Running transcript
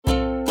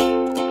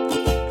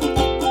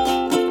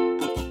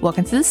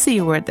Welcome to the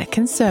C Word, the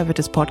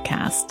Conservators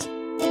podcast.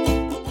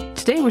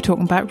 Today we're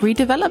talking about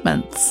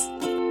redevelopments.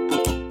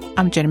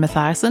 I'm Jenny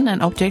Mathiasson,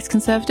 an Objects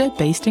Conservator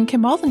based in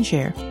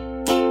Carmarthenshire.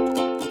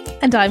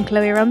 And I'm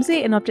Chloe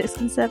Rumsey, an Objects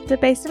Conservator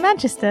based in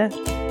Manchester.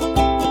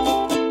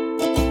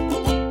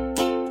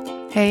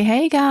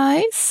 Hey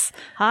guys.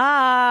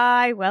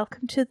 Hi,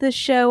 welcome to the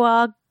show,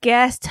 our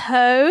guest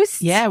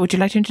host. Yeah, would you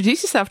like to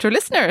introduce yourself to our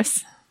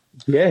listeners?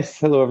 Yes,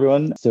 hello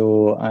everyone.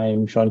 So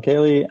I'm Sean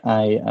Kelly.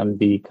 I am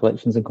the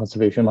Collections and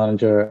Conservation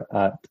Manager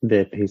at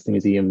the Paisley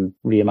Museum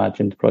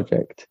Reimagined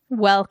project.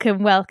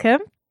 Welcome.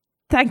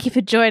 Thank you for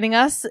joining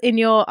us in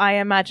your, I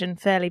imagine,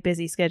 fairly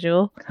busy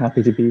schedule.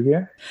 Happy to be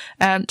here.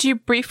 Do you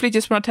briefly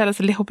just want to tell us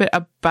a little bit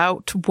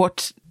about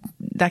what,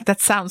 like,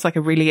 that sounds like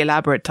a really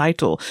elaborate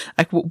title.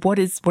 Like, what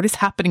is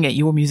happening at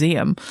your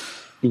museum?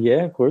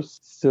 Yeah, of course.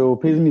 So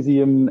Paisley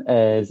Museum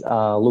is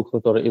a local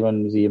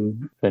authority-run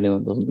museum, for anyone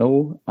that doesn't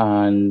know,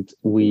 and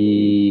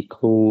we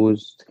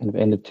closed kind of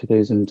end of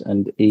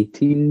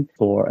 2018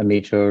 for a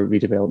major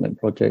redevelopment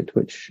project,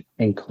 which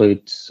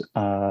includes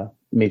a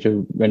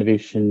major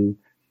renovation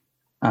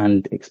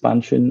and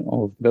expansion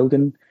of the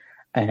building.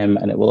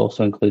 And it will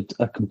also include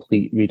a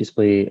complete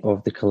redisplay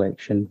of the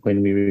collection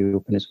when we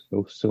reopen as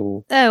well.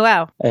 So, oh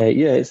wow,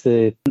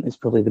 it's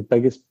probably the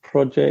biggest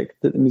project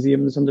that the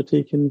museum has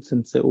undertaken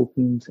since it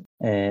opened,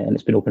 and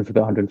it's been open for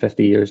about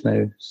 150 years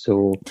now.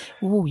 So,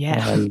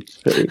 it's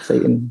pretty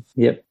exciting.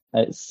 Yep,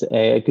 it's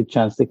a good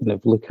chance to kind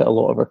of look at a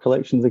lot of our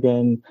collections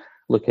again,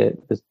 look at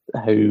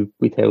how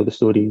we tell the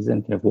stories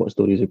and kind of what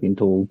stories are being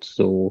told.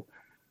 So,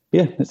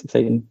 yeah, it's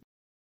exciting.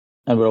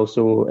 And we're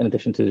also, in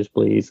addition to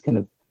displays, kind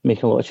of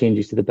making a lot of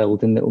changes to the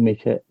building that will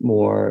make it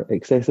more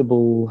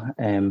accessible,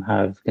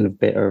 have kind of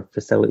better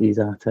facilities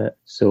at it.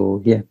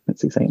 So yeah,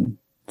 it's exciting.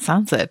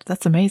 Sounds it.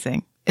 That's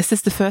amazing. Is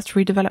this the first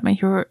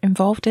redevelopment you're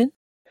involved in?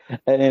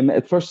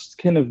 At first,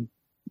 kind of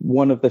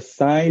one of the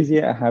size,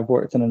 yeah. I have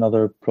worked on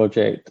another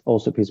project,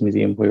 also at Paisley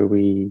Museum, where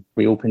we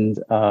reopened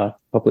a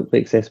publicly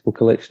accessible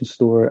collection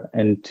store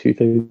in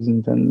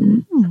 2000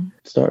 and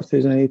start of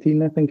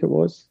 2018, I think it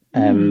was.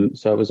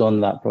 So I was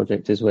on that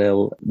project as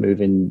well,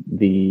 moving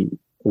the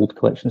old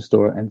collection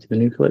store into the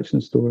new collection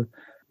store,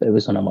 but it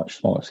was on a much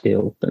smaller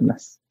scale than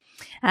this.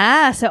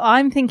 So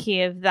I'm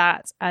thinking of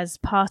that as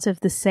part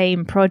of the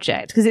same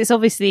project, because it's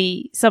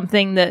obviously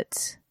something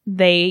that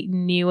they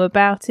knew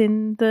about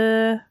in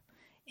the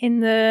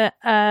kind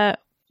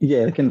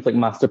of like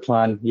master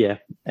plan.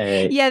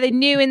 They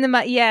knew in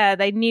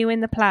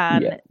the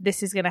plan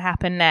this is going to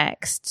happen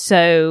next.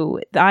 So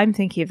I'm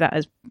thinking of that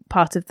as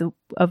part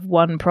of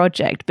one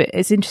project, but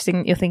it's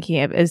interesting you're thinking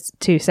of it as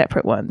two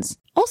separate ones.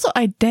 Also,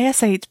 I dare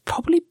say it's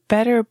probably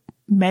better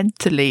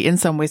mentally in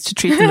some ways to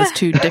treat them as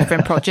two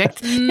different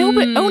projects.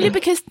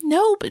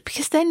 But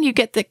because then you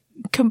get the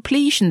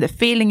completion, the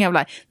feeling of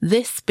like,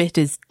 this bit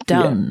is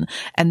done. Yeah.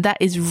 And that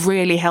is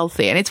really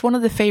healthy. And it's one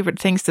of the favorite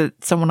things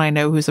that someone I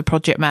know who's a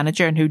project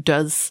manager and who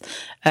does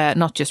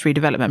not just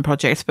redevelopment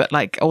projects, but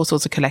like all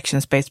sorts of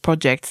collections-based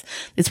projects.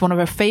 It's one of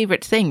her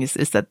favorite things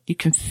is that you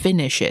can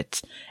finish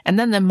it. And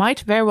then there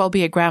might very well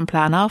be a grand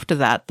plan after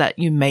that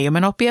you may or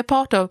may not be a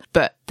part of,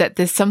 but that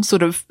there's some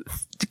sort of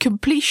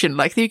completion,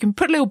 like you can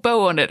put a little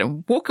bow on it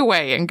and walk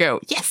away and go,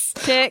 yes,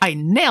 Tick. I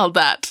nailed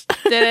that.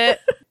 Did it.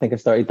 I think I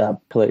started that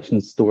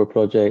collection store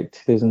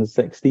project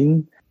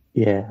 2016.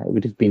 Yeah, it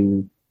would have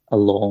been a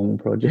long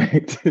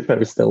project if I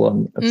was still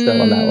on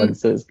that one.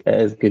 So it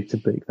is good to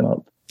break them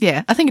up.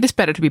 Yeah, I think it is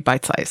better to be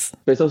bite-sized.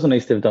 But it's also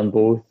nice to have done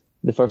both.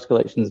 The first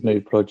collections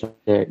move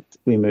project,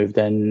 we moved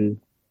in,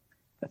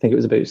 I think it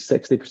was about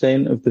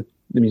 60% of the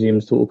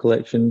museum's total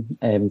collection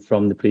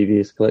from the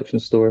previous collection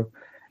store.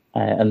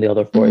 And the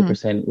other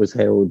 40% was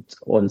held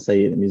on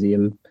site at the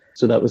museum.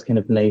 So that was kind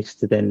of nice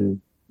to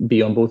then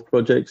be on both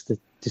projects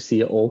to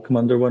see it all come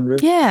under one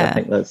roof. Yeah. I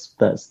think that's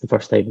the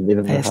first time that they've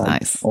ever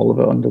had all of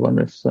it under one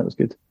roof. So that was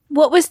good.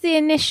 What was the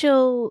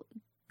initial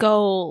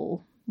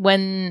goal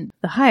when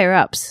the higher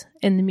ups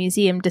in the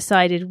museum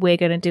decided we're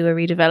going to do a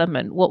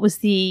redevelopment?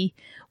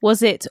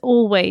 Was it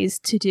always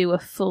to do a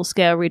full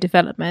scale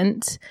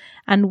redevelopment?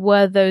 And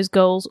were those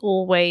goals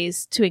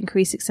always to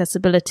increase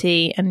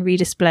accessibility and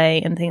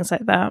redisplay and things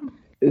like that?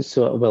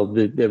 So, well,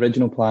 the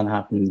original plan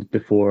happened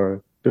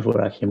before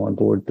I came on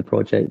board the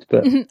project,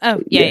 but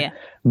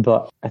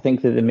But I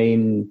think that the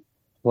main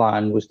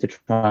plan was to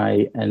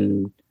try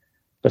and,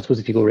 I suppose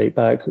if you go right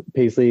back,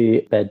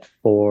 Paisley bid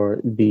for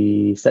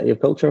the City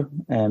of Culture,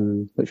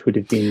 which would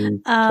have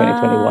been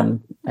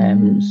 2021.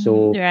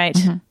 Right.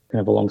 Kind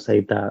of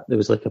alongside that, there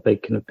was like a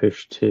big kind of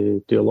push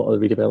to do a lot of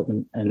the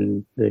redevelopment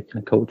in the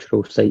kind of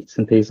cultural sites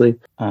in Paisley.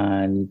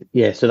 And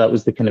yeah, so that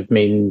was the kind of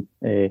main,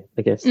 I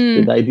guess,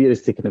 the idea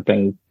is to kind of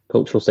bring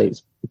cultural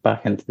sites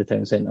back into the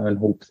town centre and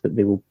hope that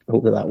that will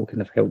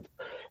kind of help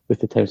with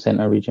the town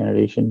centre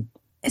regeneration.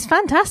 It's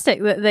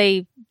fantastic that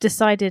they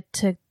decided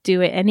to do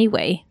it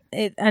anyway.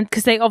 And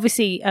because they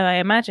obviously, I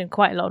imagine,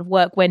 quite a lot of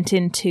work went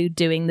into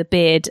doing the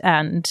bid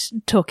and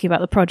talking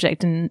about the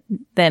project, and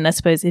then I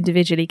suppose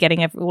individually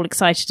getting all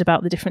excited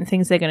about the different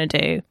things they're going to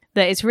do.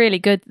 That it's really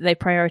good that they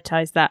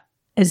prioritise that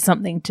is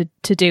something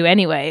to do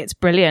anyway. It's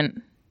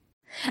brilliant.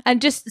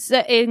 And just so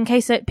in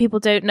case that people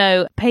don't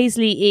know,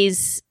 Paisley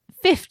is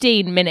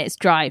 15 minutes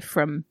drive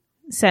from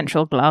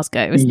central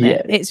Glasgow, isn't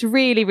it? It's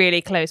really,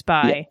 really close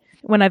by. Yeah.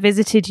 When I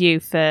visited you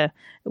for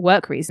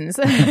work reasons,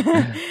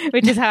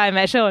 which is how I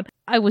met Sean,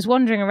 I was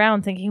wandering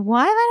around thinking,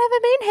 why have I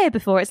never been here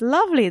before? It's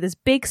lovely. There's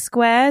big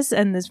squares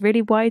and there's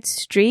really wide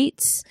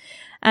streets.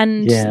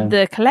 And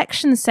the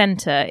collection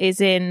centre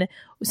is in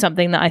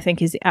something that I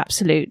think is the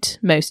absolute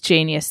most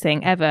genius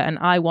thing ever. And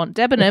I want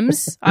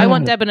Debenhams. I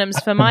want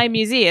Debenhams for my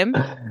museum.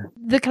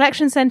 The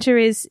collection centre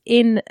is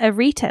in a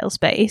retail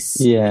space.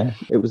 Yeah,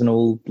 it was an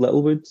old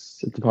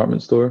Littlewoods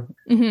department store.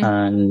 Mm-hmm.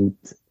 And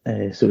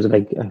so it was a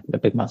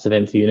big, massive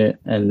empty unit.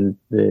 And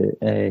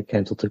the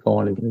council took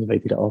on and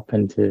divided it up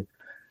into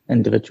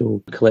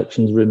individual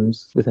collections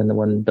rooms within the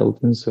one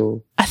building.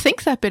 So I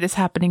think that bit is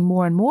happening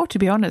more and more, to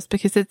be honest,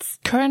 because it's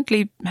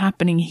currently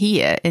happening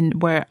here in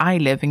where I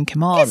live in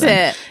Carmarthen. Is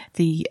it?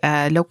 The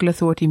local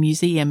authority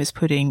museum is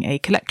putting a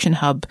collection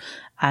hub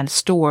and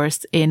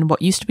stores in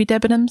what used to be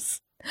Debenhams.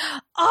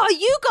 Oh,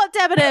 you got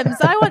Debenhams.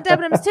 I want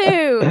Debenhams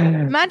too.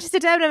 Manchester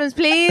Debenhams,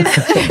 please.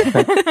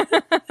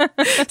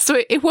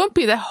 So it won't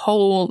be the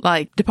whole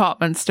like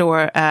department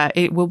store.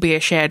 It will be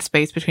a shared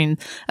space between,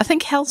 I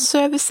think, health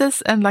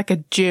services and like a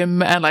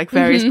gym and like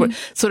various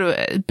sort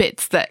of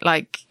bits that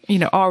like, you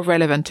know, are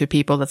relevant to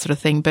people, that sort of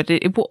thing. But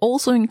it will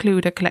also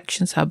include a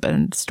collections hub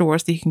and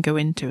stores that you can go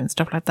into and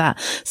stuff like that.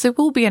 So it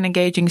will be an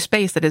engaging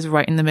space that is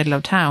right in the middle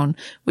of town,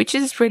 which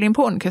is really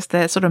important because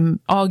they're sort of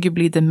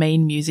arguably the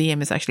main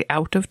museum is actually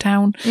out of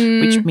town,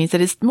 which means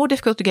that it's more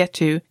difficult to get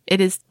to. It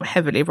is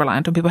heavily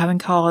reliant on people having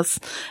cars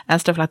and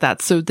stuff like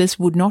that. So this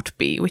would not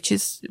be, which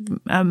is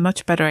a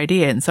much better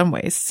idea in some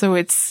ways. So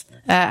it's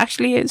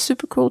actually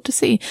super cool to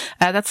see.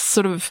 That's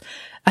sort of,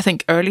 I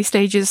think, early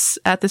stages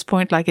at this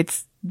point. Like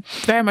it's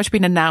very much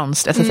been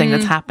announced as a thing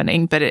that's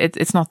happening, but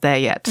it's not there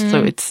yet.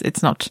 So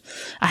it's not,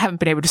 I haven't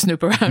been able to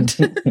snoop around.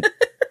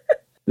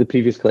 The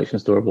previous collection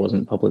store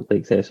wasn't publicly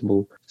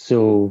accessible.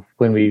 So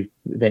when we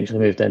eventually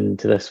moved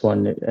into this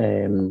one,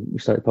 we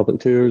started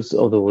public tours,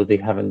 although they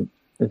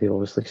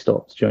obviously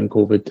stopped during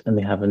COVID and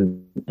they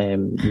haven't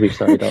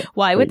restarted up.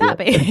 Why would that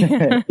be?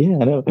 Yeah,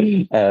 I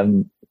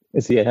know.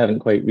 So I haven't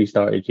quite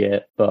restarted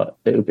yet, but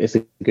it's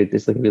a good,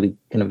 it's like a really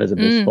kind of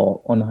visible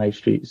spot on the high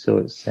street. So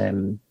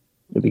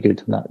it'll be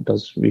good when that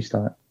does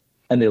restart.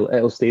 And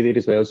it'll stay there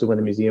as well. So when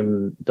the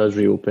museum does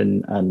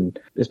reopen and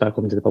it's back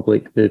open to the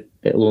public,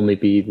 it'll only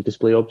be the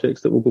display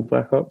objects that will go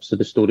back up. So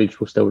the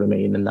storage will still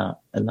remain in that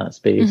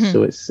space. Mm-hmm.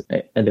 So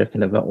and they're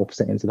kind of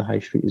opposite ends of the high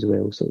street as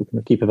well. So it'll kind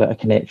of keep a bit of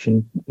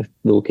connection with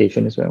the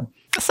location as well.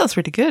 That sounds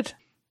really good.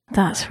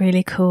 That's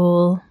really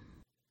cool.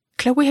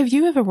 Chloe, have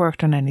you ever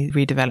worked on any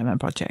redevelopment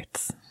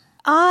projects?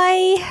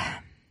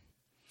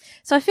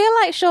 So I feel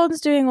like Sean's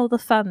doing all the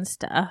fun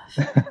stuff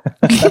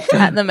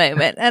at the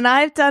moment. And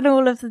I've done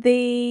all of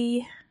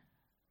the,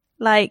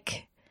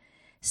 like,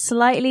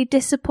 slightly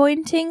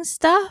disappointing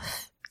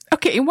stuff.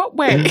 Okay, in what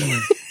way?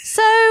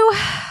 So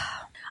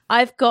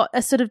I've got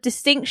a sort of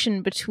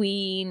distinction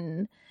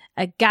between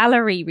a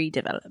gallery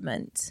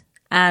redevelopment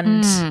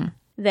and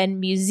then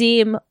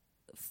museum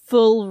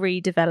full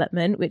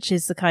redevelopment, which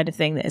is the kind of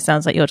thing that it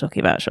sounds like you're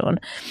talking about, Sean.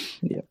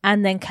 Yeah.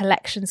 And then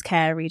collections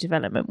care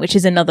redevelopment, which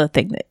is another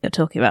thing that you're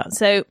talking about.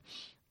 So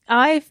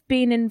I've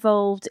been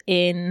involved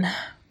in,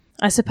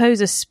 I suppose,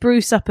 a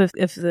spruce up of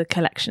the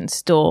collection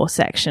store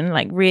section,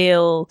 like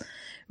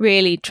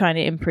really trying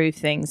to improve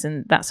things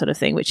and that sort of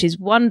thing, which is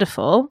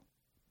wonderful.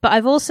 But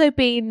I've also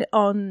been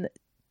on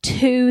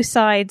two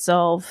sides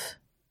of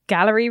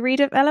gallery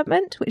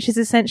redevelopment, which is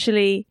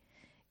essentially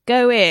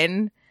go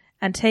in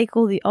and take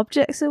all the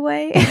objects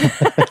away.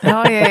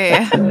 Oh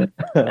yeah.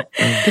 The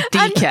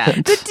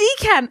decant. The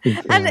decant.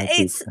 And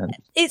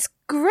it's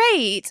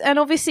great. And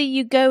obviously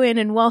you go in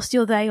and whilst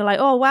you're there, you're like,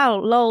 oh wow,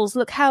 lols,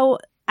 look how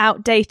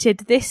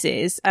outdated this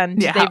is.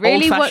 And yeah, they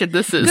really how old-fashioned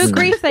this is. Good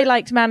grief, they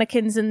liked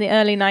mannequins in the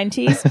early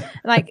 90s.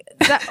 Like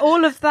that,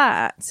 all of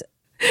that.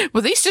 Were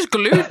these just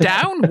glued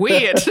down?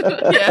 Weird.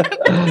 Yeah.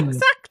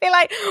 Exactly.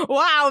 Like,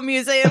 wow,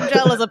 museum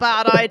gel is a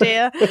bad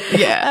idea.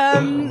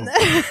 Yeah.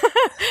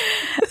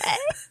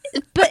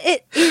 But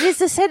it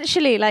is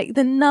essentially like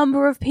the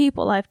number of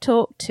people I've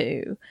talked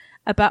to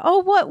about,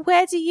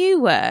 where do you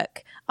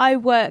work? I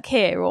work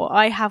here, or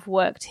I have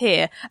worked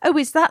here. Oh,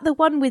 is that the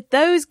one with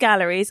those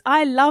galleries?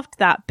 I loved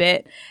that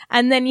bit.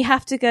 And then you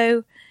have to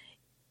go,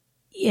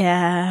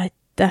 yeah,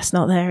 that's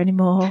not there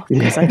anymore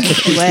because I took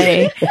it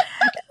away.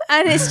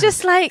 And it's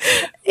just like,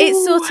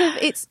 it's sort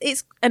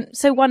of, and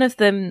so one of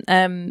them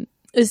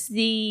is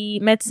the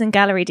Medicine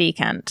Gallery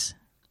decant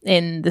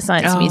in the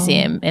Science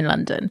Museum in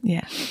London.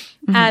 Yeah.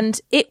 Mm-hmm.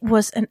 And it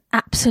was an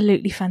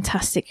absolutely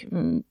fantastic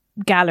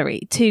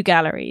gallery, two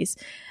galleries.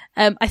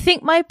 I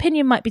think my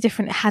opinion might be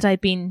different had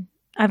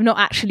I've not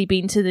actually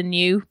been to the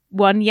new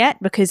one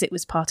yet because it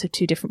was part of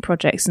two different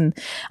projects and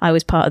I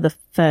was part of the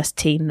first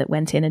team that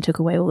went in and took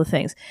away all the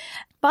things.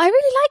 But I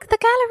really liked the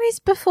galleries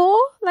before.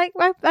 Like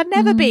I'd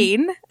never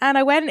been and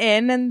I went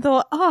in and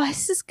thought, oh,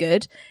 this is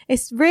good.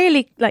 It's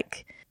really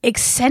like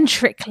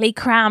eccentrically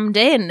crammed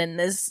in, and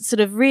there's sort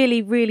of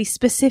really, really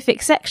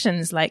specific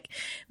sections like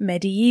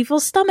medieval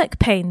stomach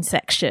pain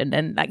section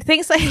and like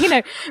things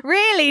like,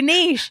 really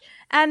niche.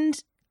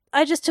 And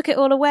I just took it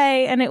all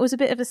away, and it was a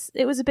bit of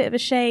a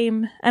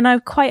shame. And I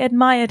quite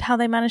admired how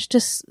they managed to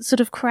sort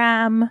of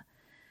cram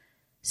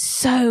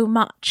so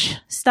much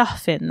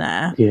stuff in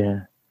there.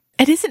 Yeah.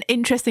 It is an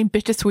interesting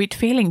bittersweet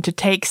feeling to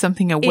take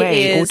something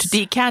away or to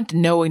decant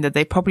knowing that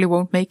they probably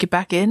won't make it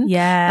back in.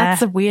 Yeah.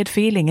 That's a weird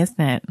feeling, isn't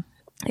it?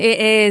 It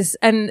is.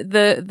 And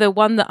the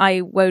one that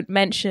I won't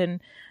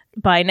mention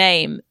by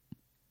name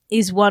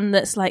is one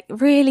that's like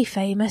really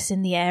famous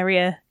in the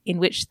area in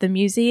which the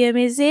museum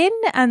is in.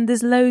 And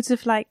there's loads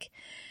of like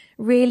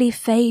really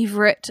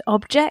favourite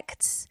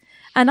objects.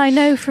 And I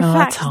know for a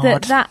fact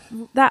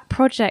that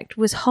project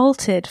was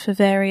halted for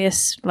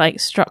various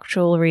like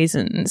structural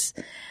reasons.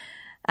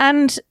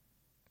 And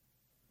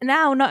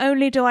now not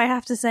only do I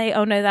have to say,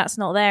 oh no, that's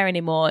not there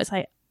anymore, it's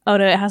like, oh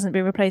no, it hasn't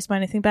been replaced by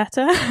anything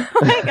better.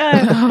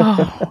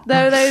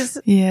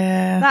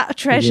 That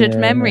treasured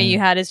memory you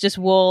had is just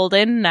walled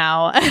in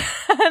now,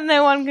 and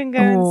no one can go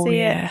and see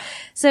it.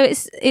 So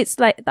it's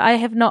like I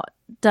have not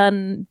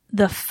done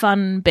the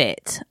fun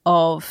bit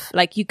of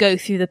like you go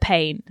through the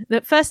pain.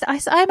 At first,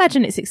 I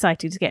imagine it's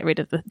exciting to get rid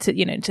of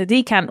to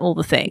decant all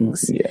the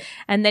things,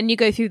 and then you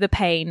go through the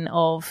pain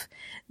of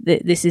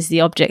this is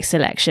the object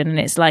selection, and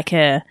it's like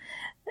an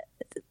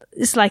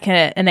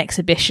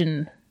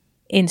exhibition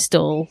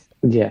install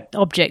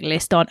object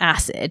list on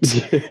acid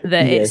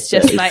that it's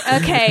just like,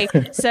 okay,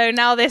 so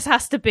now this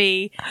has to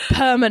be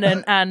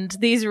permanent, and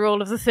these are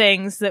all of the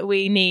things that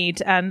we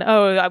need, and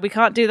we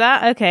can't do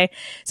that. Okay,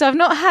 so I've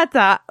not had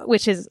that,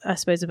 which is I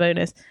suppose a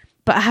bonus,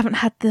 but I haven't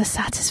had the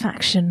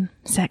satisfaction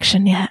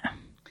section yet.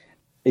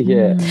 Okay.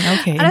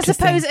 And I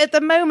suppose at the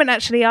moment,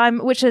 actually,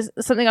 which is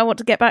something I want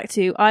to get back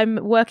to, I'm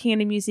working in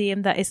a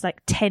museum that is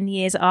like 10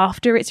 years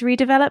after its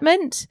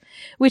redevelopment,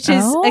 which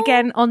is,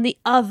 again, on the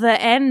other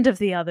end of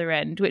the other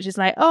end, which is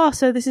like,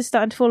 so this is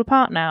starting to fall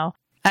apart now.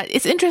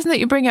 It's interesting that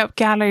you bring up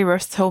gallery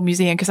versus whole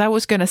museum, because I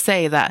was going to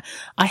say that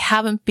I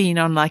haven't been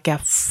on like a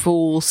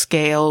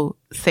full-scale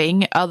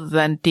thing other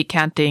than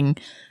decanting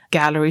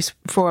galleries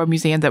for a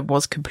museum that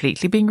was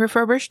completely being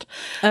refurbished.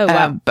 Oh,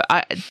 wow. But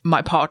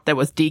my part there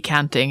was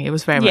decanting. It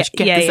was very much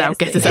get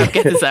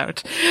this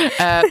out.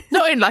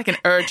 Not in like an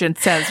urgent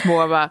sense,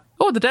 more of a,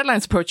 the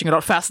deadline's approaching a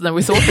lot faster than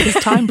we thought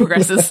because time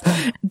progresses.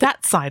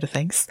 That side of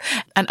things.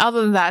 And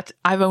other than that,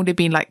 I've only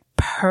been like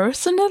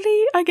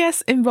personally, I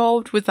guess,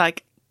 involved with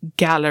like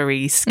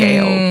gallery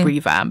scale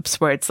revamps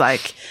where it's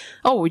like,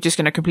 we're just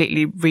going to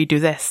completely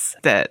redo this.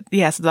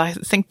 So I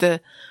think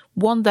the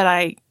one that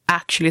I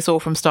actually saw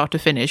from start to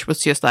finish was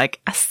just like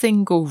a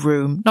single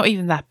room, not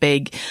even that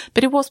big,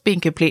 but it was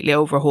being completely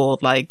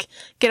overhauled, like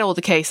get all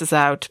the cases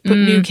out, put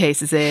new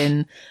cases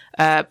in,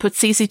 put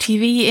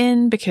CCTV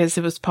in because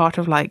it was part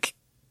of like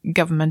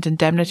government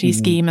indemnity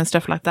scheme and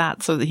stuff like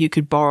that, so that you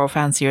could borrow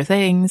fancier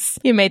things.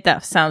 You made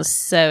that sound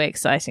so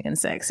exciting and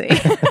sexy.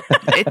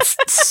 It's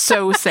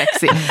so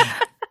sexy.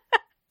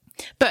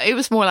 But it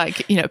was more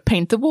like,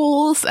 paint the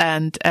walls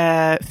and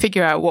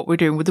figure out what we're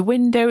doing with the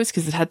windows,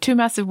 because it had two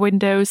massive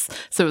windows.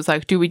 So it was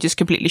like, do we just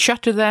completely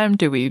shutter them?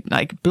 Do we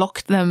like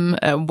block them?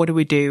 What do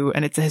we do?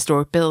 And it's a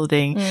historic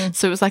building.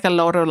 So it was like a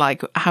lot of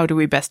like, how do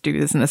we best do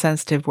this in a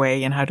sensitive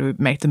way? And how do we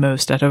make the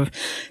most out of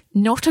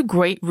not a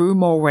great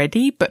room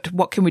already, but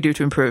what can we do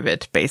to improve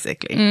it,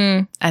 basically?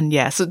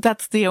 And so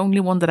that's the only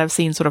one that I've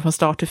seen sort of from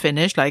start to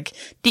finish, like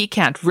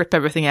decant, rip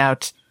everything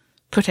out,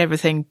 put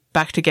everything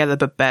back together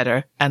but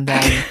better, and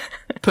then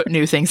put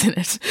new things in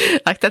it.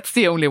 Like that's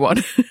the only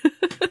one.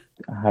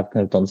 I have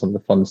kind of done some of the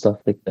fun stuff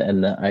like that,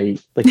 and I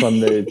like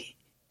on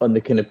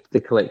the kind of the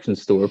collection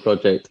store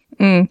project.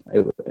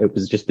 It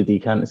was just the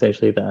decant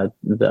essentially that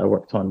I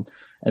worked on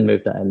and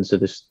moved that in. So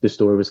the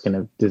store was kind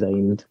of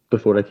designed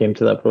before I came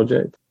to that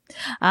project.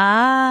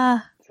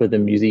 For the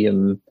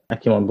museum, I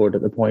came on board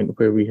at the point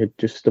where we had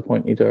just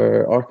appointed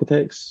our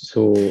architects.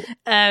 So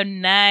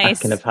nice.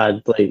 I kind of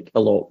had like a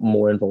lot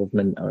more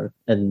involvement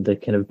in the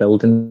kind of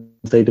building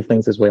side of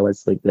things, as well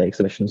as like the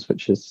exhibitions,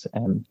 which has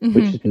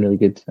been really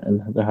good.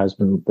 And there has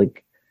been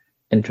like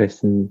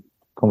interesting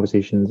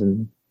conversations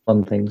and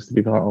fun things to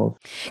be part of.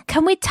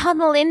 Can we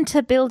tunnel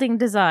into building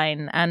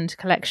design and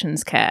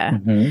collections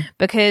care?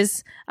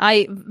 Because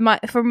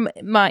from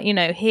my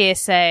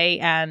hearsay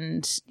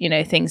and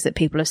things that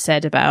people have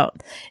said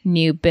about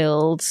new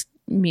builds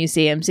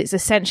museums, it's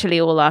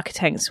essentially all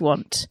architects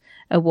want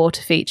a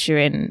water feature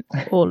in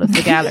all of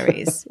the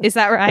galleries. Is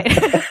that right?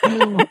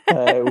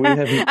 We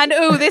haven't. And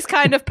this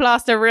kind of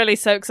plaster really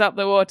soaks up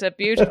the water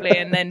beautifully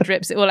and then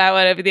drips it all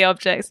out over the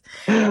objects.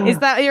 Is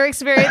that your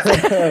experience?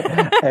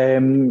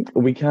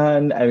 We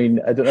can. I mean,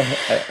 I don't know.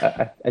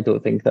 I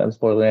don't think that I'm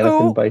spoiling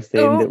anything by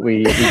saying that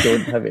we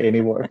don't have any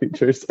water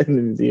features in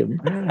the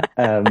museum.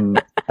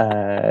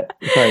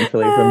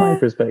 Thankfully, from my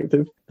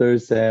perspective,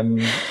 there's no.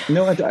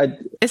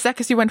 Is that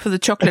because you went for the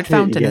chocolate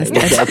fountain yeah,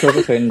 instead? Yeah,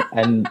 chocolate fountain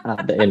and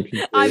at the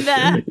entrance. I'm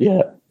there.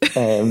 Yeah,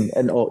 and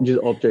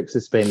just objects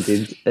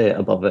suspended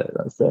above it.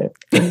 That's it.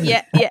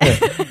 Yeah.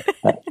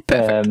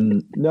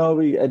 No,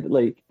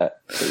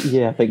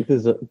 yeah, I think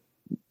there's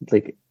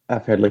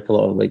I've heard a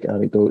lot of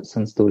anecdotes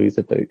and stories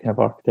about kind of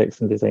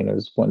architects and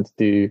designers wanting to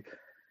do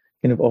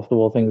kind of off the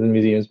wall things in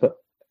museums, but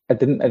I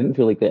didn't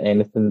feel like that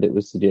anything that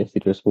was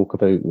suggested or spoke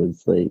about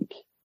was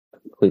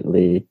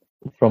completely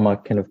from a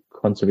kind of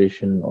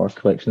conservation or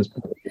collections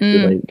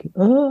perspective.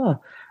 So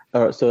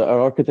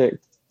our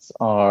architects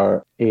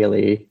are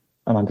ALA,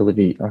 Amanda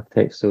Levy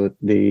architects, so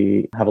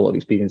they have a lot of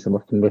experience in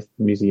working with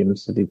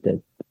museums. So they've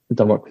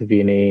done work with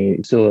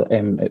V&A. So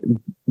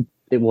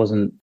it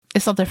wasn't.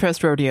 It's not their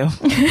first rodeo.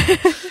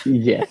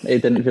 Yeah,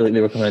 it didn't feel like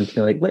they were coming in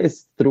to be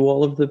let's throw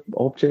all of the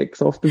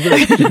objects off the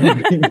bridge.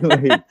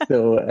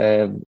 So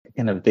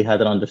kind of they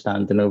had an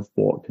understanding of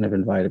what kind of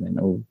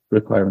environmental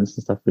requirements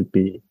and stuff would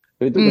be.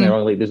 But don't get me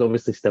wrong, there's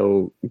obviously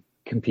still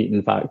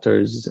competing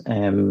factors.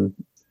 Yeah,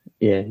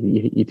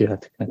 you do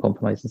have to kind of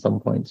compromise in some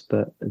points,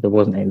 but there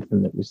wasn't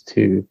anything that was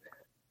too.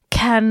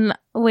 Can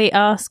we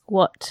ask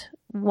what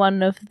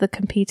one of the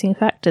competing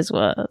factors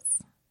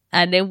was?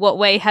 And in what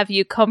way have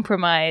you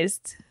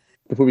compromised?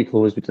 Before we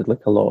closed, we did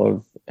a lot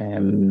of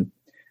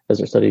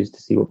visitor studies to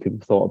see what people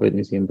thought about the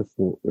museum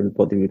before and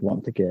what they would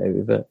want to get out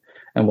of it.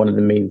 And one of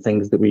the main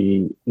things that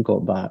we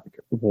got back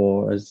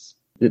was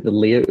that the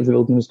layout of the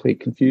building was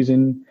quite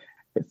confusing.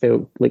 It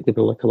felt like there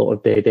were a lot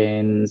of dead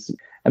ends.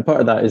 And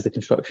part of that is the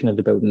construction of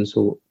the building.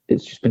 So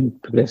it's just been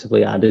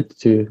progressively added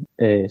to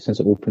since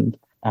it opened.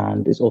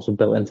 And it's also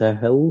built into a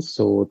hill.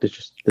 So there's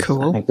just,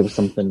 cool. I think there was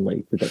something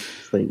like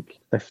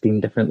 15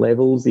 different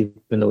levels,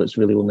 even though it's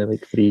really only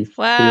three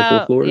or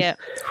four floors. Yeah.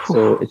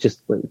 So it's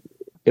just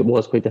it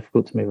was quite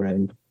difficult to move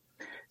around.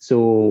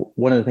 So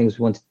one of the things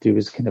we wanted to do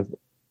was kind of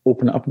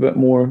open it up a bit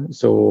more.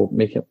 So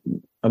make it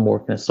a more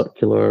kind of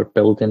circular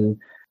building,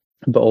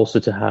 but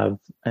also to have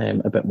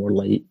a bit more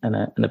light in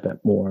it and a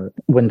bit more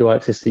window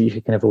access so you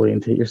could kind of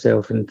orientate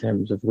yourself in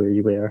terms of where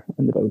you were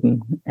in the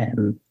building.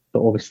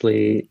 But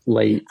obviously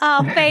light.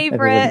 Our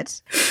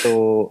favourite.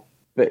 So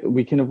but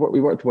we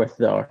worked with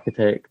the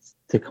architects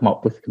to come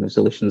up with kind of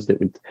solutions that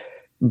would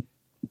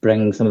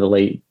bring some of the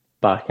light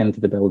back into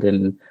the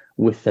building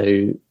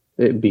without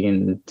it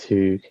being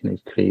too kind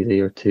of crazy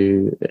or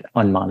too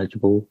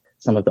unmanageable.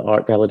 Some of the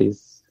art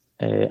galleries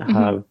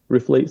have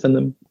roof lights in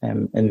them,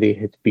 and they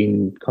had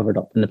been covered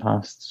up in the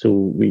past, so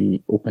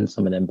we opened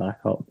some of them back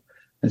up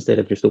instead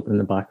of just opening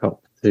them back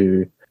up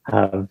to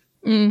have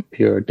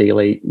pure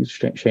daylight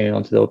shining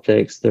onto the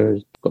objects.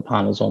 There's got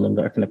panels on them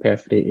that are kind of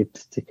perforated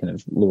to kind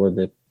of lower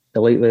the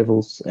light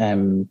levels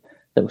that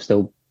will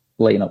still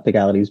lighten up the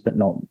galleries but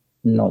not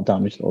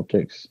damage the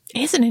objects.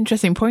 It's an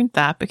interesting point,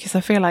 that, because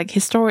I feel like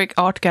historic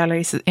art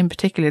galleries in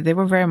particular, they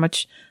were very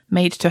much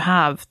made to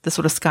have the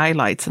sort of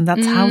skylights, and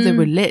that's how they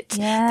were lit.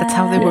 Yeah. That's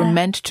how they were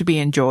meant to be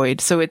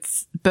enjoyed. So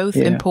it's both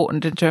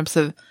important in terms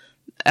of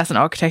as an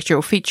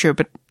architectural feature,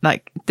 but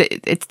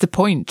it's the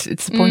point.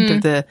 It's the point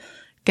of the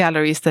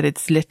galleries that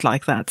it's lit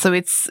like that. So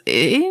it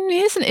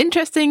is an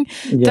interesting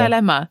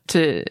dilemma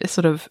to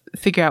sort of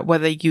figure out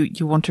whether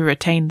you want to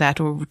retain that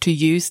or to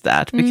use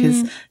that,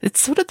 because it's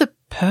sort of the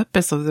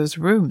purpose of those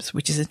rooms,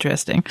 which is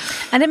interesting.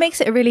 And it makes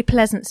it a really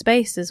pleasant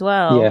space as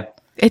well. Yeah,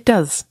 it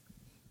does.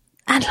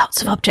 And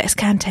lots of objects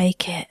can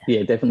take it. Yeah,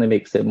 it definitely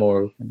makes it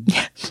more.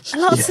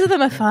 Lots of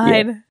them are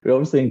fine. Yeah. We're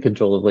obviously in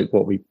control of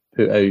what we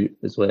put out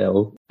as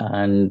well,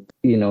 and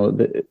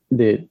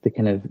the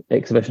kind of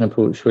exhibition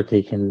approach we're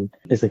taking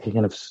is a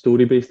kind of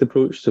story-based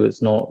approach. So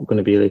it's not going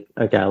to be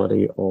a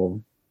gallery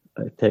of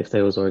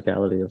textiles or a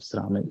gallery of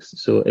ceramics.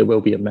 So it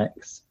will be a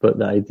mix, but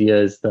the idea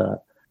is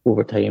that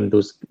over time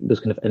those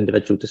kind of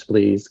individual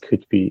displays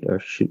could be or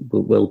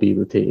will be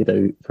rotated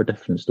out for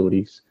different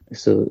stories.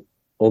 So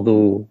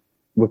although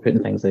we're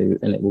putting things out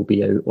and it will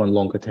be out on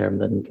longer term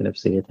than kind of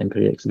say a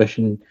temporary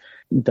exhibition,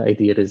 the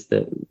idea is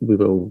that we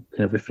will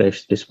kind of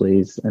refresh the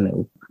displays and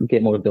it'll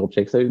get more of the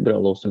objects out, but it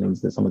also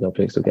means that some of the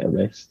objects will get a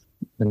rest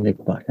and they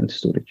go back into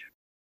storage.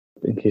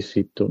 In case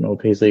you don't know,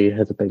 Paisley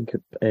has a big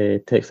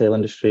textile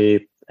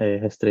industry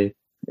history.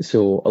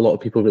 So a lot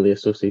of people really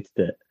associated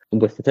it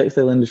with the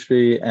textile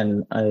industry,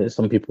 and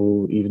some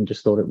people even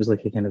just thought it was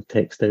like a kind of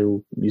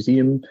textile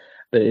museum.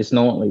 But it's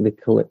not.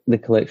 The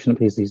collection of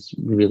Paisley's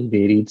really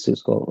varied. So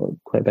it's got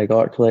quite a big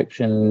art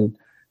collection,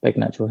 big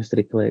natural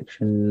history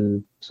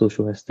collection,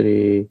 social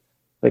history,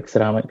 big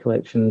ceramic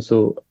collection.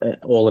 So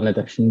all in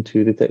addition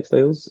to the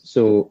textiles.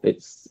 So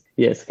it's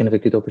kind of a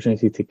good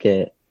opportunity to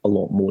get a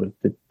lot more of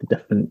the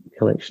different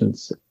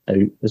collections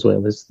out as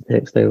well as the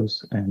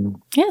textiles.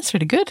 Yeah, it's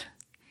really good.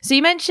 So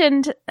you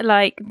mentioned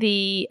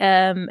the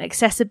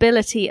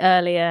accessibility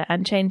earlier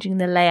and changing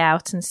the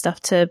layout and stuff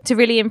to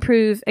really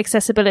improve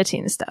accessibility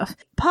and stuff.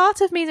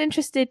 Part of me is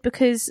interested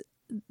because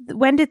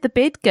when did the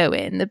bid go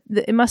in?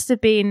 It must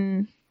have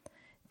been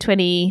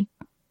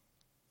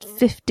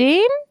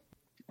 2015.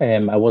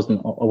 I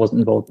wasn't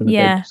involved in the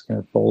bid, just kind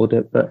of followed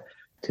it, but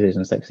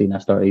 2016 I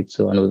started,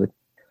 so I know the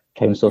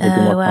council had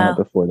been working on it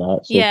before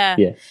that. So, yeah.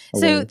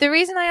 So aware. the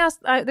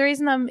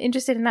reason I'm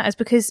interested in that is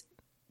because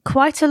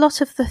quite a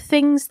lot of the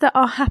things that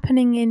are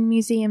happening in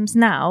museums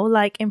now,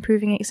 like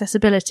improving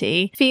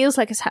accessibility, feels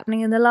like it's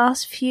happening in the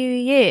last few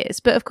years.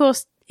 But of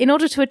course, in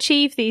order to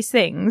achieve these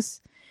things,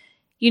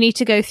 you need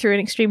to go through an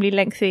extremely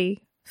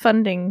lengthy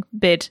funding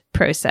bid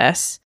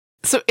process.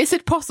 So is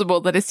it possible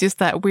that it's just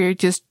that we're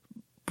just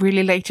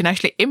really late in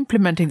actually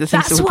implementing the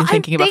things that we've been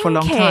thinking about for a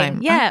long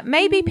time? Yeah,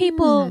 maybe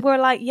people were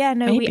like,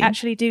 we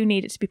actually do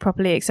need it to be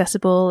properly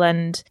accessible,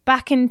 and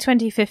back in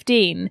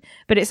 2015,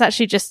 but it's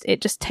actually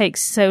it just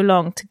takes so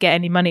long to get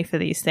any money for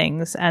these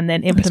things and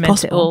then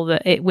implement it all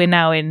that we're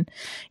now in,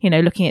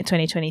 looking at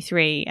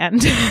 2023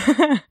 and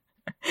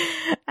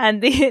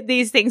and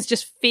these things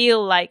just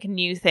feel like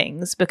new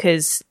things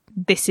because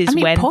this is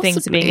when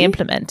things are being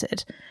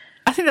implemented.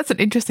 I think that's an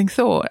interesting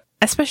thought,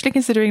 especially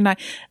considering like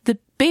the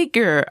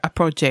bigger a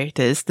project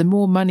is, the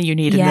more money you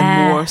need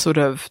and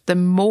the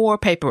more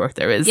paperwork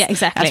there is. Yeah,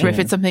 exactly. As if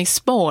it's something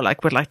small,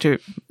 like we'd like to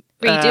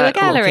redo a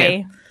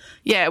gallery.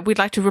 We'd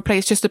like to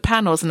replace just the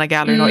panels in a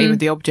gallery, not even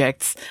the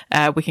objects.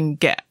 We can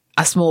get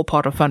a small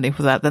part of funding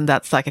for that. Then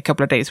that's like a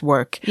couple of days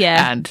work.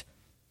 Yeah. And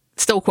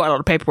still quite a lot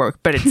of paperwork,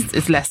 but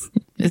it's less.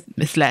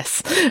 It's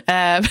less.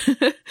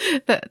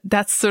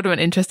 That's sort of an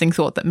interesting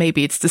thought, that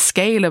maybe it's the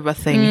scale of a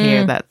thing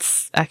here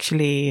that's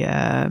actually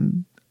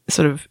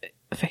sort of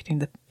affecting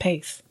the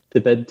pace.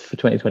 The bid for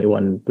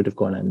 2021 would have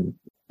gone in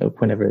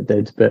whenever it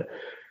did, but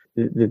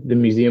the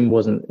museum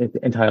wasn't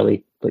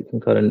entirely like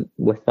concurrent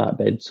with that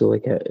bid. So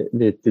like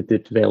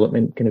the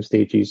development kind of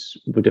stages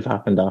would have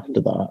happened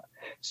after that.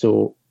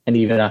 So. And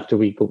even after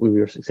we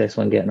were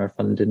successful in getting our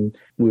funding,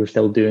 we were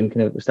still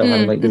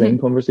having like design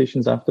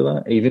conversations after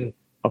that. Even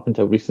up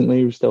until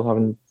recently, we're still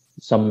having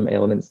some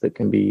elements that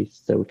can be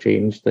still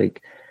changed,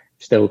 like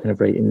still kind of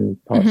writing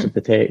parts of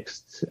the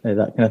text,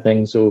 that kind of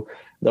thing. So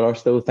there are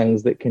still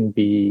things that can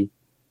be,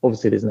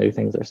 obviously there's now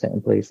things that are set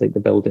in place, like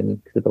the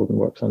building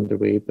work's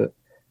underway, but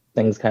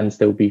things can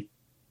still be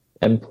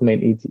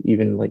implemented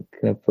even like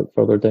kind of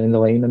further down the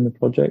line in the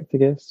project, I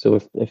guess. So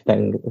if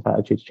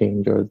attitudes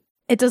change, or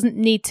it doesn't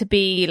need to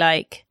be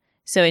like,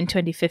 so in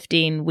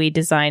 2015, we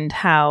designed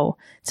how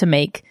to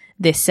make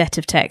this set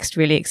of text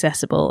really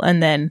accessible.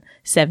 And then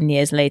 7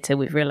 years later,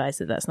 we've realized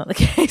that that's not the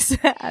case.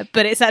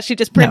 But it's actually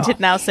just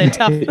printed now, so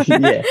tough.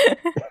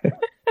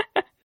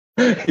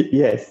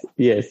 Yes.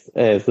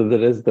 So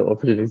there is the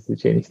opportunity to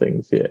change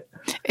things, yeah.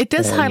 It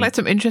does highlight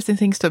some interesting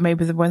things, though,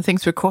 maybe when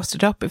things were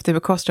costed up, if they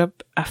were costed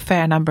up a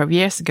fair number of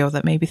years ago,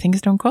 that maybe things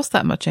don't cost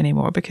that much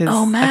anymore, because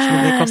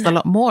actually they cost a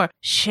lot more.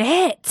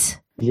 Shit!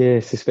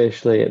 Yes,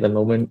 especially at the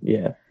moment,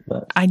 yeah.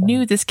 I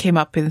knew this came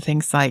up in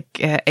things like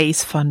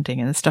ACE funding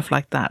and stuff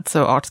like that,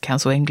 so Arts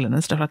Council England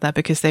and stuff like that,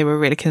 because they were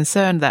really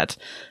concerned that,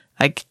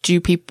 like,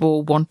 do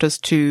people want us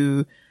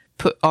to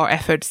put our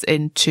efforts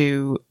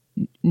into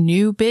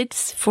new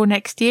bids for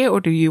next year, or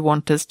do you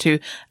want us to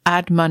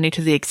add money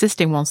to the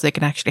existing ones so they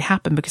can actually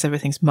happen, because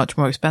everything's much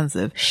more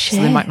expensive? Shit.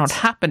 So they might not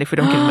happen if we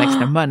don't give them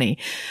extra money.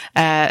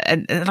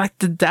 And like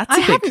that's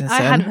a big concern.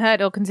 I hadn't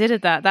heard or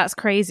considered that. That's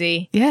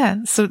crazy.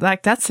 Yeah, so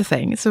like that's the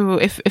thing. So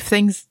if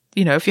things,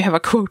 if you have a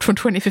quote from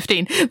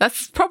 2015,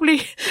 that's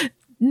probably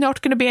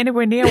not going to be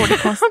anywhere near what it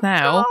costs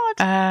now.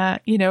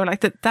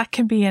 Like that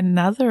can be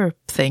another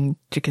thing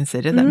to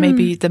consider, that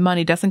maybe the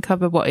money doesn't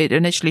cover what it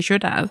initially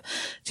should have,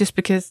 just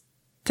because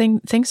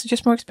things are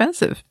just more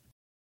expensive.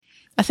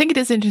 I think it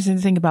is interesting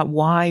to think about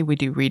why we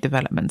do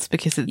redevelopments,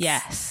 because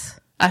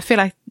I feel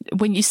like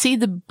when you see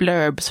the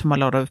blurbs from a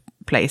lot of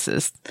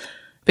places,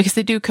 because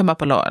they do come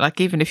up a lot, like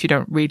even if you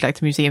don't read like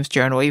the Museum's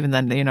Journal, even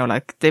then,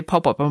 like they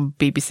pop up on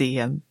BBC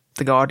and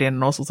The Guardian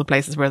and all sorts of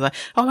places where they're like,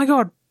 oh my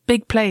God,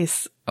 big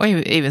place, or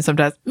even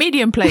sometimes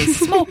medium place,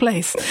 small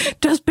place,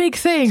 does big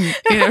thing.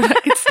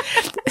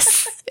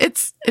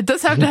 It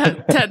does have to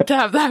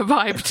have that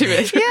vibe to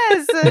it.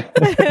 Yes.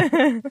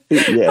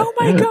 Oh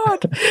my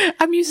God,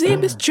 a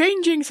museum is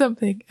changing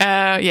something.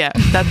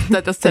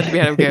 That does tend to be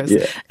how it goes.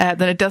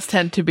 Then it does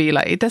tend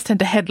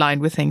to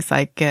headline with things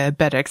like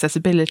better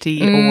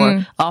accessibility,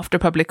 or after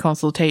public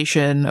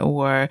consultation,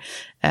 or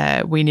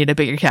we need a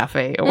bigger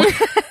cafe, or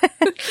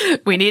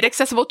we need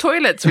accessible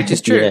toilets, which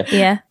is true.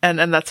 And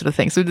that sort of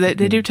thing. So they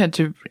do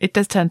it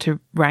does tend to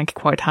rank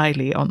quite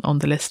highly on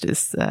the list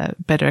as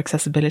better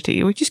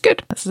accessibility, which is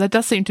good. So that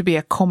does seem to be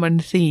a common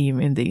theme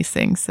in these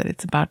things, that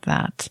it's about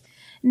that.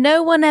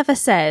 No one ever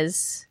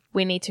says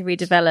we need to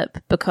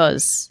redevelop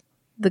because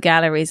the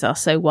galleries are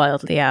so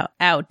wildly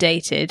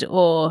outdated,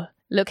 or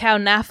look how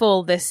naff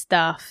all this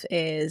stuff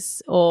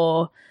is,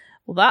 or,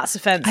 well, that's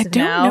offensive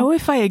now. I don't know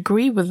if I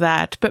agree with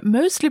that, but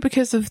mostly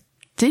because of,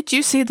 did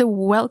you see the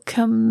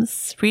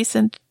Welcome's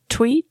recent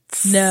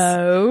tweets?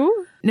 No,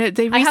 they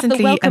recently... I have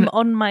the Welcome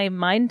on my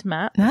mind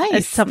map. Nice.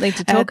 As something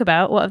to talk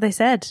about. What have they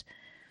said?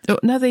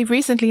 No, they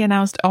recently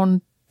announced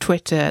on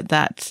Twitter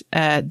that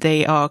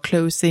they are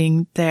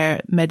closing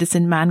their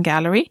Medicine Man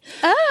gallery.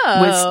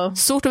 With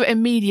sort of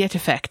immediate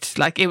effect.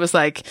 Like, it was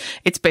like,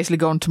 it's basically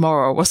gone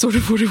tomorrow, was sort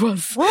of what it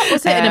was. What?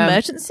 Was it an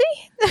emergency?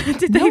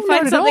 Did they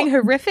find something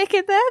horrific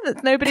in there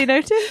that nobody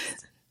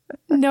noticed?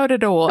 Not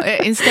at all.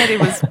 Instead, it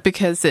was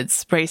because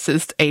it's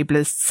racist,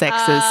 ableist,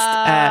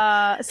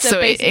 sexist. So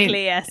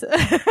basically, yes.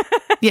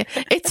 Yeah,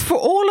 it's for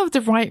all of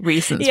the right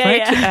reasons, right?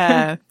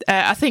 Yeah.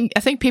 I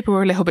think people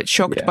were a little bit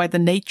shocked by the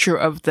nature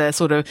of the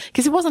sort of,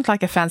 because it wasn't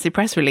like a fancy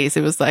press release.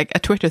 It was like a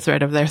Twitter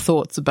thread of their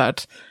thoughts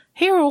about,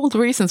 here are all the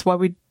reasons why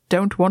we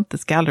don't want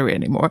this gallery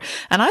anymore.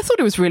 And I thought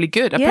it was really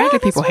good. Apparently,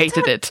 people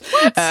hated it.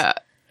 I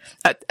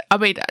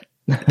mean,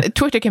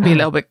 Twitter can be a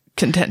little bit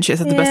contentious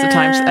at the best of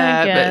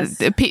times.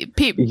 But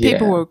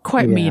people were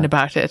quite mean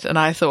about it. And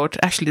I thought,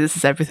 actually, this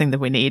is everything that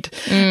we need.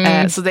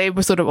 So they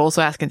were sort of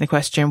also asking the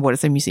question, what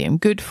is a museum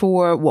good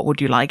for? What would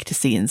you like to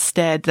see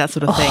instead? That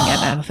sort of thing.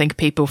 And I think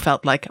people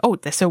felt like, oh,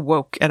 they're so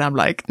woke. And I'm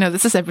like, no,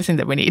 this is everything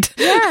that we need.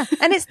 Yeah.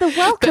 And it's the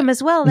welcome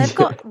as well. They've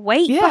got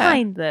weight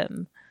behind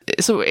them.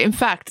 So, in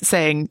fact,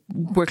 saying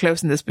we're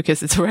closing this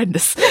because it's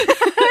horrendous.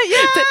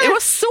 It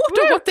was sort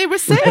of what they were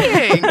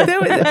saying.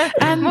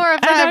 And more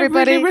of that,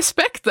 everybody. I really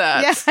respect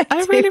that. Yeah,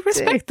 I really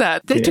respect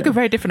that. They took a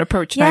very different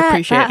approach, and I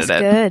appreciated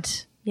that's it.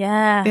 Good.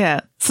 Yeah.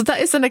 Yeah. So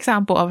that is an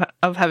example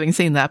of having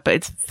seen that, but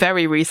it's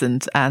very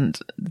recent, and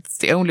it's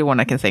the only one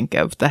I can think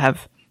of that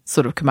have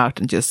sort of come out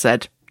and just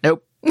said,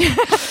 nope,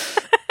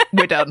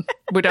 we're done.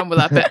 We're done with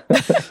that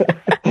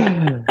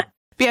bit.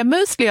 But yeah,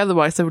 mostly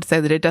otherwise, I would say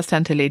that it does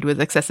tend to lead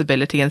with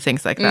accessibility and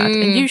things like that.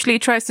 And usually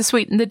it tries to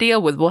sweeten the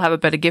deal with, we'll have a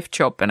better gift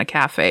shop and a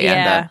cafe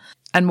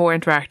and more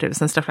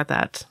interactives and stuff like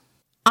that.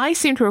 I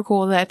seem to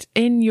recall that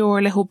in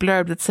your little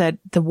blurb that said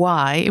the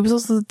why, it was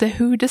also the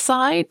who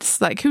decides.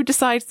 Like, who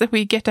decides that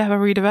we get to have a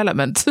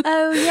redevelopment?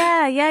 Oh,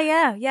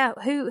 yeah.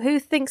 Who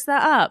thinks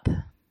that up?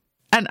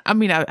 And I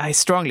mean, I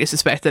strongly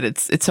suspect that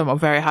it's someone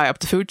very high up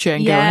the food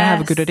chain going, I have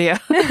a good idea.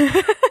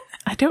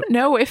 I don't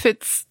know if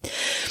it's...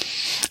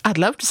 I'd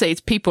love to say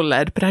it's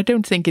people-led, but I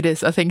don't think it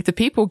is. I think the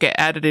people get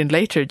added in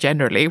later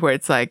generally, where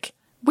it's like,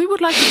 we would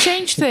like to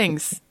change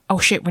things. Oh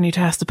shit, we need to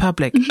ask the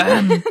public.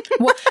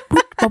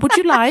 What would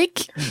you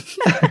like?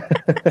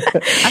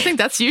 I think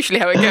that's usually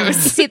how it goes.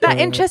 See, that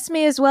interests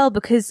me as well,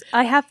 because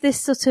I have this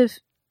sort of,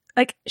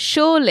 like,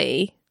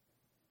 surely,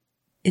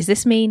 is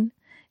this mean?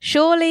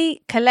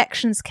 Surely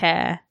Collections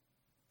Care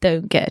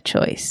don't get a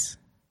choice.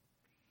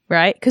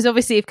 Right? Because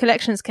obviously if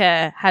Collections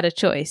Care had a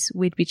choice,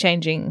 we'd be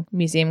changing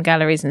museum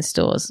galleries and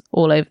stores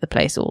all over the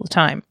place all the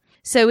time.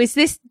 So is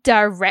this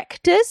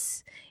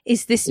directors?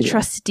 Is this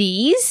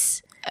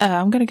trustees?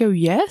 I'm going to go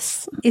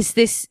yes. Is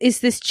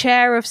this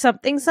chair of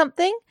something?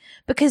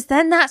 Because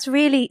then that's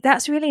really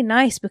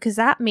nice, because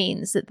that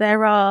means that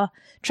there are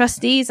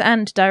trustees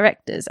and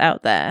directors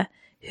out there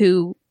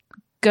who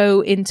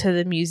go into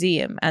the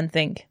museum and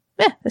think,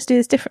 let's do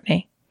this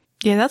differently.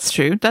 Yeah, that's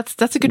true.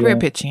 That's a good way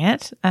of pitching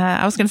it.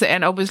 I was going to say,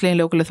 and obviously in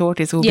local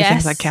authorities will be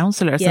things like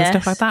councillors and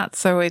stuff like that.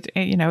 So it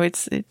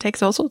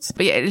takes all sorts.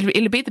 But yeah,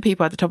 it'll be the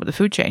people at the top of the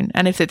food chain.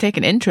 And if they take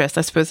an interest,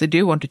 I suppose they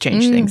do want to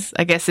change things.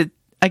 I guess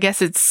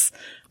it's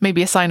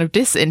maybe a sign of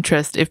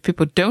disinterest if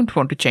people don't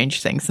want to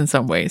change things in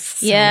some ways.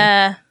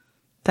 So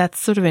that's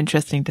sort of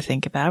interesting to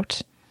think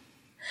about.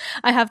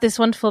 I have this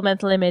wonderful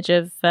mental image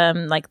of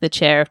like the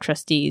chair of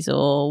trustees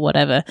or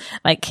whatever,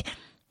 like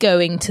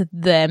going to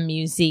their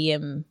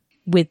museum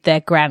with their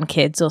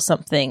grandkids or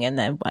something, and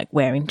they're like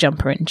wearing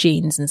jumper and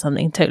jeans and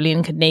something totally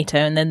incognito,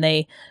 and then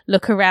they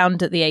look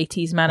around at the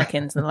 80s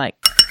mannequins and they're like,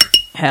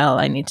 hell,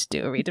 I need to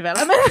do a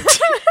redevelopment.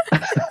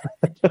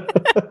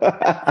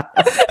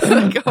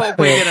 Like, oh,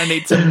 we're gonna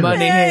need some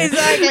money here.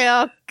 Exactly.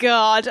 Oh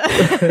god.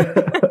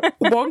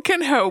 One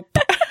can hope.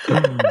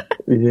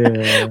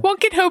 Yeah. One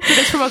can hope that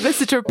it's from a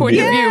visitor point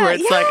of view, where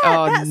it's like,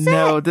 oh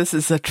no, this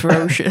is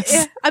atrocious.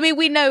 Yeah. I mean,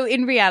 we know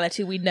in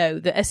reality,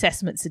 that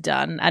assessments are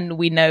done, and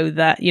we know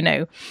that,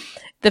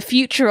 the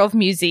future of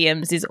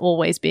museums is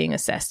always being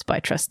assessed by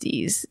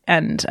trustees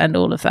and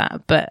all of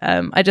that. But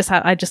I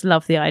just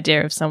love the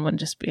idea of someone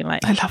just being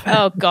like, I love it.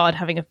 Oh god,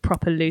 having a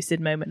proper lucid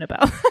moment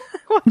about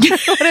what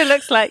it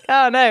looks like.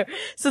 Oh no, it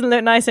doesn't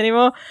look nice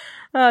anymore.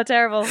 Oh,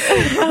 terrible.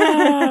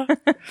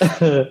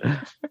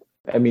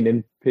 I mean,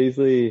 in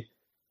Paisley,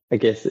 I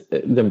guess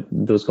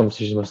those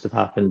conversations must have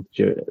happened.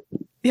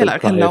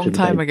 Like a long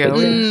time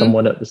ago.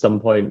 Someone at some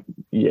point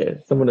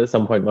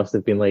must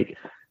have been like,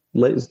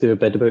 let's do a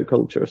bit about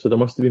culture. So there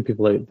must have been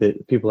people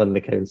in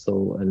the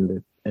council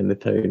and in the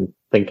town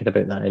thinking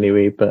about that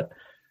anyway. But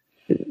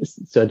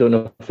so I don't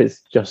know if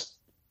it's just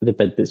the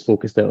bid that's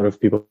focused out, or if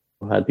people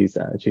had these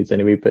attitudes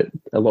anyway. But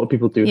a lot of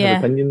people do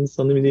have opinions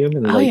on the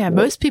museum. And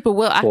most people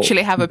will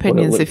actually have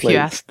opinions if you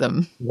ask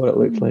them what it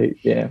looks like.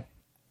 Yeah,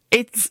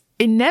 it's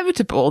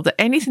inevitable that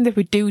anything that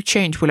we do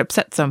change will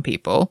upset some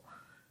people,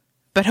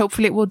 but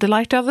hopefully it will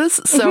delight others.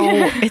 So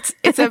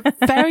it's a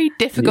very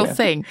difficult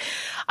thing.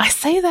 I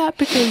say that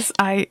because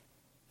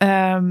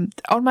on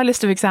my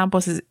list of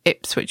examples is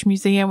Ipswich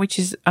Museum, which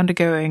is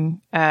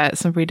undergoing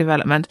some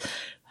redevelopment.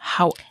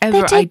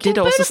 However, I did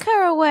also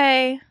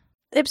away.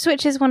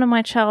 Ipswich is one of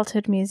my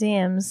childhood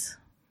museums.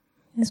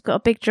 It's got a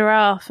big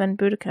giraffe and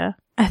Boudica.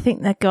 I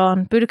think they're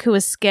gone. Boudica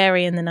was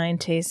scary in the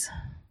 90s.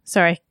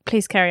 Sorry,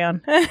 please carry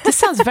on. This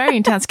sounds very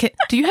intense.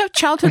 Do you have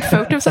childhood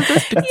photos of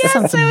this?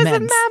 Yes, there was a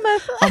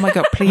mammoth. Oh my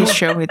God, please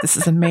show me. This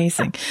is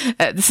amazing.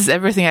 This is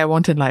everything I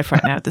want in life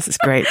right now. This is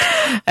great.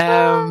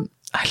 I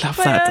love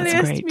that.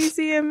 That's great.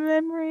 Museum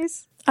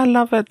memories. I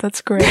love it.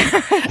 That's great.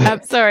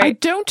 Sorry. I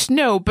don't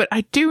know, but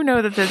I do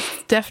know that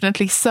there's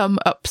definitely some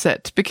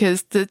upset,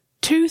 because the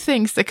two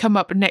things that come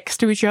up next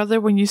to each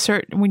other when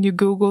you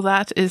Google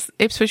that is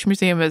Ipswich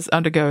Museum is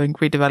undergoing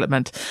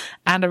redevelopment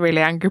and a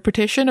really angry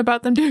petition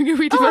about them doing a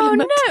redevelopment. Oh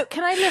no!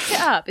 Can I look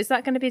it up? Is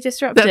that going to be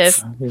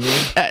disruptive?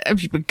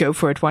 Go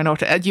for it. Why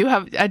not? I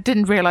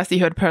didn't realise that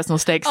you had personal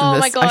stakes in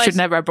this. My God. I should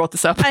never have brought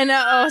this up. I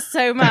know.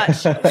 So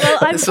much. Well,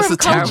 I'm from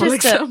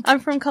Colchester. I'm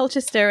from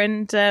Colchester,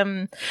 and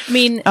I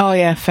mean, oh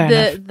yeah, fair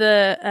enough.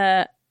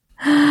 The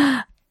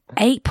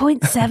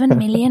 £8.7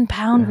 million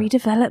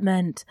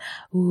redevelopment.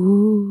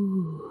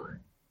 Ooh.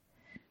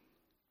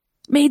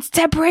 Means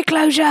temporary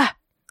closure.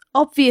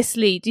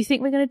 Obviously. Do you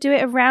think we're going to do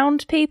it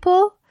around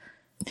people?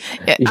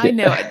 Yeah, I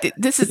know.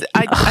 This is.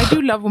 I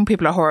do love when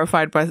people are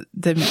horrified by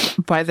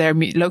their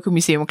local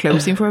museum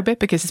closing for a bit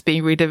because it's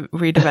being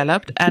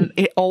redeveloped, and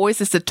it always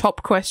is the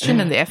top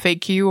question in the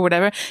FAQ or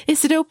whatever.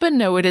 Is it open?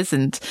 No, it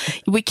isn't.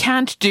 We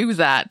can't do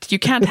that. You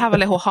can't have a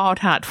little hard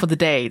hat for the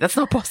day. That's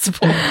not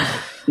possible.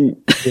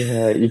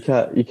 Yeah, you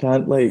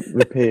can't like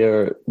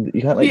repair.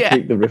 You can't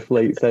take the roof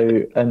lights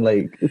out and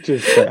like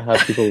just have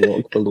people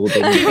walk below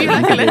them. Give you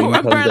like a little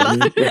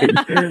umbrella.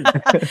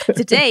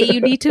 Today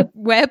you need to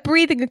wear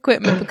breathing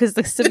equipment because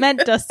the cement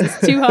dust is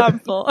too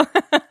harmful.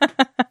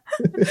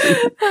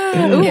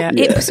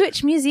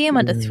 Ipswich Museum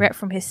under threat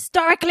from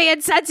historically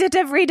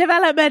insensitive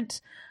redevelopment.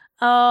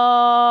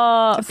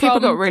 Oh, people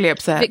got really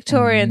upset.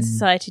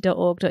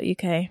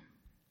 Victoriansociety.org.uk.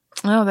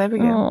 Oh, there we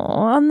go.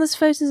 Oh, and there's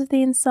photos of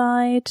the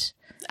inside.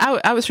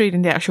 I was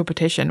reading the actual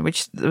petition,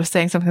 which was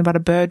saying something about a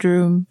bird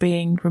room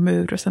being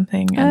removed or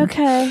something. And,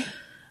 okay.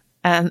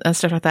 And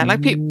stuff like that.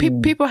 Like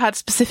people had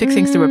specific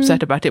things they were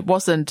upset about. It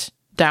wasn't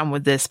down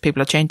with this,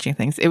 people are changing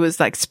things. It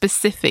was like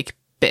specific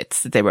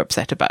bits that they were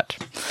upset about.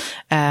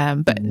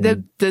 But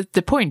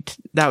the point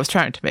that I was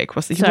trying to make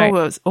was that you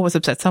always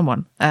upset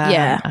someone.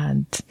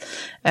 And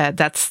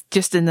that's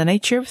just in the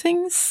nature of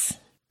things.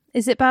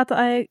 Is it bad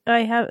that I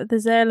have,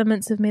 there's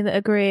elements of me that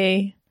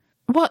agree?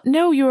 What?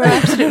 No, you are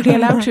absolutely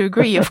allowed to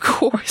agree, of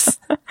course.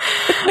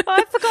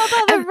 I forgot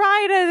about the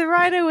rhino. The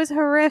rhino was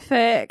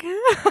horrific.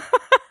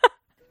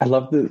 I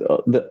love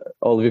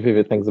all of your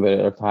favourite things about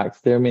it are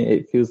taxidermy.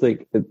 It feels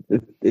like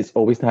it's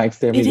always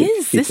taxidermy. It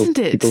is, isn't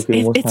it?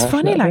 It's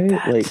funny like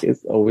that. Like,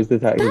 it's always the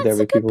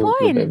taxidermy people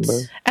remember.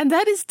 And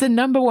that is the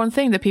number one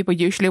thing that people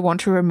usually want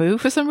to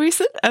remove for some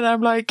reason. And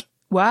I'm like,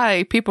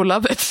 why? People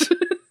love it.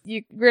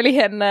 You really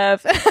hit a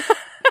nerve.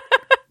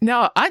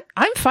 No,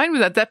 I'm fine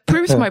with that. That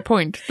proves my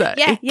point. That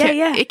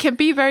it can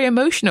be very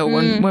emotional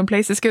when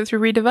places go through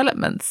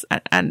redevelopments,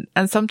 and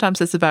sometimes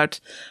it's about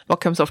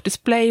what comes off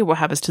display, what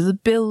happens to the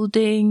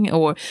building,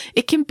 or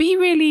it can be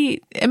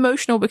really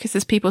emotional because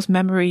it's people's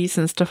memories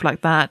and stuff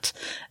like that.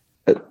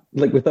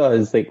 Like with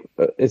us, like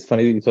it's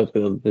funny that you talked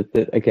about the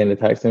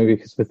taxidermy,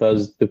 because with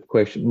us the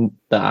question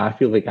that I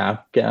feel like I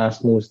get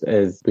asked most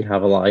is we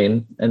have a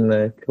lion in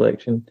the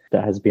collection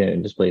that has been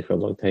on display for a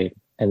long time.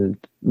 And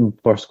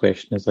first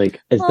question is like,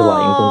 is the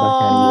lion going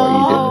back in? What are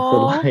you doing with the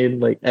lion?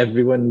 Like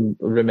everyone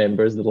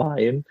remembers the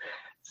lion.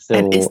 So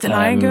and is the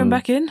lion going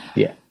back in?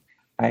 Yeah.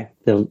 I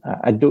don't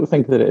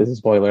think that it is a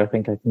spoiler. I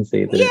think I can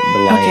say that the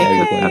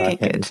lion is going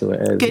back in. So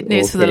it is good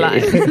news for the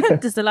lion.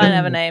 Does the lion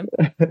have a name?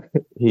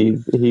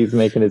 He's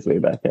making his way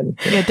back in.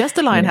 Yeah, does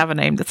the lion have a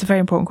name? That's a very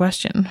important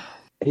question.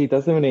 He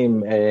does have a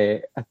name.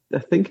 I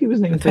think he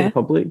was named to the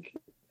public.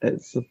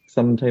 It's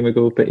some time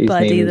ago, but his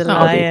Buddy name the is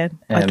lion.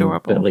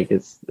 Adorable. But like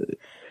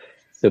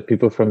so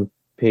people from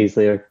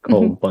Paisley are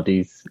called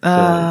buddies. So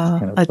it's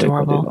kind of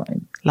adorable. Like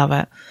Love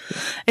it.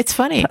 It's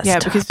funny,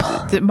 That's because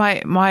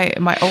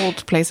my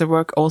old place of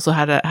work also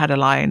had a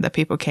lion that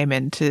people came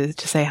in to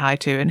say hi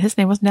to, and his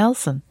name was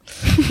Nelson.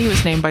 He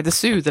was named by the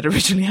zoo that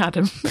originally had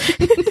him.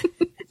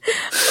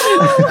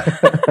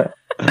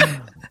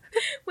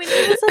 When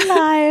he was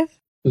alive.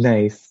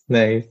 Nice.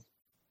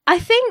 I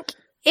think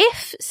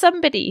if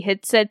somebody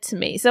had said to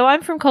me, so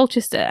I'm from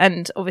Colchester,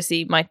 and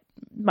obviously my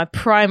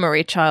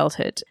primary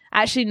childhood.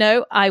 Actually,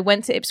 no, I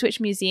went to Ipswich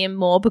Museum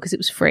more because it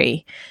was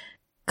free.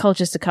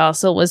 Colchester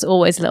Castle was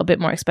always a little bit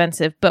more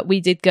expensive, but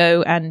we did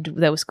go and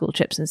there were school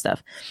trips and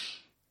stuff.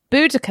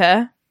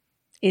 Boudica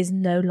is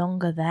no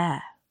longer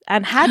there.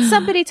 And had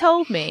somebody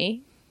told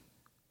me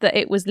that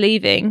it was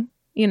leaving,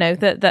 you know,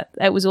 that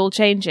it was all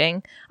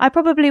changing, I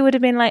probably would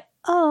have been like,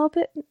 oh,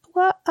 but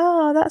what?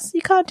 Oh,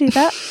 you can't do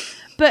that.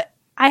 But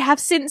I have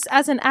since,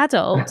 as an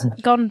adult,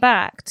 gone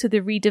back to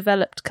the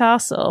redeveloped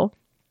castle.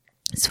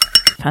 It's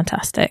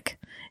fantastic.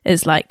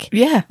 It's like,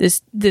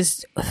 there's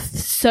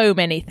so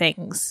many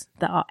things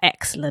that are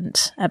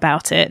excellent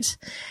about it,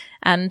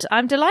 and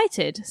I'm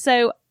delighted.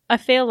 So I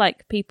feel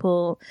like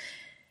people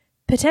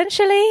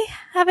potentially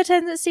have a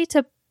tendency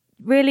to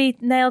really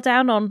nail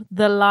down on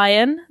the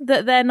lion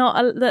that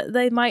that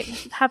they might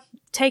have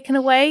taken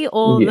away,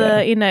 or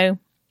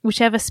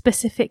whichever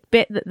specific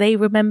bit that they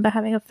remember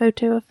having a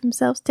photo of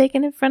themselves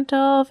taken in front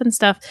of and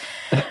stuff.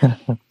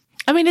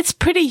 I mean, it's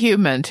pretty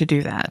human to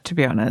do that, to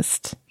be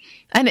honest.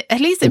 And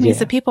at least it means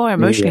that people are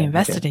emotionally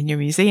invested in your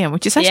museum,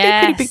 which is actually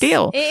a pretty big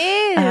deal.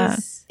 It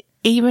is.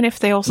 Even if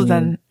they also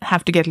then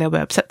have to get a little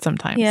bit upset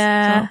sometimes.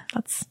 Yeah.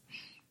 So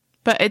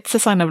but it's a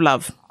sign of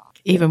love,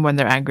 even when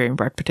they're angry and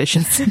write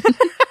petitions.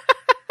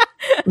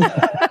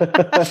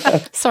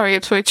 Sorry,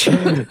 Ipswich.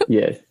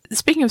 Yes.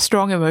 Speaking of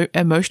strong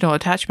emotional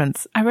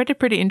attachments, I read a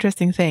pretty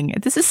interesting thing.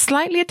 This is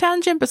slightly a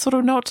tangent, but sort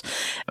of not.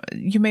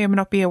 You may or may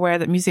not be aware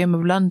that Museum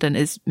of London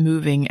is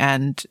moving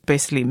and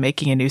basically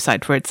making a new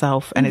site for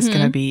itself, and it's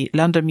going to be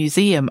London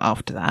Museum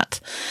after that.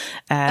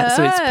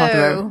 So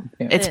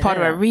it's part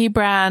of a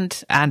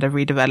rebrand and a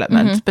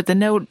redevelopment. But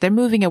they're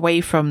moving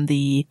away from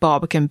the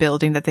Barbican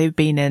building that they've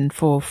been in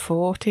for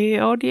 40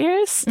 odd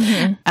years,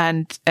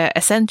 and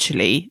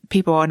essentially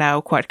people are now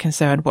quite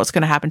concerned what's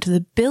going to happen to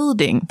the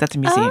building that the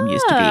museum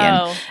used to be in.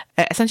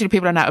 Essentially,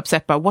 people are now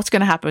upset about what's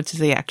going to happen to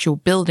the actual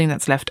building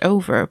that's left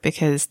over,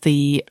 because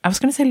I was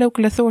going to say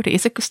local authority.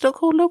 Is it still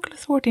called local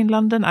authority in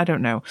London? I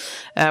don't know.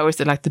 Or is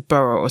it like the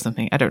borough or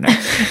something? I don't know.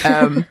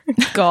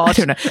 God. I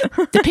don't know.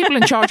 The people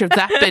in charge of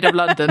that bit of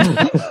London,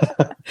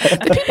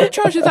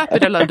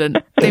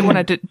 they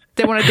want to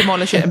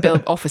demolish it and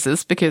build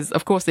offices, because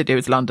of course they do.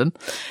 It's London.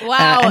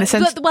 Wow.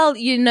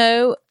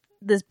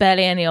 There's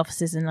barely any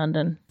offices in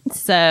London,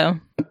 so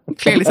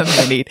clearly something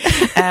they need.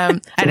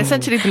 And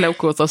essentially the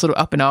locals are sort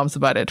of up in arms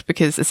about it,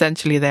 because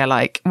essentially they're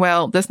like,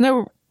 well, there's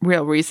no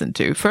real reason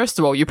to. First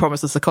of all, you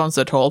promised us a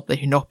concert hall that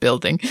you're not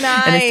building.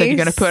 Nice. And instead you're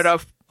going to put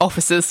up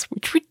offices,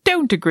 which we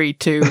don't agree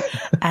to.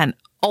 And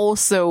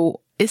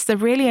also, is there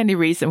really any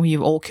reason when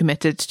you've all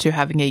committed to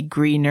having a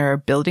greener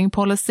building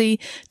policy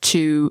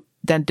to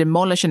then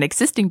demolish an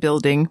existing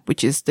building,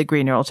 which is the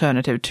greener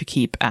alternative, to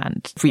keep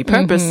and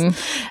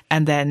repurpose,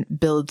 and then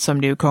build some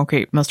new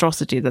concrete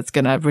monstrosity that's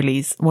going to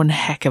release one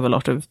heck of a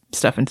lot of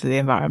stuff into the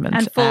environment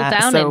and fall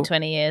down in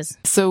 20 years.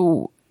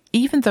 So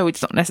even though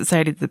it's not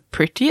necessarily the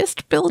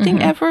prettiest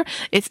building ever,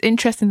 it's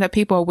interesting that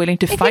people are willing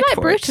to fight for it. If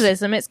you like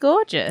brutalism, it's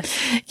gorgeous.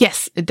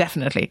 Yes,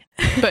 definitely.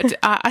 But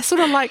I sort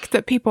of like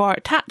that people are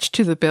attached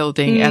to the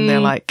building and they're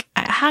like,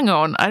 hang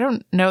on, I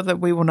don't know that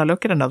we want to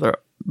look at another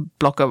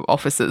block of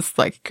offices.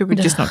 Like, could we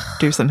just not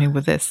do something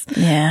with this?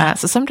 Yeah.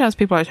 So sometimes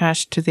people are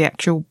attached to the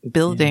actual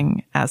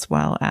building as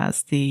well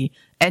as the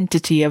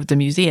entity of the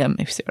museum,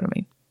 if you see what I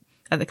mean,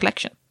 and the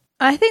collection.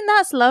 I think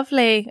that's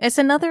lovely. It's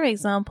another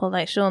example,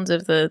 like Sean's,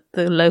 of the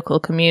local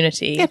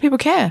community. Yeah, people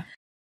care.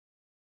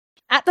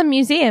 At the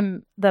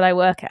museum that I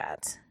work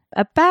at,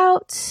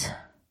 about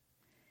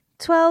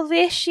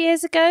 12-ish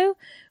years ago,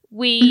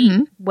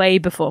 way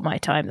before my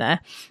time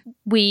there,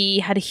 we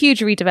had a huge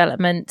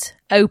redevelopment,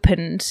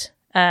 opened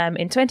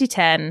in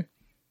 2010.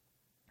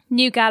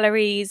 New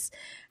galleries,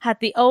 had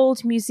the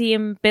old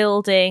museum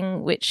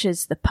building, which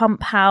is the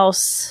pump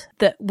house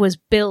that was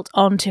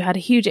had a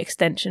huge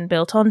extension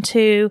built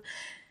onto,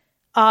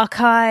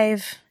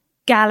 archive,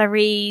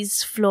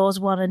 galleries, floors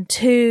 1 and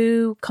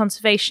 2,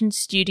 conservation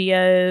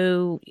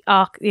studio,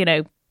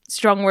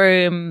 strong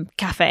room,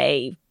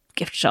 cafe,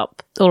 gift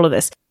shop, all of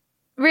this.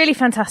 Really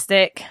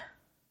fantastic.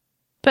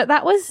 But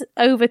that was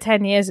over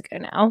 10 years ago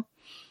now.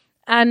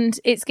 And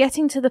it's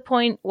getting to the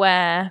point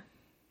where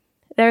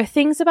there are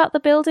things about the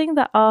building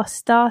that are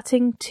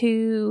starting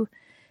to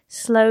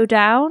slow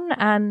down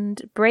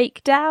and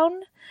break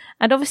down.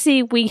 And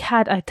obviously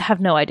I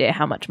have no idea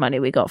how much money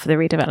we got for the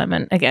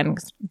redevelopment. Again,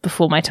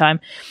 before my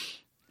time.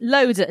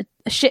 A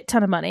shit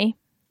ton of money.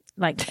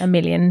 Like $1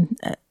 million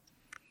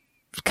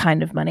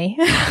kind of money.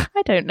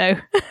 I don't know.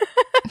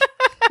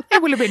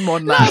 It will have been more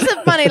than that. Lots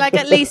of money, like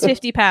at least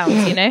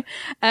 £50, you know?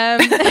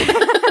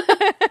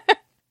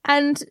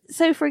 And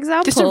so, for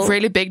example... Just a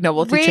really big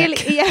novelty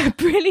check. Yeah,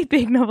 really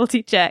big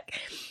novelty check.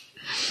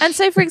 And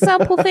so, for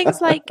example, things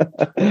like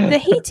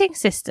the heating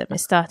system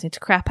is starting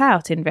to crap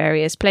out in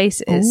various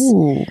places.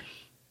 Ooh.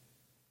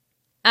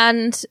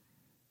 And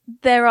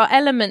there are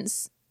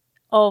elements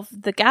of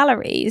the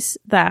galleries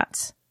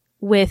that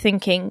we're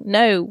thinking,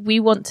 no, we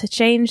want to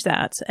change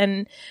that.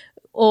 And,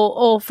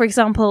 or for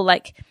example,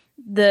 like...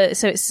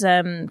 So it's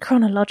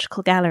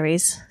chronological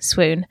galleries,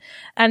 swoon,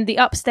 and the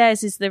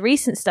upstairs is the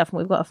recent stuff, and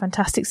we've got a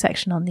fantastic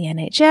section on the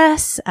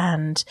NHS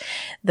and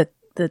the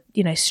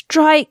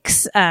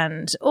strikes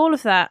and all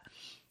of that.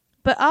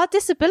 But our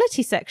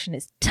disability section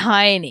is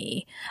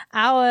tiny.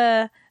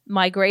 Our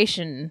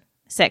migration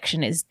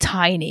section is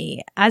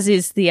tiny, as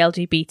is the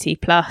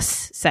LGBT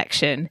plus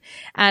section,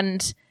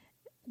 and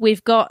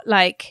we've got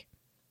like.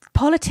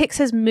 Politics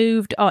has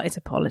moved on. It's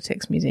a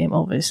politics museum,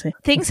 obviously.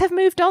 Things have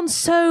moved on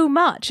so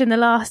much in the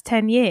last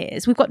 10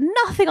 years. We've got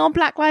nothing on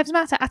Black Lives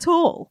Matter at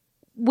all.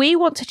 We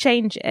want to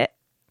change it,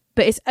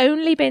 but it's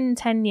only been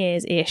 10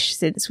 years-ish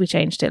since we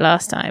changed it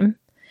last time.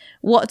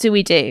 What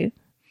do?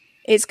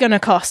 It's going to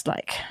cost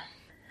like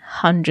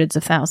hundreds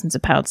of thousands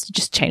of pounds to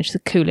just change the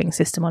cooling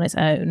system on its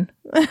own.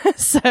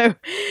 So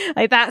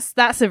like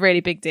that's a really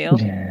big deal.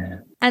 Yeah.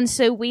 And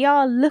so we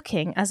are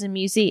looking as a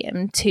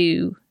museum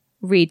to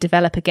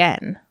redevelop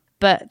again.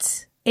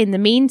 But in the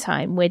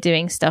meantime, we're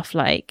doing stuff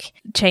like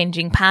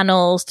changing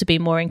panels to be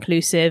more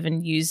inclusive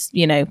and use,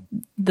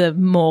 the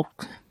more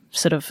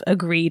sort of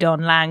agreed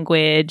on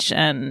language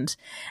and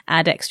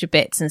add extra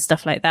bits and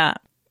stuff like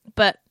that.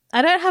 But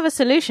I don't have a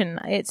solution.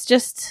 It's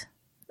just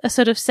a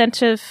sort of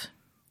set of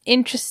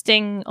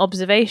interesting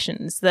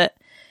observations that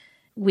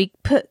we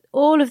put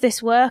all of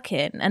this work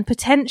in, and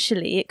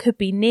potentially it could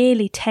be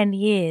nearly 10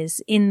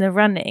 years in the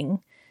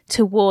running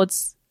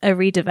towards a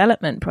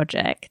redevelopment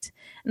project,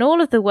 and all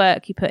of the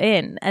work you put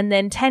in, and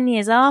then 10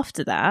 years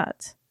after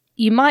that,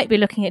 you might be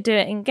looking at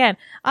doing it again.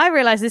 I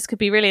realise this could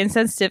be really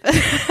insensitive,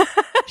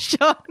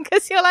 Sean,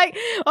 because you're like,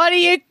 why do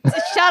you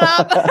shut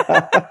up?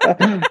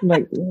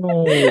 Like,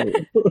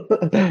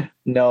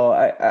 no,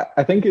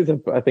 I think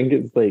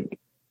it's like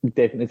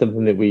definitely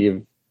something that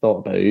we've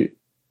thought about.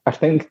 I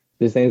think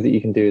there's things that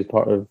you can do as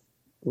part of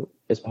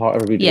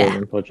a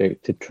redevelopment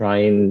project to try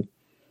and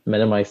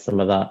minimise some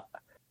of that.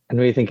 And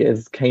I really think it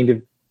is kind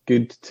of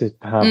good to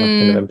have a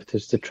kind of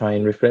impetus to try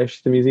and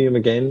refresh the museum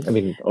again. I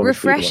mean,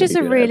 refresh is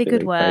a really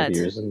good word.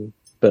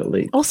 But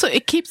like, also,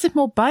 it keeps it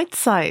more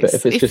bite-sized. But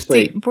if it's just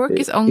the work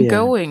is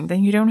ongoing,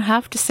 then you don't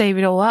have to save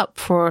it all up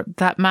for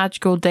that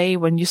magical day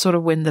when you sort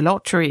of win the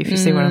lottery, if you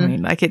see what I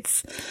mean. Like,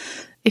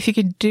 if you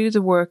can do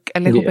the work a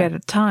little bit at a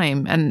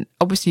time, and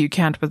obviously you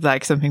can't with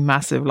like something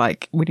massive,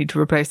 like we need to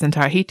replace the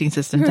entire heating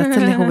system, that's a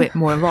little bit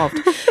more involved.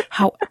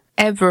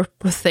 However,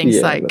 with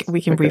things like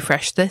we can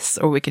refresh this,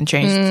 or we can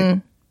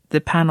change the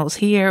panels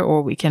here,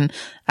 or we can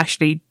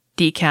actually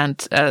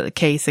decant a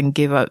case and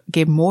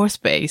give more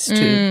space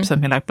to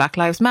something like Black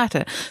Lives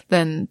Matter,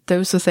 then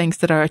those are things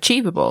that are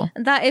achievable.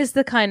 That is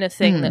the kind of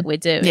thing that we're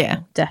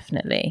doing,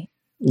 definitely.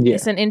 Yeah.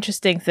 It's an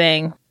interesting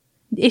thing.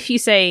 If you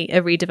say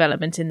a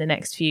redevelopment in the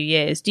next few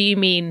years, do you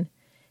mean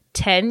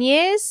 10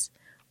 years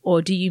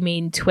or do you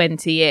mean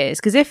 20 years?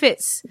 Because if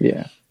it's,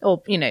 if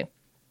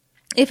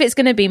it's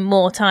going to be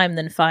more time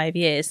than 5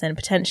 years, then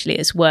potentially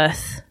it's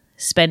worth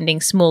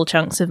spending small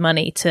chunks of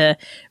money to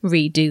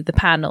redo the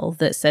panel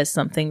that says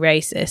something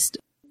racist.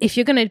 If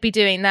you're going to be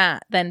doing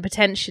that, then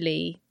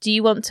potentially, do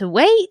you want to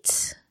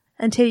wait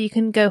until you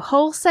can go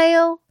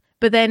wholesale?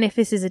 But then if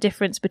this is a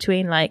difference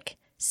between like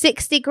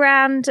 60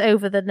 grand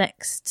over the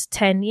next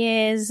 10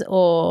 years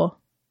or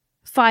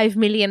 5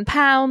 million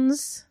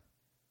pounds,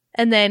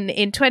 and then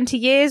in 20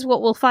 years,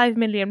 what will 5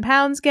 million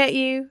pounds get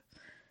you?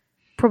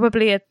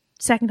 Probably a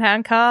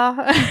second-hand car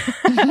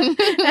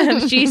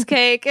and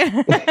cheesecake.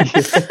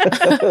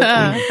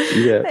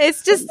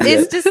 It's just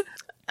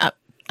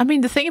I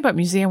mean, the thing about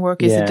museum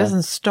work is it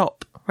doesn't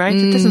stop, right?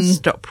 It doesn't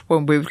stop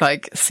when we've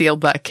like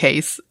sealed that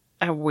case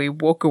and we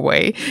walk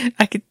away.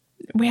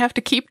 We have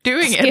to keep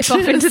doing it.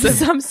 Skip off into the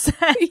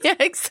sunset. Yeah,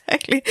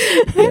 exactly.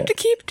 We have to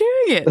keep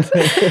doing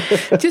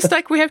it. Just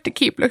like we have to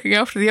keep looking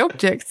after the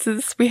objects,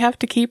 we have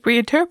to keep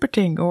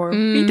reinterpreting or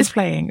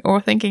redisplaying or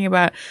thinking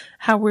about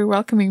how we're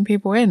welcoming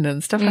people in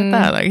and stuff like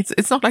that. Like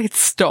it's not like it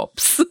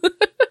stops.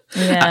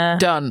 Yeah.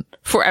 Done.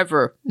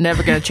 Forever.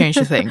 Never going to change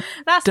a thing.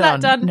 That's done.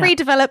 No.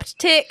 Redeveloped,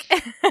 tick.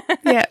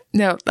 Yeah,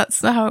 no,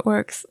 that's not how it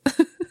works.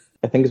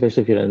 I think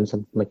especially if you're in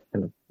something like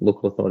kind of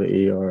local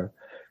authority or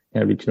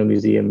a regional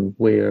museum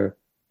where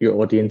your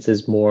audience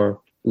is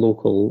more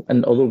local,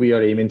 and although we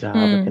are aiming to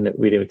have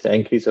we're aiming to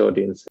increase our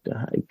audience,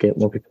 get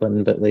more people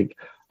in, but like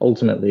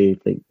ultimately,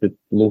 like the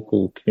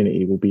local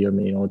community will be your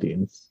main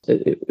audience.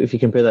 If you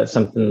compare that to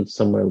something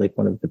somewhere like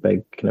one of the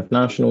big kind of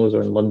nationals,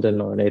 or in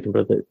London or in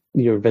Edinburgh, that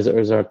your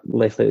visitors are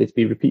less likely to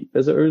be repeat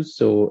visitors,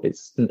 so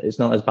it's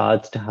not as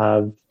bad to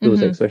have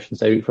those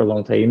exhibitions out for a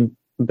long time.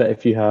 But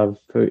if you've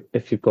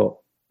got,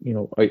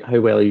 how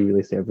well are you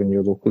really serving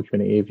your local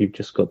community if you've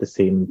just got the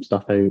same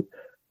stuff out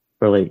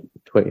for like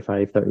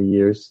 25, 30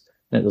 years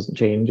and it doesn't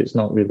change? It's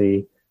not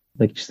really,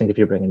 like, just think if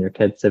you're bringing your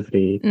kids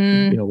every,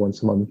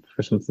 once a month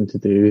for something to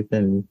do,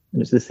 then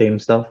and it's the same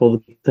stuff all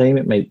the time.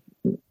 It might.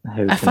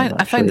 I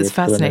find this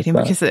fascinating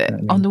because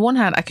on the one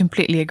hand, I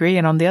completely agree.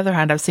 And on the other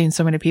hand, I've seen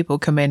so many people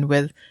come in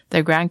with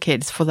their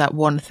grandkids for that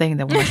one thing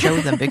they want to show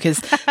them because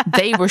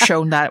they were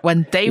shown that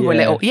when they were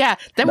little. Yeah.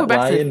 Then we're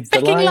back to the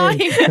fucking lion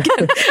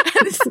again.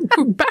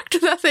 We're back to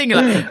that thing.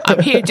 Like,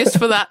 I'm here just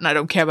for that and I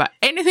don't care about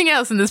anything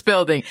else in this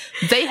building.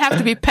 They have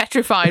to be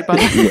petrified by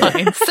that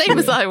lion. Same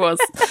as I was.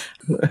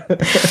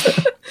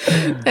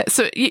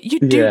 So you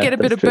do get a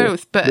bit of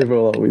both, but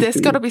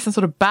there's got to be some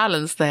sort of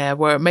balance there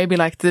where maybe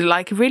like the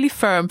really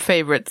firm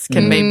favorites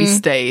can maybe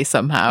stay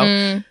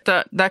somehow.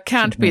 That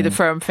can't be the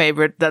firm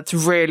favorite that's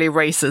really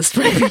racist.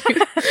 Maybe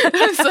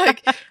it's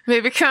like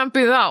maybe it can't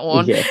be that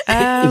one.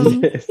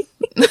 Yes.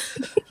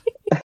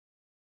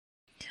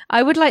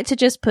 I would like to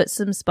just put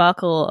some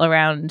sparkle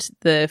around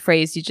the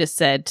phrase you just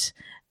said,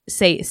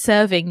 say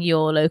serving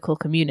your local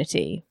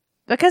community,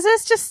 because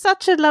there's just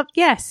such a love.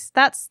 Yes,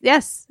 this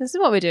is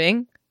what we're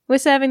doing. We're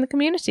serving the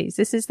communities.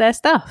 This is their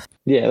stuff.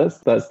 Yeah,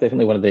 that's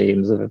definitely one of the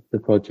aims of the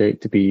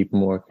project, to be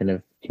more kind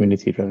of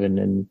community driven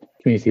and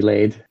community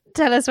led.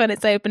 Tell us when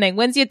it's opening.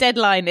 When's your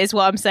deadline is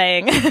what I'm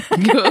saying.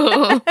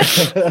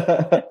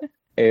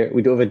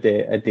 We don't have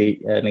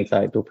an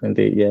exact opening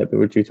date yet, but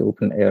we're due to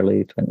open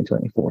early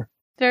 2024.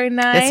 Very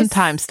nice. There's some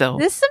time still.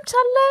 There's some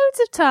loads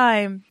of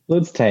time.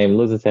 Loads of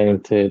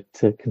time to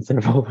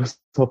conserve all those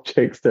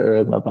objects that are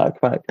in my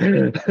backpack.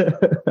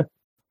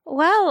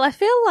 Well, I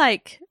feel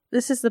like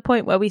this is the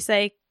point where we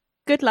say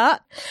good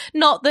luck.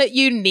 Not that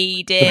you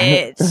need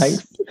it.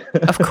 Thanks.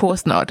 Of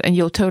course not, and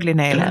you'll totally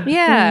nail it.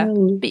 Yeah,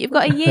 but you've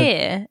got a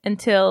year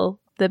until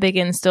the big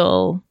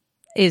install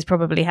is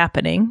probably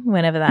happening,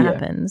 whenever that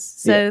happens.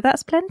 So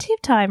that's plenty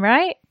of time,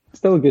 right?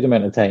 Still a good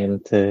amount of time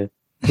to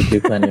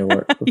do plenty of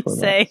work before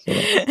that.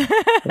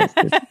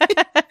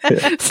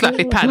 That's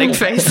Slightly panicked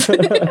face.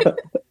 The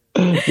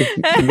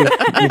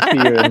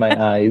fear in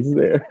my eyes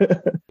there.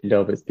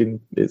 No, but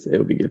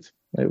it'll be good.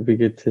 It'll be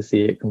good to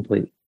see it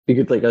complete. Be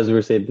good, like as we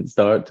were saying at the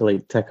start, to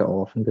like tick it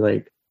off and be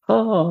like,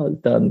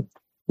 it's done.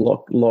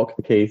 Lock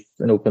the case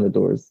and open the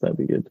doors. That'd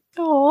be good.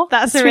 Oh,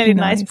 that's a really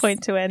nice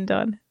point to end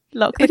on.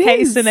 Lock the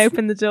case and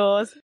open the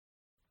doors.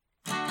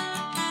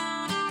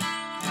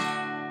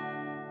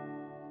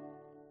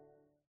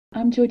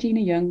 I'm Georgina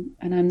Young,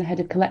 and I'm the Head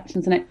of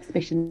Collections and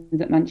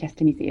Exhibitions at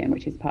Manchester Museum,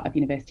 which is part of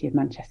University of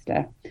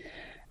Manchester.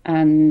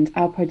 And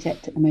our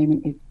project at the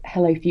moment is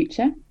Hello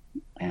Future,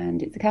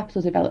 and it's a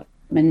capital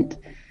development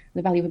with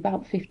a value of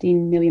about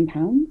 £15 million.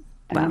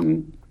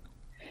 Wow.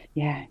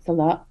 It's a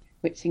lot,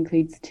 which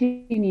includes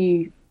 2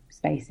 new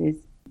spaces,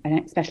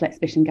 a special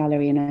exhibition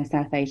gallery and a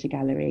South Asia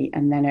gallery,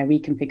 and then a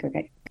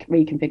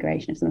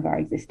reconfiguration of some of our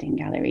existing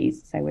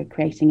galleries. So we're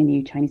creating a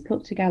new Chinese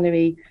culture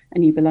gallery, a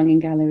new belonging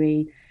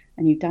gallery,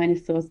 a new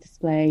dinosaurs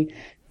display.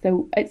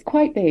 So it's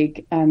quite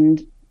big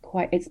and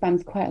it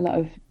spans quite a lot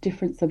of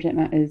different subject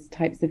matters,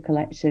 types of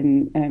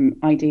collection,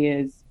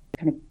 ideas,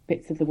 kind of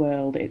bits of the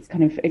world. It's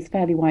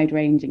fairly wide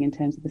ranging in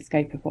terms of the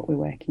scope of what we're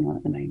working on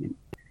at the moment.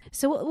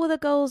 So what were the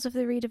goals of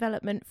the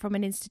redevelopment from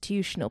an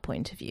institutional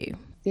point of view?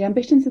 The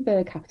ambitions of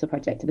the capital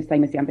project are the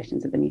same as the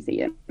ambitions of the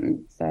museum.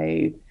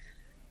 So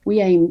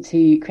we aim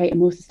to create a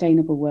more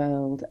sustainable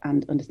world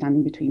and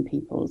understanding between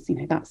peoples.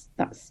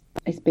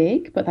 It's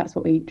big, but that's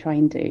what we try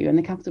and do. And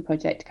the capital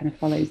project kind of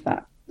follows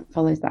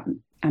that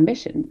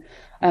ambition.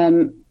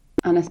 And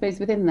I suppose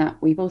within that,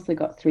 we've also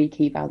got 3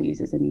 key values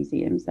as a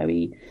museum. So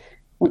we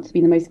want to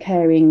be the most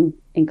caring,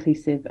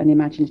 inclusive and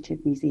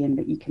imaginative museum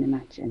that you can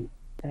imagine.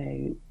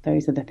 So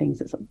those are the things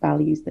that sort of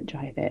values that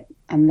drive it.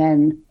 And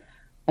then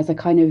as a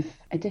kind of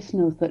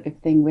additional sort of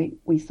thing,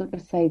 we sort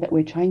of say that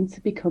we're trying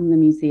to become the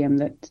museum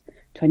that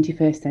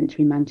 21st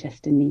century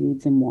Manchester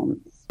needs and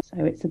wants.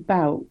 So it's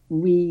about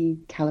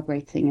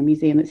recalibrating a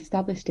museum that's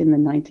established in the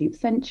 19th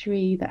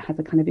century, that has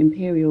a kind of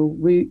imperial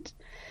route,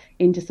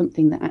 into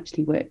something that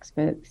actually works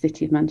for the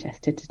city of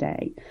Manchester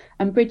today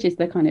and bridges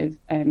the kind of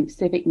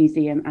civic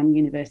museum and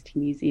university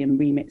museum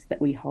remits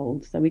that we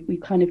hold. So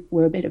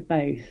we're a bit of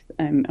both,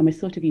 and we're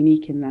sort of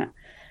unique in that.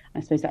 I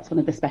suppose that's one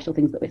of the special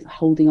things that we're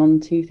holding on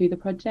to through the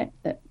project,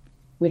 that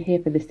we're here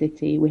for the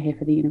city, we're here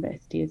for the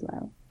university as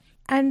well.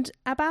 And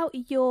about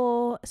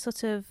your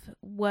sort of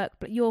work,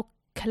 your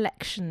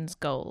collections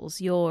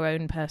goals, your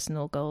own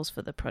personal goals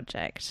for the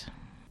project.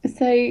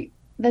 So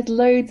there's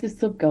loads of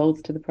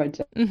sub-goals to the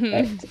project.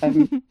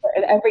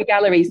 Every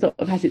gallery sort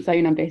of has its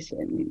own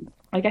ambition.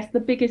 I guess the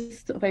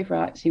biggest sort of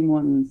overarching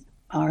ones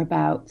are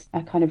about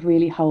a kind of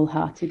really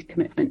wholehearted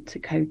commitment to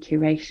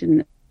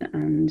co-curation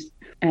and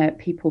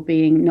people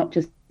being not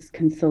just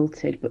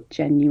consulted but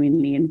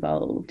genuinely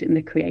involved in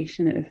the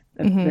creation of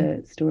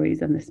the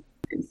stories and the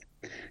spaces.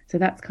 So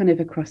that's kind of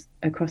across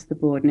the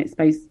board, and it's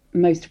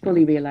most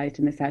fully realised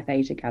in the South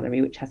Asia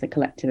Gallery, which has a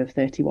collective of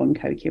 31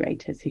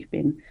 co-curators who've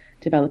been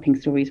developing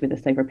stories with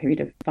us over a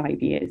period of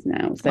 5 years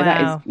now. So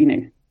that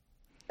is,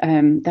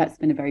 that's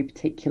been a very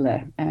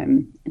particular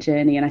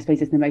journey, and I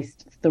suppose it's the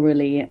most thorough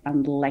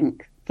and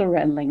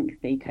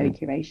lengthy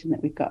co-curation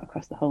that we've got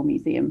across the whole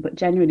museum. But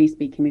generally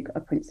speaking, we've got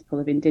a principle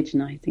of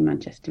indigenising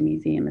Manchester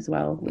Museum as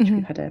well, which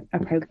we've had a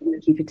programme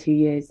working for 2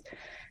 years.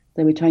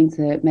 So we're trying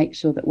to make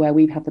sure that where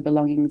we have the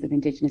belongings of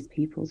Indigenous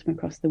peoples from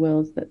across the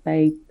world, that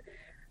they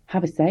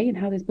have a say in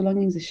how those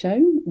belongings are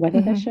shown,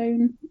 whether they're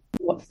shown,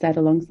 what's said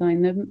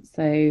alongside them.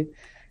 So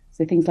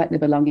things like the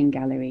Belonging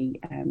Gallery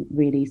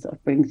really sort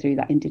of bring through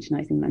that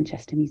indigenising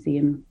Manchester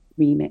Museum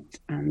remit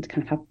and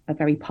kind of have a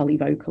very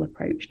polyvocal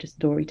approach to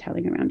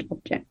storytelling around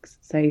objects.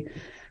 So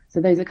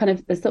those are kind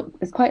of,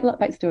 there's quite a lot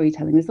about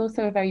storytelling. There's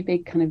also a very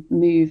big kind of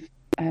move.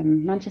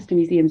 Manchester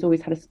Museum's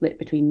always had a split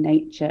between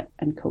nature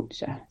and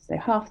culture. So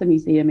half the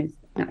museum is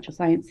natural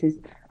sciences,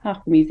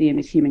 half the museum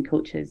is human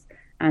cultures,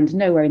 and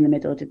nowhere in the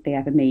middle did they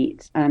ever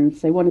meet. And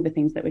so one of the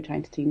things that we're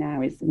trying to do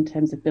now is, in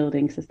terms of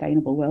building a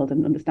sustainable world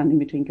and understanding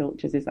between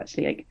cultures, is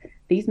actually like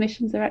these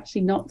missions are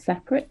actually not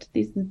separate.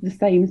 These are the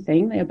same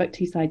thing. They are but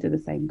two sides of the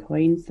same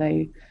coin.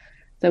 So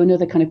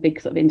another kind of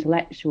big sort of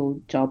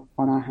intellectual job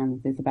on our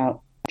hands is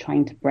about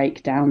trying to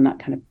break down that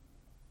kind of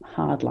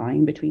hard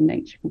line between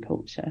nature and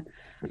culture.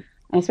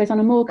 And I suppose on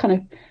a more kind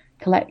of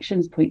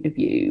collections point of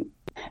view,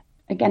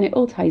 again, it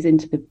all ties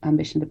into the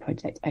ambition of the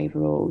project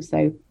overall.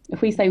 So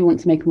if we say we want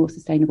to make a more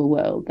sustainable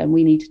world, then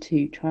we need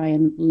to try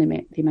and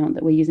limit the amount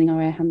that we're using our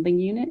air handling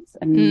units.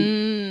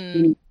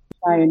 And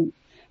try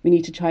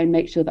and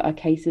make sure that our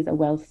cases are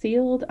well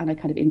sealed and are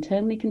kind of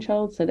internally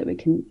controlled, so that we're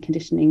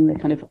conditioning the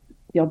kind of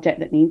the object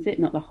that needs it,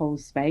 not the whole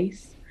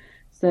space.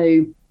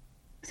 So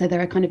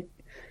there are kind of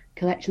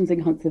collections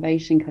and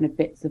conservation kind of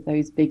bits of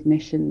those big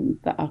missions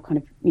that are kind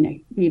of,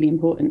 really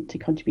important to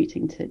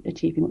contributing to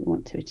achieving what we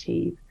want to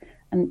achieve.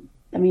 And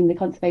I mean, the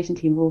conservation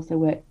team have also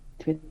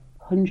worked with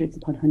hundreds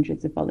upon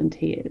hundreds of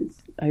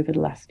volunteers over the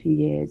last few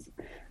years.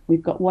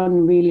 We've got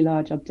one really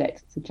large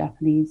object. It's a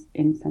Japanese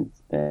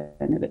incense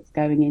burner that's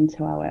going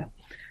into our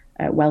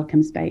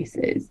welcome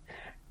spaces,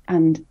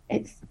 and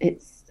it's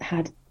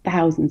had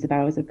thousands of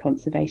hours of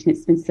conservation.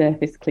 It's been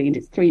surface cleaned.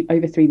 It's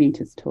over 3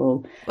 meters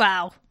tall.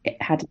 Wow.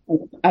 It had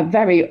a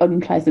very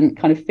unpleasant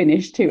kind of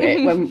finish to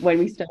it when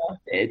we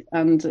started,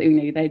 and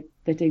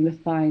they're doing the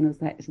final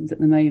sections at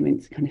the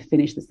moment to kind of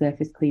finish the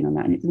surface clean on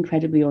that, and it's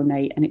incredibly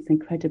ornate and it's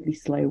incredibly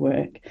slow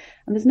work,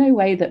 and there's no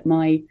way that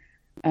my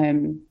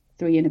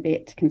 3 and a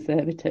bit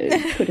conservators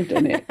could have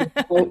done it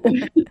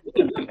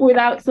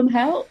without some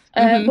help.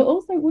 But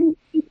also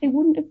it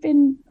wouldn't have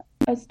been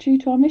as true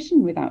to our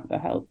mission without the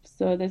help.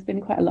 So there's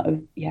been quite a lot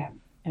of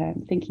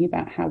thinking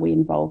about how we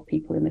involve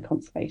people in the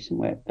conservation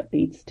work that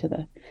leads to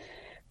the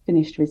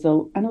finished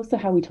result, and also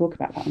how we talk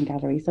about that in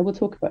gallery. So we'll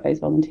talk about those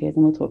volunteers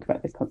and we'll talk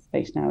about those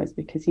conservation hours,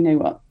 because you know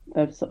what,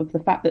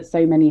 the fact that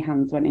so many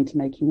hands went into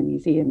making the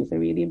museum is a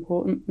really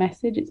important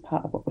message. It's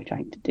part of what we're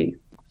trying to do.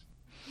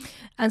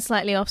 And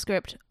slightly off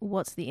script,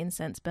 what's the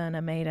incense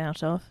burner made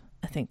out of?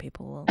 I think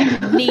people will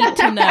need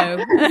to know.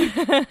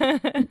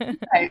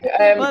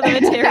 What are the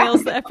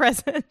materials that are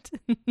present?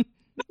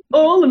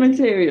 All the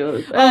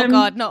materials. Oh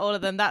God, not all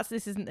of them.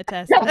 This isn't the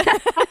test.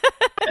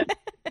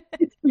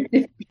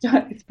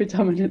 It's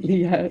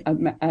predominantly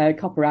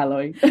copper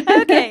alloy.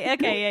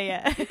 Okay,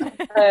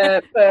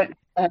 yeah. But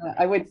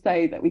I would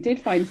say that we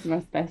did find some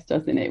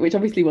asbestos in it, which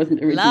obviously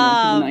wasn't original.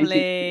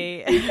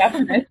 Lovely.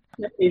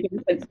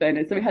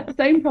 So we had the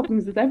same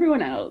problems as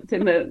everyone else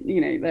in that,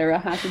 there are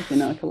hazards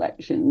in our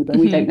collections and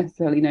we don't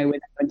necessarily know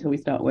until we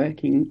start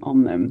working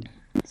on them.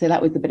 So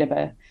that was a bit of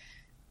a,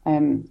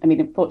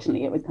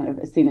 unfortunately it was kind of,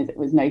 as soon as it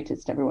was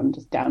noticed, everyone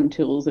just downed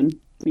tools and,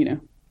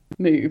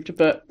 moved,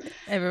 but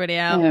everybody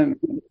out.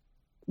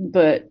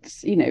 But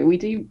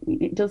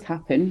it does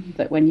happen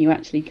that when you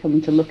actually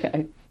come to look at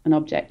an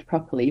object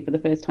properly for the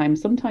first time,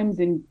 sometimes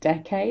in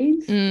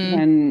decades,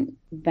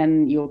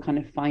 then you're kind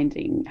of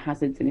finding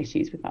hazards and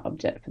issues with that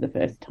object for the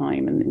first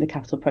time. And the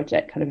capital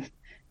project kind of,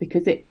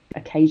 because it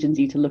occasions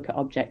you to look at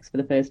objects for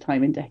the first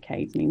time in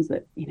decades, means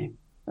that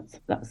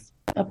that's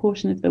a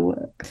portion of the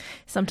work.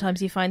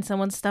 Sometimes you find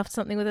someone stuffed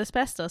something with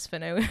asbestos for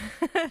no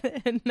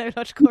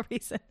logical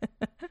reason.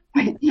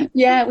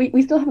 Yeah,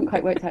 we still haven't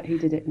quite worked out who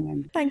did it in the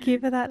end. Thank you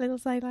for that little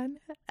sideline.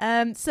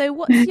 So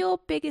what's your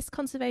biggest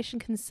conservation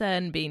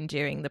concern been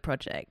during the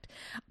project?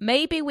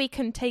 Maybe we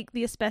can take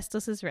the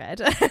asbestos as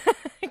read,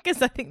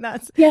 because I think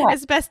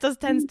asbestos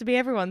tends to be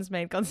everyone's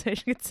main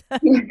conservation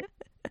concern.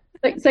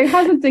 So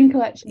hazards in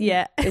collection.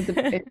 Yeah.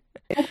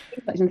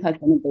 Collections has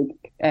been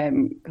a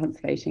big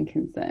conservation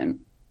concern.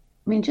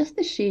 I mean, just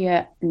the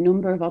sheer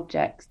number of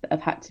objects that have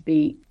had to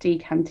be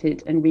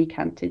decanted and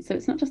recanted. So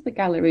it's not just the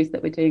galleries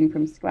that we're doing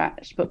from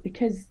scratch, but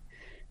because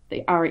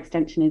our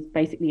extension is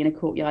basically in a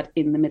courtyard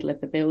in the middle of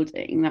the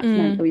building, that's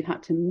meant that we've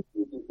had to move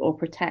or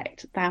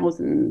protect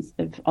thousands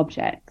of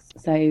objects.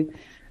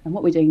 And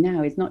what we're doing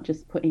now is not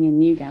just putting in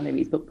new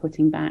galleries, but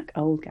putting back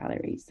old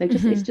galleries. So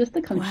it's just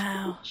the kind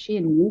of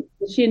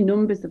sheer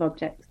numbers of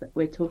objects that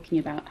we're talking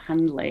about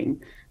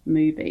handling,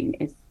 moving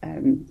is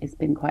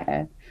been quite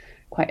a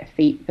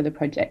feat for the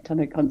project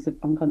on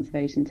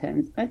conservation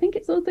terms. I think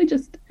it's also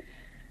just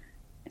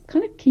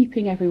kind of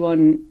keeping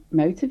everyone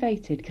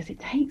motivated, because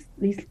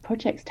these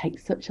projects take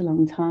such a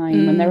long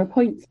time, and there are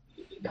points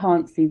you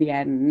can't see the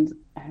end,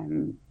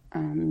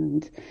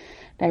 and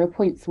there are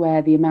points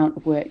where the amount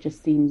of work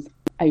just seems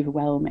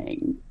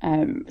overwhelming.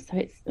 So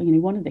it's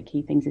one of the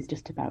key things is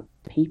just about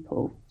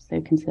people.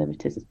 So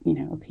conservators,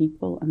 are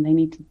people, and they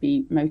need to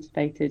be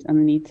motivated, and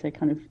they need to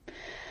kind of,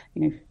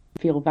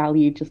 feel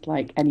valued just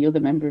like any other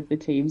member of the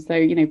team.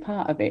 So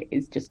part of it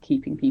is just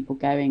keeping people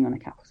going on a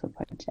capital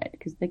project,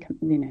 because they can,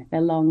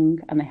 they're long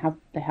and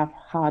they have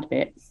hard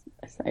bits.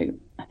 So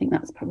I think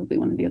that's probably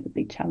one of the other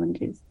big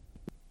challenges.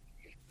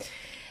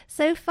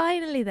 So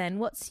finally then,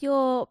 what's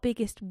your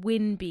biggest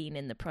win been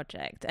in the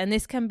project? And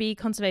this can be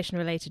conservation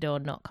related or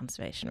not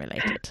conservation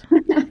related.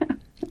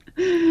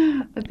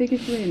 The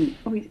biggest win.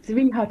 Oh, it's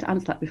really hard to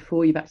answer that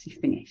before you've actually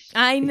finished.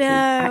 I know.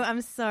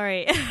 I'm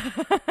sorry.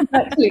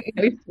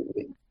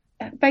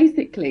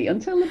 Basically,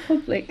 until the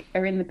public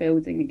are in the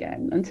building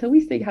again, until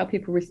we see how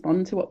people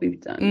respond to what we've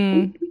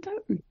done,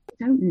 we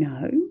don't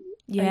know.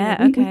 Yeah,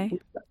 okay.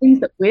 Things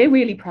that we're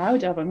really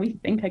proud of and we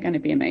think are going to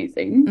be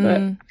amazing,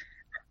 but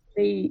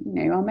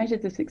our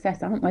measures of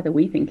success aren't whether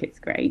we think it's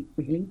great,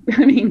 really.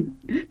 I mean,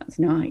 that's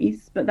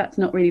nice, but that's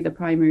not really the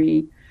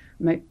primary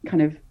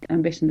kind of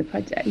ambition of the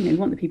project. We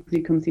want the people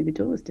who come through the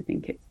doors to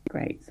think it's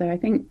great. So I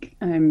think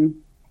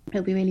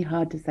it'll be really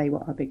hard to say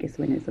what our biggest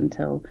win is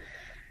until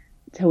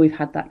till we've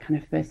had that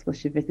kind of first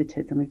flush of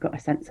visitors and we've got a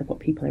sense of what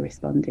people are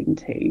responding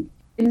to.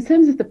 In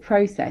terms of the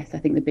process, I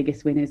think the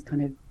biggest win is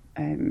kind of,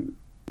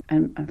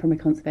 and from a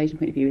conservation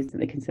point of view, is that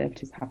the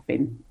Conservators have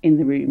been in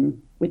the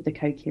room with the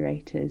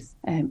co-curators,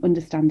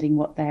 understanding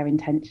what their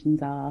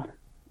intentions are,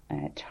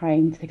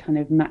 trying to kind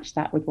of match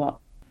that with what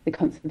the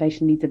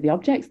conservation needs of the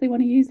objects they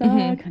want to use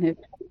are, kind of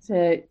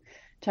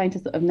trying to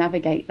sort of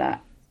navigate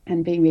that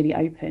and being really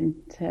open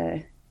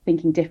to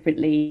thinking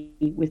differently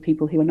with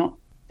people who are not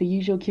the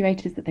usual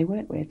curators that they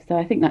work with. So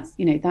I think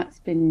that's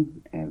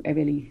been a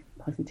really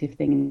positive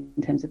thing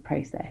in terms of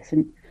process.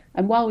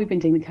 And while we've been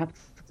doing the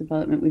capital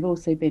development, we've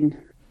also been,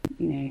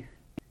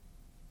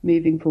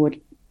 moving forward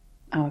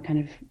our kind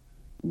of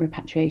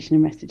repatriation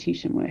and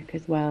restitution work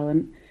as well.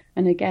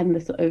 And again,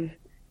 the sort of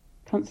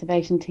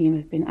conservation team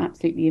have been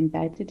absolutely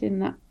embedded in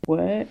that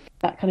work,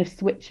 that kind of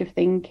switch of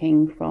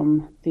thinking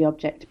from the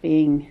object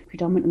being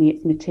predominantly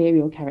its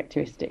material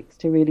characteristics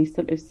to really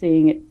sort of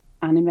seeing its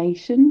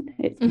animation,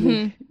 its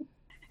kind of,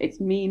 its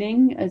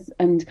meaning,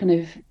 and kind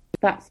of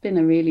that's been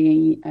a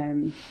really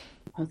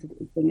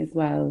positive thing as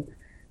well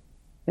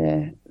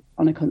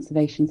on a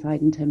conservation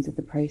side in terms of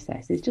the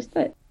process. It's just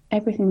that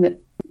everything that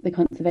the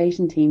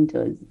conservation team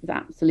does is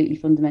absolutely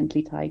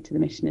fundamentally tied to the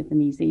mission of the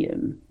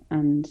museum.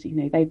 And,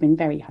 they've been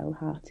very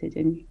wholehearted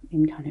in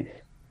kind of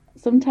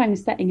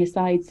sometimes setting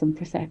aside some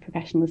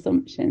professional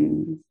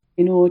assumptions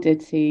in order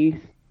to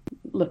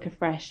look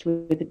afresh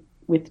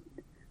with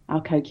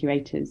our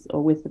co-curators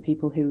or with the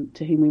people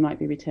to whom we might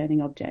be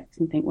returning objects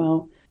and think,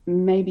 well,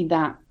 maybe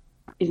that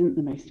isn't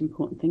the most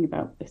important thing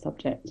about this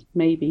object.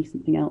 Maybe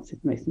something else is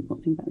the most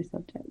important thing about this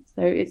object.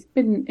 So it's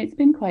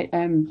been quite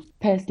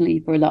personally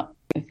for a lot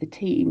of the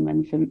team,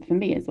 and for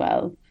me as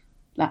well,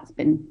 that's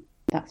been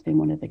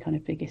one of the kind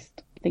of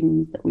biggest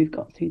things that we've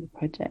got through the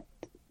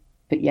project.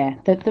 But yeah,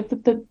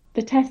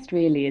 the test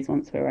really is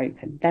once we're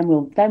open, then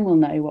we'll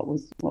know what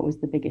was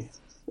the biggest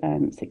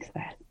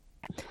success.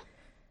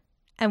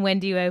 And when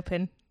do you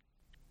open?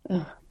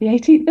 The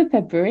 18th of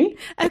February.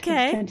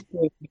 Okay.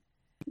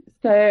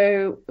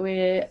 So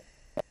we're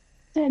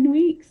 10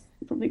 weeks,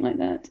 something like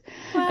that,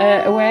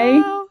 wow.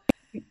 Away.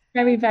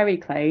 Very, very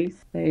close.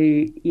 So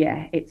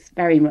yeah, it's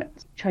very much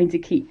trying to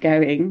keep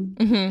going,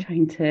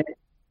 trying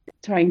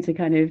to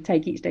kind of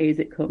take each day as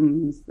it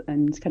comes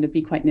and kind of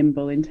be quite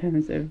nimble in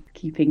terms of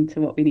keeping to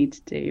what we need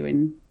to do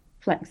and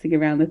flexing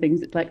around the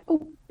things. It's like,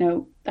 oh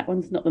no, that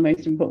one's not the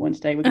most important one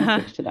today. We're going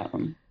to switch to that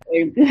one. So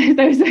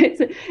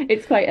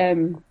it's quite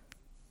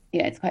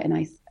it's quite a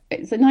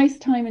nice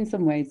time in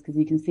some ways because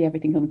you can see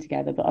everything come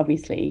together. But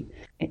obviously,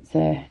 it's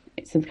a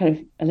kind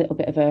of a little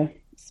bit of a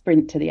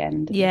sprint to the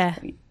end.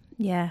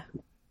 Yeah.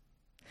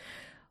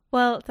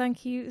 Well,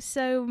 thank you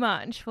so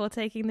much for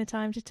taking the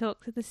time to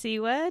talk to the C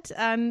Word.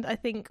 And I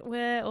think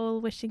we're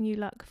all wishing you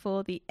luck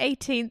for the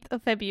 18th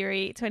of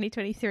February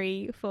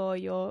 2023 for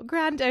your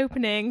grand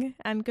opening.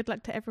 And good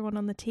luck to everyone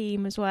on the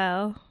team as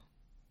well.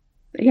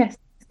 Yes,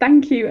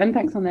 thank you. And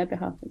thanks on their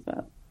behalf as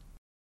well.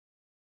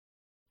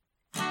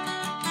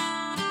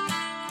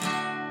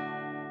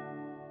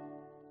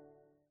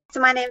 So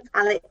my name's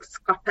Alex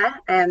Cropper.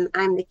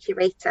 I'm the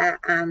curator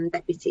and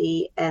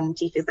deputy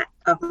chief exec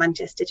of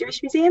Manchester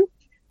Jewish Museum.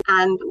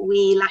 And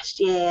we last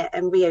year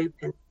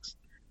reopened,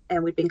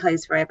 and we'd been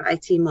closed for about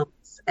 18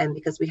 months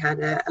because we had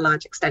a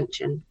large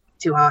extension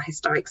to our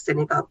historic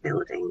synagogue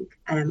building,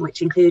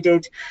 which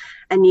included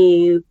a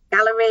new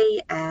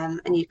gallery,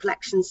 a new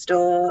collection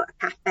store, a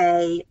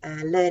cafe,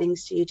 a learning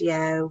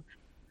studio,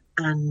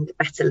 and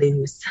better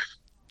loos.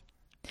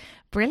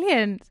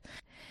 Brilliant.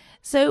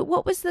 So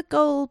what was the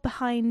goal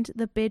behind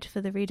the bid for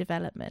the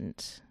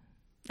redevelopment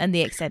and the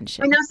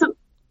extension?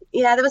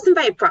 There were some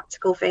very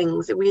practical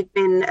things. We'd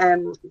been,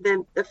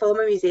 the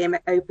former museum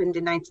opened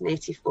in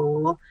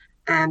 1984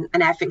 and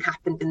everything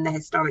happened in the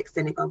historic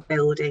synagogue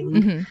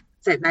building.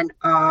 So it meant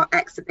our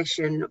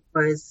exhibition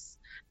was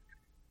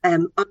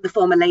on the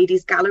former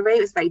ladies gallery.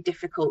 It was a very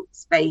difficult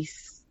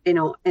space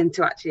and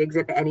to actually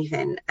exhibit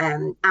anything.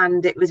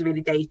 And it was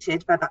really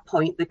dated. By that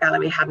point, the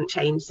gallery hadn't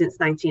changed since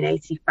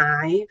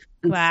 1985.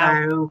 And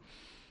wow. So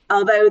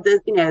although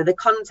the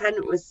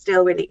content was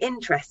still really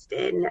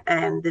interesting,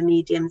 the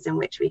mediums in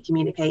which we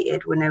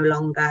communicated were no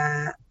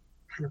longer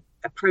kind of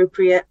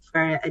appropriate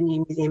for a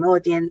new museum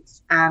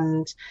audience.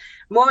 And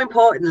more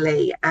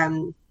importantly,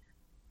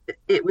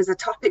 it was a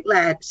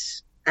topic-led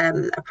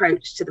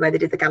approach to the way they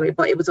did the gallery,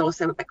 but it was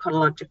also a bit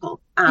chronological,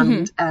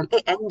 and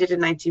it ended in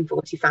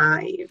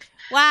 1945.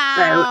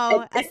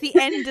 Wow, that's the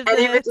end of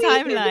the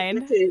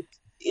timeline.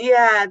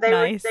 Yeah, they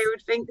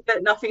would think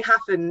that nothing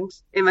happened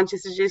in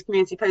Manchester Jewish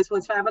community post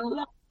 45, and a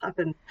lot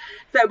happened.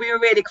 So we were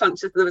really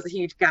conscious there was a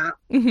huge gap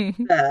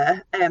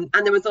there, and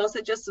there was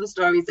also just some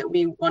stories that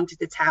we wanted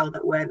to tell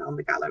that weren't on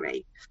the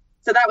gallery.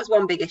 So that was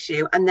one big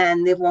issue, and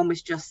then the other one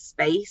was just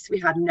space. We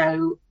had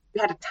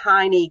a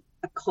tiny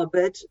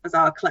cupboard as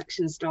our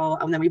collection store,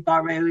 and then we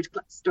borrowed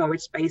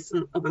storage space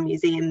from other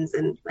museums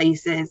and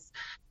places.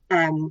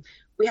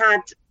 We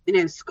had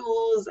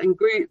schools and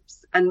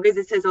groups and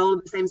visitors all in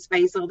the same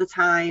space all the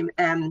time,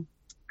 and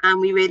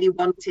we really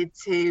wanted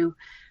to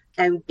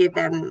give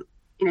them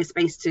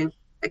space to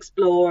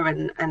explore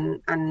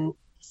and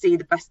see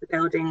the rest of the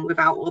building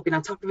without all being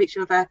on top of each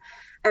other.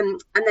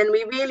 And then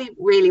we really,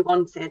 really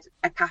wanted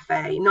a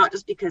cafe, not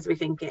just because we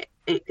think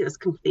it does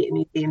complete a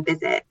museum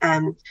visit,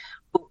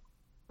 but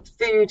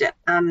food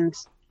and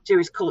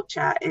Jewish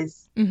culture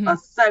are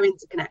so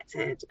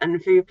interconnected,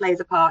 and food plays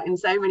a part in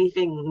so many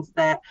things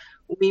that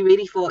we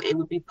really thought it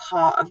would be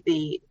part of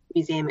the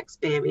museum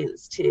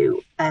experience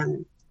to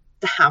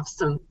have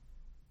some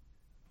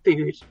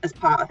food as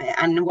part of it.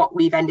 And what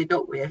we've ended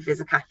up with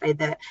is a cafe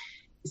that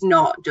is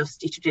not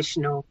just your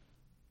traditional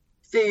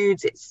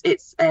foods,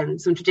 it's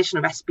some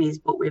traditional recipes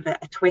but with a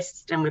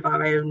twist and with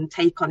our own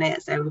take on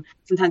it. So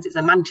sometimes it's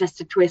a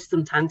Manchester twist,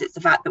 sometimes it's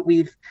the fact that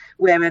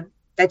we're a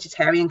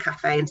vegetarian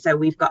cafe, and so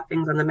we've got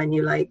things on the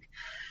menu like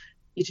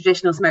your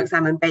traditional smoked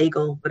salmon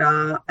bagel, but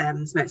our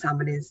smoked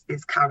salmon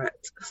is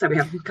carrot, so we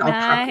have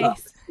carrot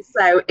lots.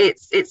 So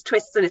it's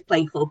twists and it's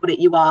playful, but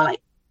you are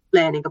like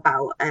learning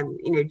about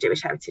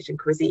Jewish heritage and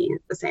cuisine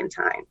at the same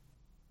time.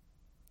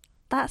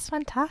 That's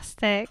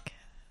fantastic.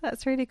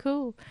 That's really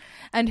cool.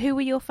 And who were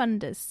your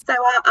funders? So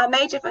our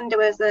major funder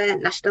was the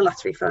National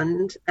Lottery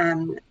Fund,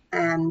 and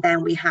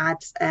then we had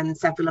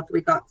several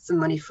we got some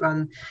money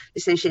from the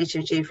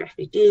Association of Jewish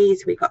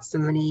Refugees, we got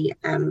some money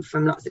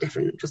from lots of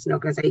different trusts and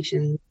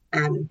organisations,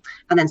 and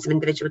then some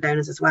individual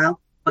donors as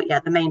well. But yeah,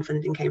 the main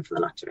funding came from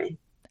the lottery.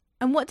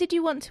 And what did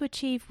you want to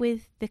achieve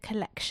with the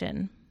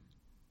collection?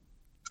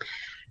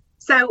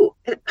 So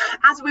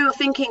as we were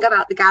thinking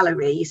about the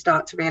gallery, you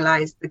start to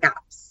realise the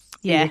gaps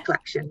in the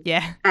collection.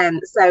 Yeah.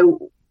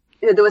 So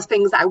there was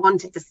things that I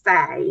wanted to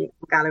say in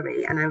the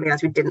gallery, and I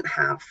realised we didn't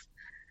have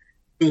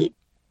the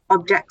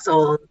objects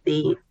or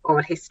the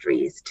oral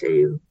histories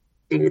to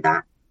do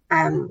that.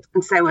 And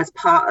so as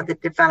part of the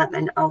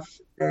development of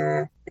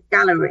the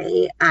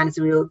gallery, and as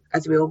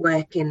we were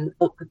working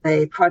up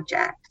the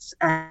project,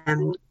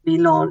 we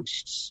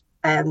launched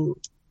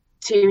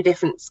 2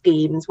 different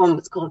schemes. One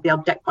was called the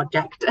Object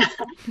Project,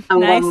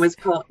 and Nice. one was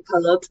called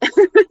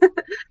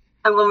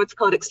and one was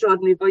called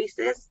Extraordinary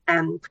Voices.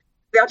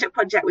 The Object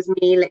Project was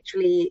me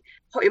literally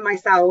putting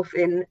myself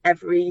in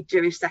every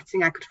Jewish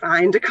setting I could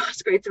find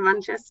across Greater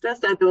Manchester.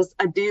 So there was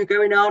a do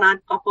going on.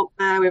 I'd pop up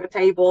there with a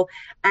table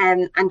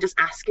and just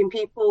asking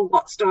people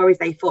what stories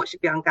they thought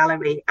should be on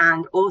gallery,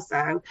 and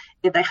also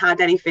if they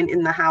had anything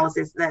in the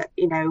houses that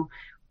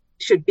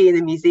should be in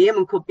the museum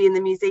and could be in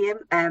the museum,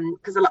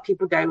 because a lot of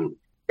people don't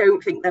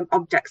think them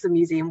objects are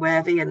museum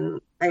worthy,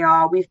 and they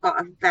are. We've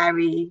got a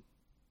very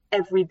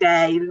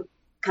everyday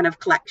kind of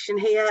collection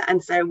here,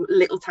 and so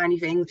little tiny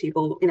things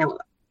people,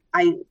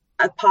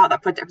 as part of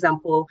that project, for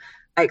example,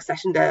 I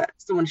accessioned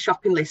someone's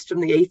shopping list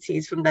from the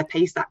 80s from their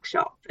Pesach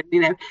shop,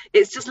 and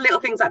it's just little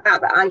things like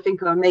that I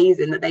think are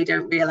amazing that they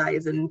don't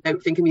realise and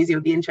don't think a museum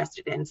would be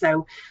interested in.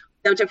 So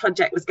the Object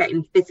Project was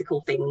getting physical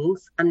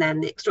things, and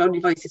then the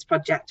Extraordinary Voices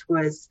project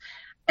was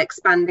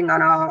expanding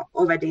on our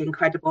already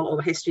incredible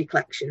oral history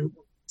collection,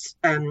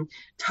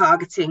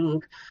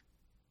 targeting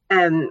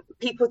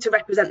people to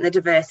represent the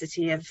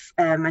diversity of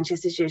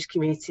Manchester's Jewish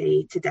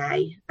community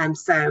today.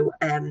 So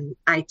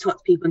I talked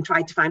to people and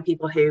tried to find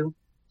people who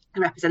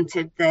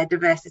represented the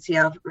diversity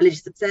of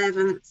religious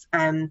observance.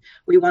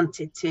 We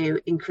wanted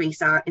to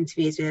increase our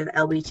interviews with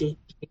LGBT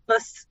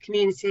plus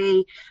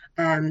community.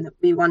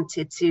 We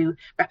wanted to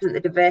represent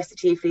the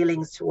diversity of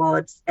feelings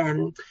towards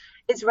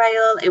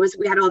Israel.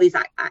 We had all these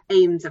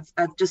aims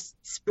of just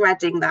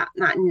spreading that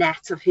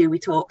net of who we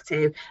talk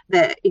to,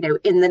 that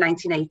in the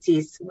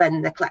 1980s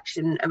when the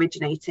collection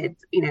originated,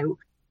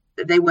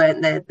 they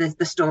weren't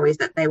the stories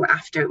that they were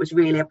after. It was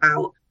really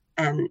about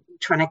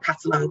trying to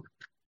catalogue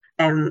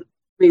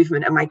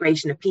movement and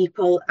migration of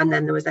people, and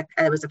then there was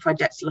a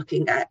project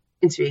looking at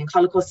interviewing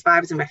Holocaust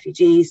survivors and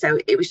refugees. So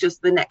it was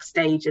just the next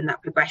stage in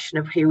that progression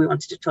of who we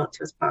wanted to talk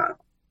to as part of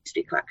the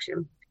history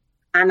collection.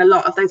 And a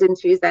lot of those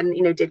interviews then,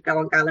 did go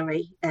on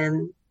gallery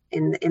in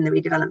the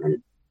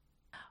redevelopment.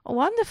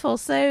 Wonderful.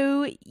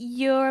 So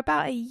you're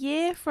about a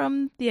year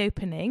from the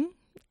opening.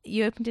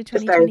 You opened in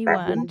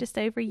 2021, just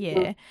over a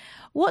year. Yeah.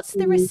 What's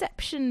the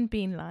reception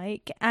been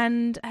like?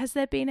 And has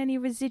there been any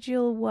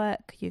residual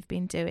work you've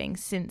been doing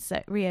since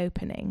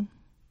reopening?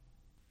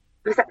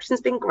 The reception's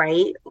been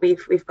great.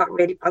 We've got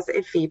really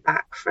positive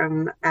feedback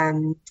from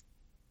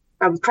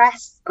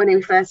press when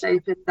we first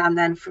opened, and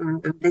then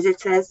from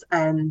visitors.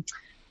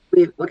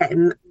 We're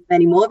getting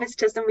many more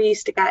visitors than we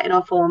used to get in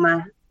our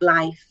former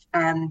life,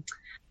 and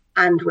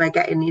we're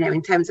getting,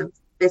 in terms of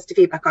visitor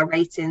feedback, our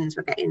ratings,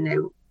 we're getting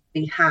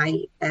really high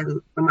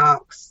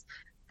remarks.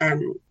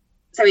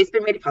 So it's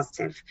been really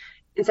positive.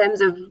 In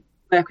terms of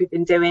work we've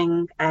been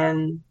doing,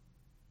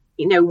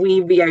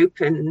 we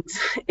reopened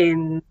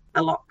in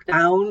a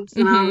lockdown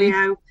scenario.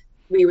 Mm-hmm.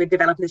 We were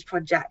developing this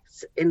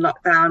project in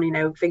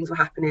lockdown. Things were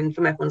happening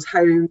from everyone's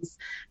homes,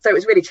 so it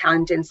was really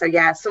challenging. So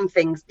yeah, some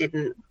things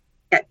didn't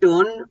get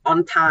done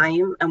on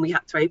time and we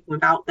had to open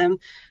without them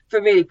for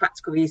really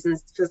practical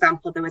reasons. For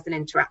example, there was an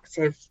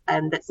interactive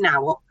that's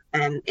now up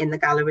in the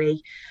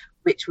gallery,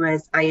 which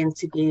was I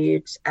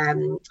interviewed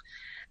 11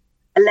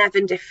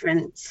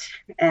 different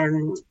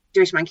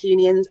Jewish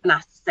Mancunians and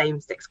asked the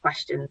same 6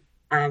 questions.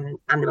 And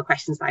there were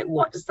questions like,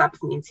 what does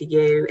Sabbath mean to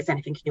you? Is there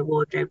anything in your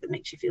wardrobe that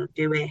makes you feel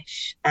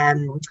Jewish?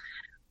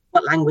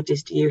 What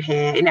languages do you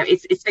hear?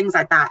 It's things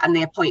like that. And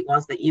the point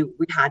was that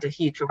we had a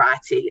huge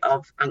variety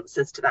of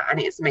answers to that, and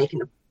it's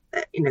making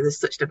there's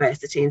such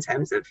diversity in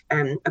terms of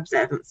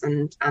observance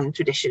and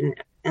tradition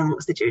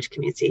amongst the Jewish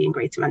community in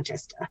Greater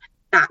Manchester.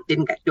 That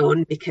didn't get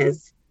done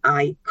because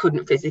I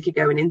couldn't physically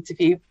go and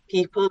interview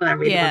people, and I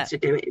really wanted to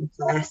do it in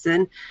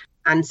person.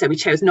 And so we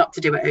chose not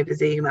to do it over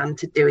Zoom and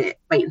to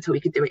wait until we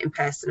could do it in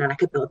person, and I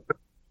could build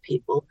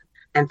people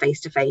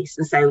face to face.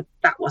 And so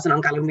that wasn't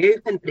on Gallery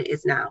Reopen, but it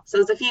is now. So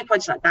there's a few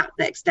projects like that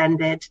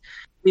extended.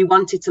 We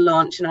wanted to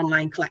launch an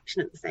online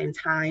collection at the same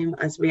time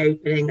as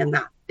reopening, and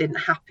that didn't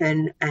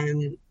happen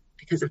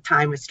because of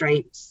time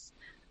restraints.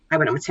 I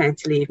went on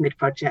maternity leave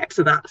mid-project,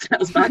 so that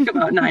was back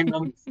about 9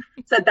 months.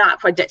 So that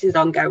project is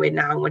ongoing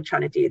now, and we're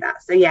trying to do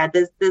that. So yeah,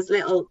 there's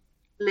little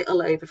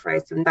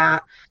overflows from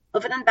that.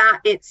 Other than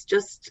that, it's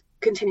just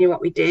continue what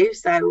we do.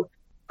 So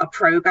our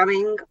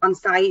programming on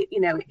site,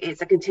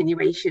 it's a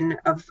continuation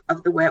of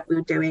the work we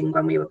were doing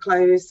when we were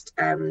closed.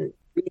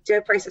 We do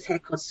a process here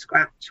called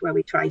Scratch, where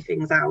we try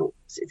things out.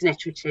 It's an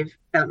iterative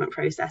development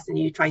process, and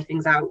you try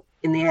things out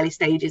in the early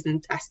stages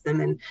and test them.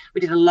 And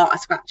we did a lot of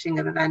scratching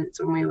of events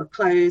when we were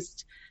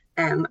closed,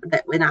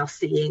 that we're now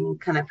seeing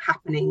kind of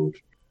happening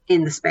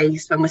in the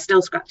space when we're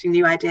still scratching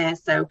new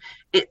ideas. So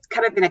it's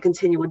kind of been a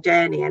continual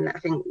journey, and I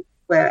think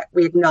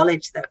we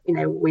acknowledge that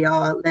we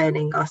are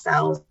learning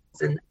ourselves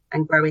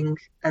and growing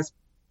as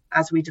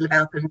we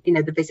develop, and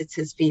the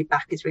visitors'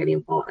 feedback is really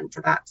important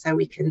to that, so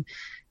we can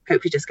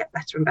hopefully just get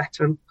better and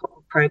better and put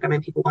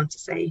programming people want to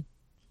see.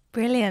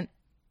 Brilliant.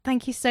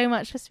 Thank you so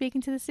much for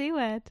speaking to the C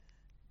Word.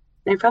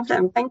 No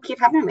problem. Thank you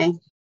for having me.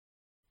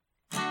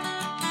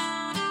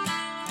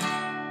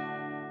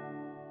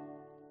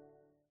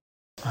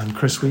 I'm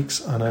Chris Weeks,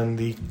 and I'm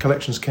the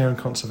Collections Care and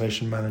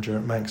Conservation Manager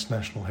at Manx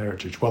National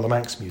Heritage. Well, the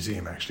Manx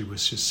Museum actually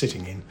was just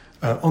sitting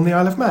on the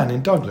Isle of Man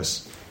in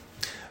Douglas.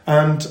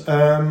 And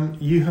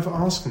you have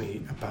asked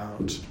me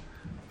about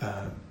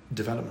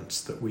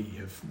developments that we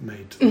have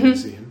made to the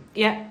museum.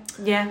 Yeah.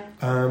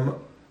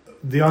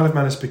 The Isle of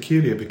Man is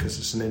peculiar because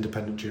it's an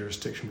independent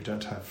jurisdiction. We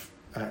don't have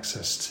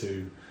access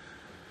to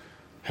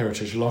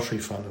Heritage Lottery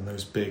Fund and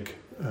those big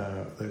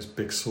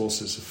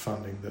sources of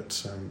funding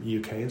that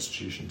UK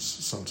institutions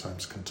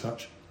sometimes can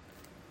touch.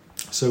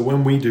 So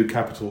when we do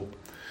capital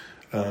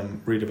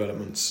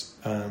redevelopments,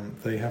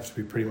 they have to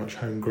be pretty much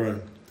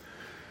homegrown.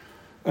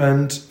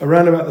 And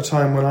around about the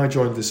time when I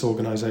joined this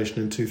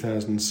organisation in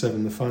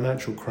 2007, the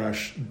financial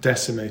crash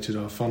decimated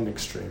our funding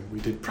stream. We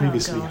did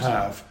previously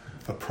have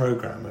a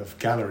programme of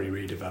gallery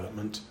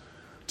redevelopment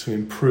to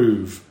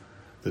improve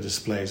the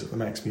displays at the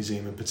Manx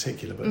Museum in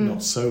particular, but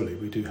not solely.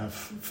 We do have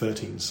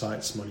 13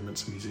 sites,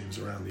 monuments and museums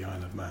around the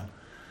Isle of Man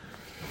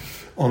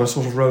on a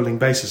sort of rolling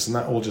basis, and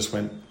that all just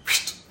went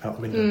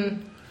out the window.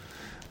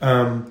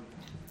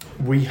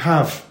 We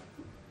have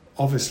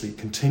obviously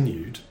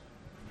continued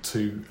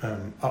to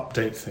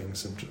update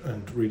things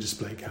and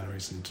redisplay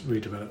galleries and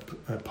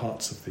redevelop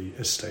parts of the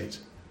estate.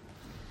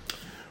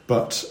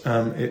 But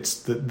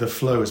it's the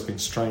flow has been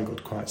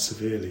strangled quite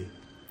severely.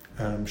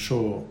 I'm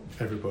sure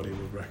everybody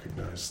will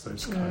recognise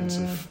those kinds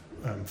of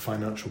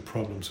financial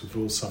problems. We've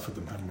all suffered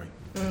them, haven't we?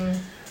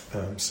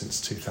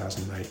 Since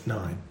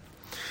 2008-9.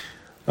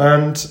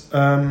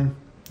 And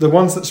the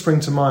ones that spring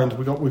to mind,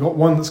 we got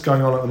one that's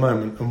going on at the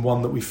moment, and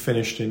one that we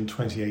finished in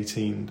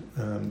 2018.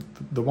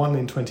 The one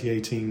in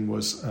 2018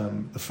 was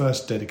the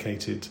first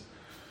dedicated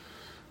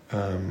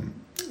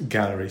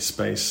gallery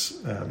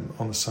space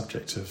on the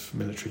subject of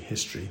military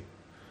history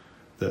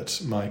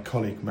that my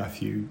colleague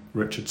Matthew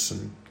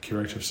Richardson,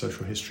 Curator of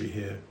Social History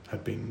here,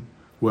 had been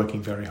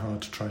working very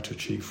hard to try to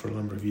achieve for a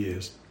number of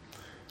years.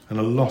 And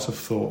a lot of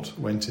thought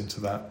went into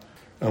that,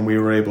 and we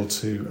were able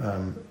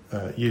to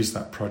use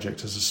that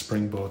project as a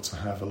springboard to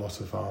have a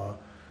lot of our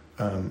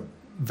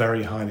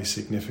very highly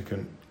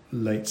significant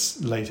late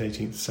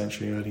 18th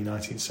century, early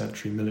 19th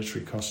century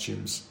military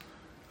costumes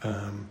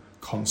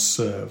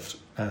conserved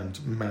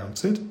and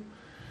mounted.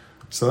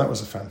 So that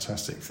was a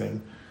fantastic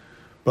thing.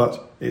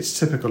 But it's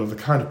typical of the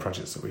kind of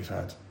projects that we've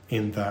had,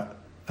 in that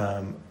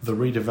the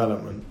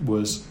redevelopment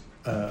was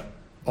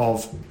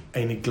of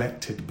a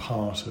neglected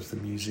part of the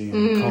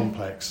museum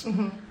complex,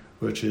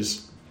 which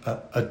is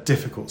a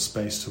difficult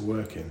space to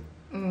work in.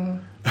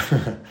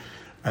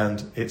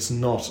 And it's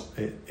not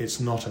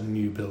a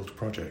new build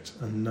project,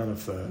 and none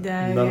of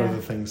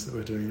the things that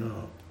we're doing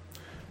are.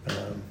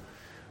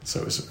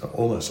 So it's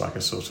almost like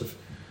a sort of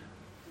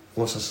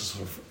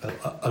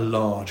a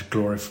large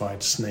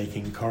glorified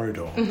snaking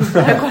corridor.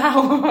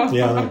 Wow.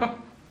 Yeah.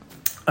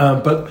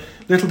 But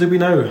little did we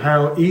know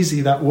how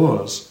easy that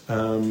was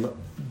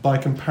by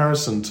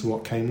comparison to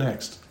what came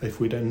next. If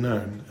we'd have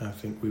known, I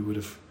think we would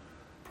have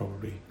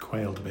probably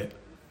quailed a bit.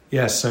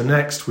 Yes, so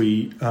next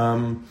we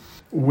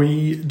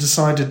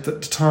decided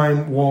that the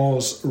time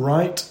was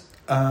right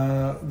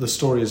The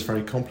story is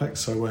very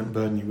complex, so I won't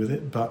burden you with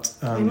it. But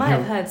we might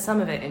have heard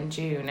some of it in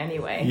June,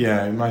 anyway.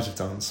 Yeah, we might have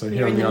done. So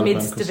you're in the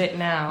midst of it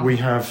now. We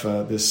have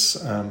this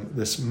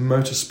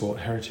motorsport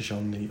heritage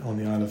on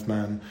the Isle of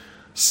Man,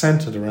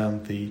 centred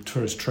around the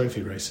tourist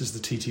trophy races, the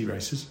TT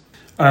races,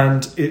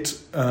 and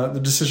the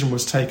decision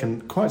was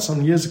taken quite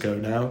some years ago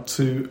now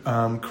to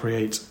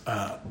create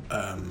a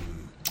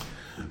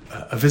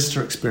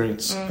visitor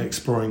experience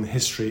exploring the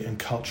history and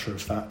culture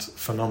of that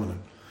phenomenon.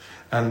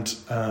 And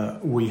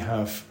we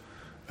have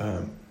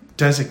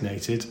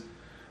designated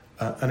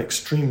an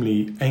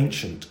extremely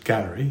ancient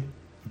gallery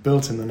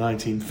built in the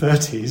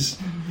 1930s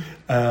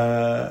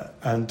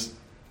and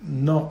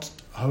not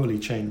wholly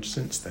changed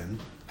since then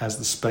as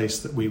the space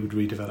that we would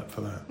redevelop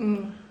for that.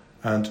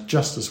 And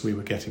just as we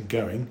were getting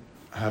going,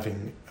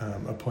 having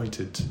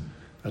appointed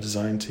a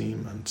design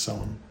team and so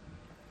on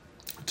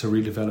to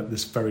redevelop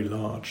this very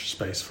large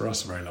space, for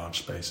us a very large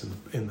space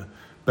in the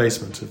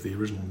basement of the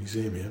original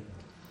museum here,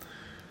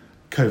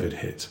 COVID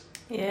hit.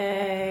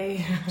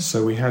 Yay!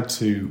 So we had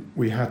to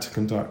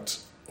conduct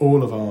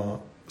all of our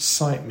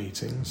site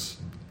meetings,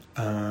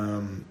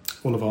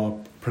 all of our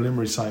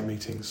preliminary site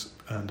meetings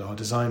and our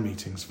design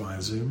meetings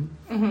via Zoom.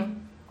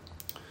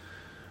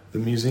 The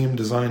museum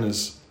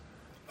designers,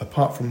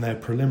 apart from their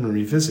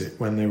preliminary visit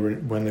when they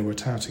were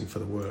touting for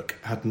the work,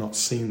 had not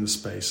seen the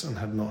space and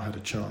had not had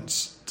a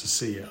chance to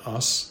see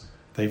us.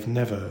 They've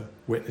never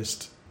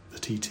witnessed the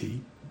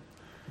TT.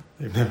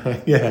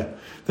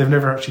 They've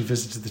never actually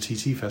visited the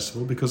TT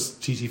festival because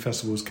the TT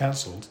festival was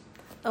cancelled.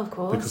 Of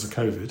course. Because of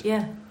COVID.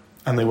 Yeah.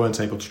 And they weren't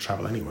able to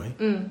travel anyway.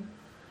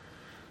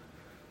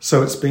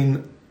 So it's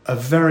been a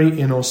very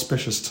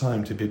inauspicious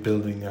time to be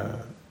building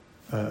a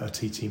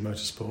TT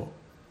motorsport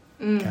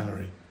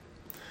gallery.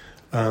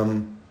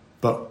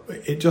 But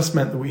it just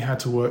meant that we had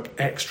to work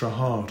extra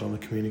hard on the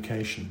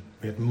communication.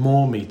 We had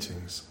more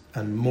meetings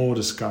and more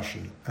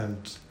discussion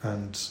and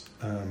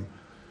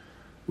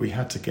we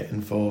had to get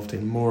involved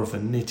in more of the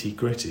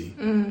nitty-gritty.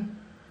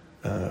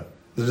 The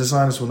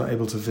designers were not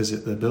able to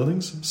visit the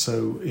buildings,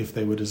 so if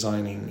they were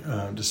designing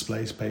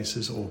display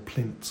spaces or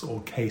plinths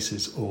or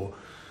cases or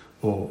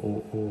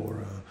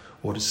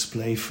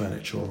display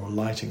furniture or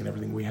lighting and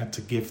everything, we had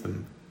to give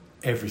them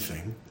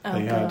everything.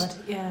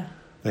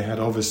 They had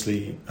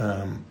obviously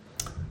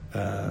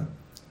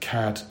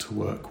CAD to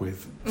work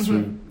with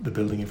through the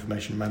building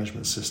information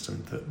management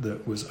system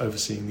that is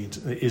overseeing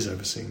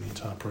the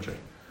entire project.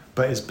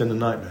 But it's been a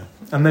nightmare.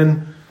 And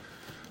then,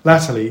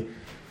 latterly,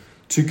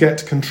 to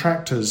get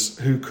contractors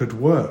who could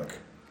work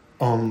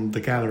on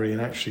the gallery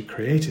and actually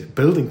create it,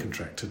 building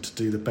contractor to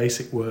do the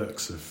basic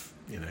works of,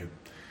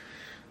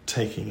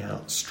 taking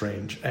out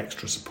strange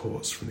extra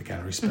supports from the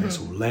gallery space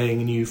or laying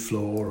a new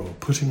floor or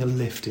putting a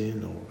lift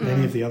in or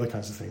any of the other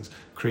kinds of things,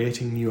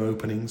 creating new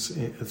openings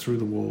through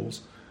the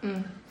walls.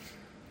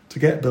 To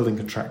get building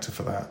contractor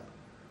for that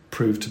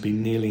proved to be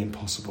nearly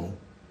impossible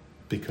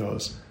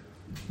because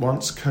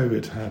once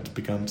COVID had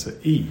begun to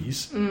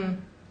ease, you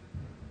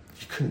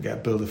couldn't get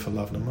a builder for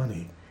love nor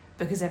money.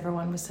 Because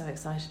everyone was so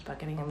excited about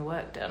getting the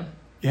work done.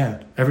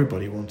 Yeah,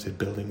 everybody wanted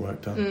building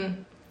work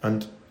done.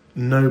 And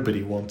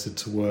nobody wanted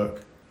to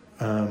work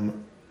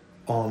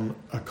on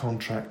a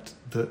contract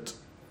that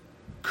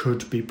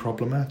could be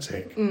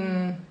problematic.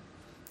 And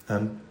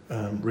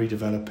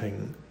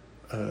redeveloping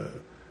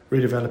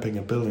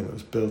a building that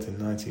was built in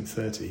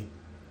 1930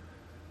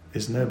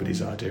 is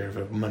nobody's idea of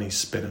a money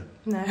spinner.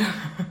 No.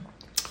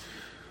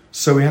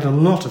 So we had a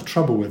lot of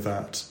trouble with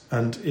that,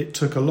 and it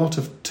took a lot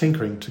of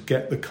tinkering to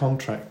get the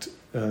contract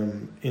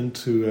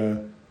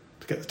to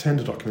get the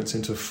tender documents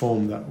into a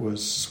form that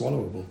was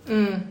swallowable.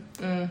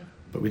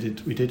 But we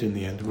did in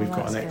the end. We've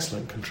got an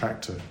excellent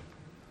contractor.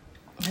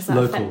 Has that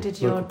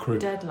affected your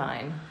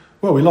deadline?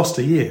 Well, we lost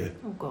a year.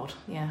 Oh, God,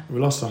 yeah. We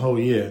lost a whole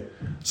year.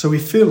 So we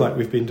feel like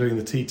we've been doing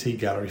the TT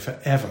gallery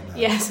forever now.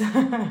 Yes.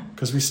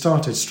 Because we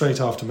started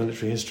straight after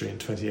military history in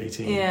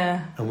 2018.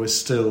 Yeah. And we're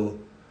still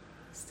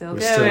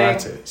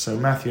at it. So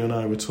Matthew and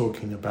I were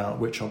talking about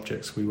which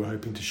objects we were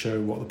hoping to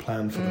show, what the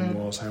plan for them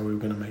was, how we were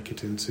going to make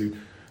it into,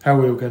 how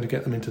we were going to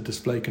get them into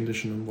display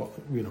condition and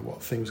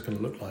what things were going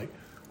to look like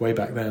way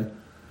back then.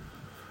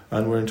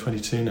 And we're in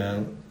 22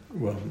 now.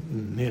 Well,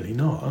 nearly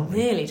not, aren't we?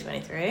 Nearly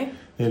 23.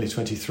 Nearly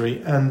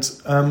 23. And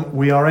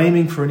we are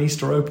aiming for an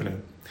Easter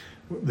opening.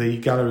 The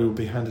gallery will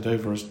be handed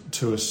over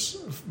to us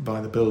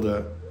by the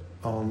builder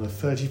on the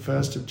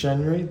 31st of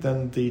January.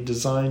 Then the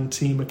design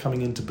team are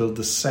coming in to build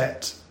the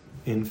set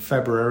in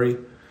February.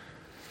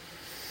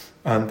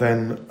 And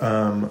then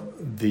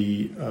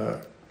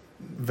the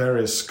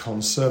various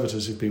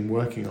conservators who've been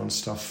working on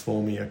stuff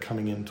for me are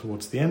coming in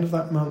towards the end of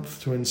that month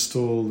to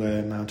install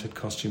their mounted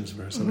costumes and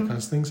various other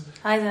kinds of things.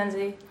 Hi,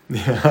 Zenzi.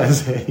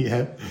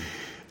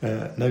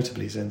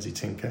 Notably Zenzi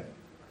Tinker.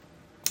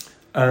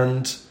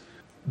 And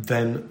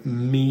then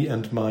me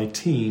and my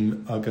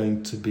team are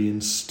going to be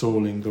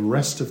installing the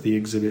rest of the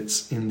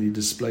exhibits in the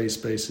display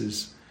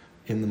spaces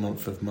in the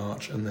month of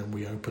March, and then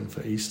we open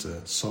for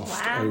Easter,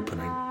 soft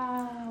opening.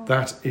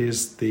 That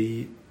is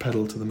the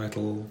pedal to the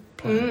metal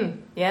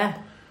plan.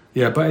 Yeah.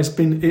 Yeah, but it's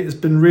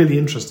been really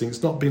interesting.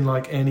 It's not been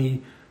like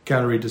any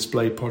gallery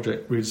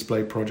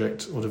redisplay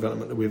project or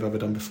development that we've ever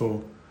done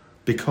before,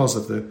 because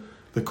of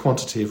the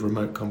quantity of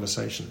remote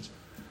conversations.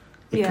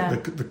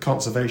 The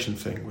conservation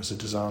thing was a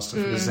disaster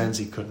because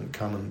Zenzi couldn't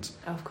come and,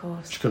 of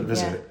course, she couldn't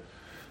visit it.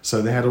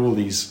 So they had all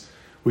these.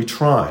 We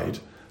tried.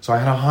 So I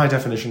had a high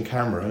definition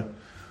camera,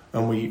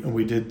 and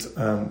we did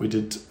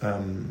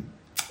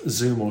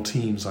Zoom or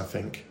Teams, I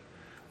think,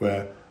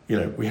 where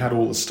we had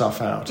all the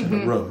stuff out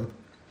in a room,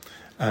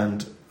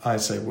 and I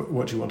say,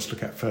 what do you want to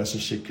look at first?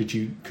 And she said,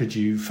 could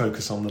you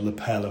focus on the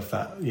lapel of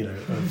that,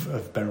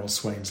 of Beryl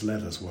Swain's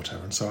leathers or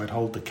whatever? And so I'd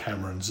hold the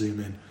camera and zoom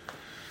in.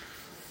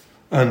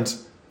 And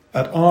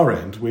at our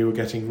end, we were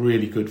getting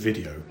really good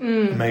video,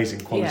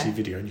 amazing quality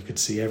video, and you could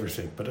see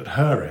everything. But at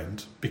her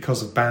end,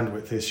 because of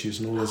bandwidth issues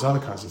and all those other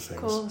kinds of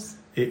things,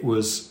 it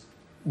was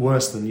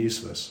worse than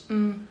useless.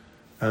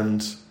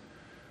 And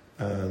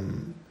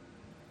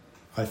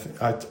I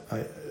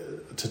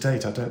to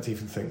date, I don't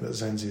even think that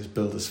Zenzi has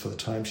billed us for the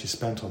time she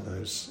spent on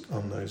those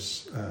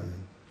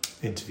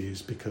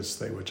interviews, because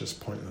they were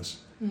just pointless.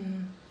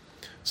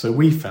 So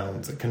we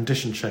found that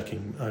condition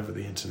checking over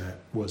the internet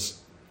was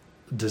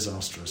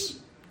disastrous.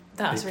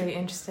 That's really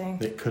interesting.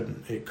 It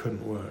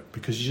couldn't work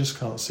because you just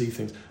can't see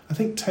things. I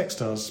think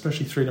textiles,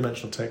 especially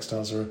three-dimensional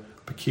textiles, are a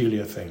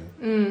peculiar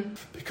thing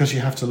because you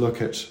have to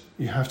look at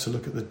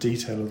the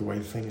detail of the way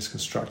the thing is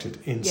constructed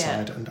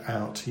inside and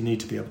out. You need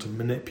to be able to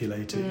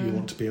manipulate it. You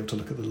want to be able to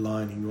look at the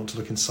lining. You want to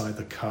look inside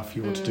the cuff.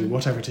 You want to do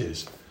whatever it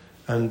is,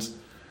 and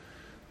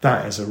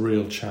that is a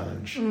real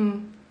challenge.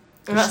 And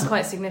that's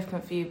quite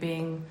significant for you,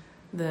 being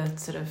the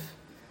sort of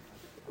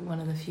one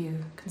of the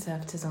few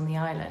conservators on the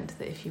island,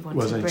 that if you want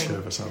to bring... Well, there's only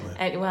 2 of us, aren't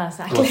there? Well,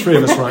 exactly. Well, 3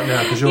 of us right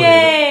now, because you're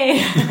Yay!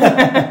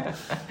 here.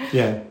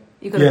 Yeah.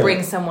 You've got to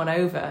bring someone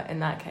over in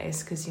that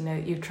case, because,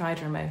 you've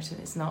tried remote and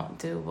it's not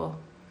doable.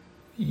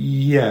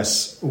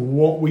 Yes.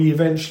 What we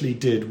eventually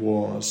did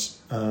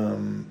was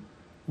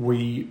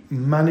we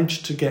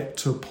managed to get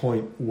to a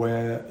point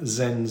where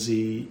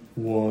Zenzi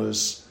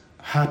was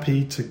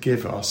happy to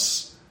give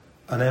us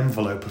an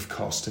envelope of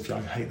cost,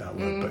 I hate that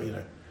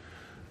word,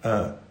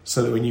 but,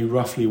 so that we knew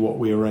roughly what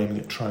we were aiming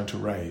at trying to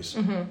raise.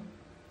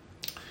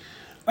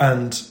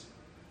 And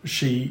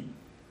she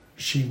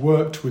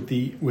worked with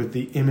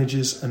the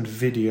images and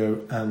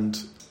video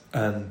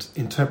and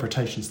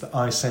interpretations that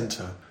I sent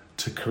her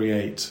to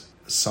create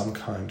some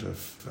kind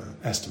of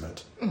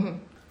estimate.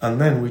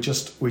 And then we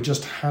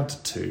just had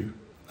to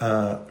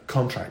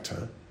contract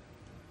her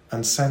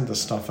and send the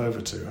stuff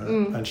over to her,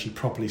 and she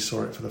properly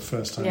saw it for the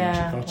first time when she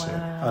got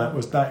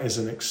it. That is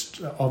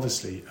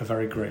obviously a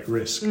very great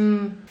risk.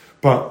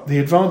 But the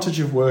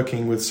advantage of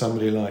working with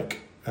somebody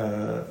like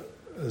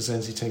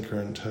Zenzi Tinker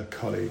and her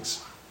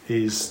colleagues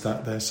is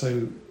that they're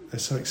so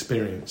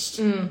experienced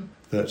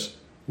that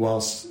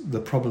whilst the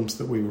problems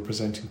that we were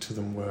presenting to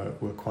them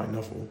were quite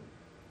novel,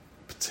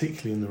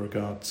 particularly in the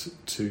regard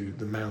to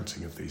the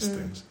mounting of these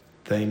things,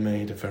 they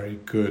made a very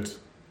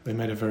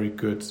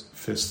good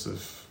fist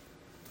of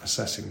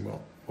assessing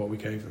what we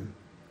gave them,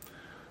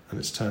 and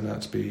it's turned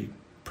out to be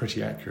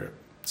pretty accurate.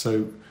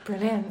 So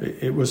brilliant.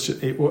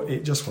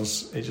 It just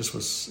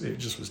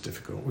was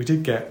difficult. We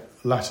did get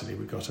latterly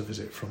we got a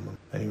visit from them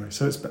anyway.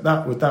 So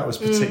that was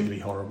particularly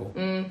horrible.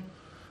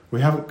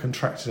 We haven't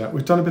contracted out.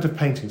 We've done a bit of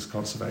paintings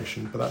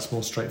conservation, but that's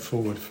more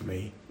straightforward for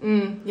me.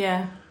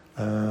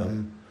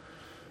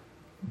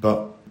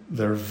 But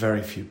there are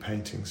very few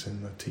paintings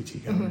in the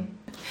TT gallery.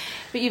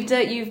 But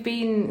you've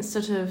been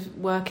sort of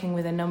working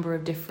with a number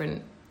of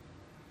different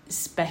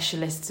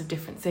specialists of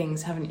different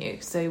things, haven't you?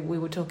 So we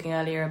were talking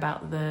earlier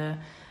about the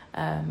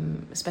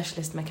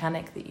specialist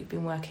mechanic that you've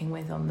been working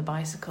with on the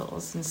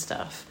bicycles and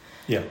stuff.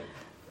 Yeah.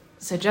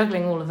 So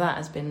juggling all of that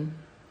has been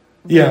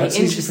really it's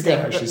easy to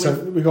forget actually. So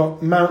we've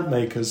got mount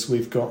makers.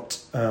 We've got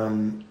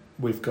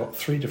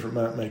 3 different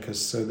mount makers.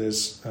 So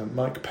there's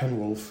Mike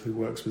Penwolf, who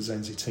works with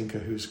Zenzi Tinker,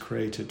 who's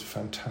created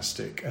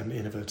fantastic and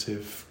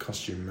innovative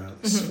costume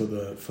mounts for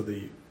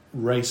the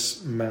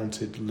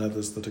race-mounted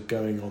leathers that are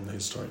going on the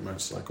historic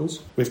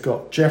motorcycles. We've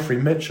got Jeffrey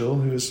Mitchell,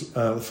 who's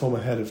the former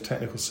head of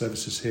technical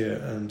services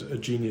here and a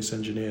genius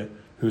engineer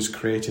who's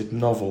created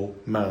novel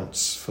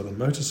mounts for the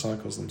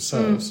motorcycles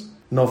themselves,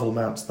 novel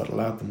mounts that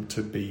allowed them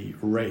to be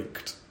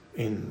raked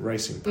in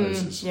racing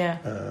poses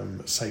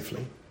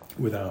safely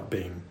without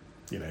being,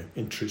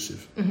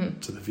 intrusive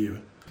to the viewer.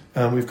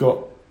 And we've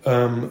got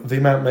the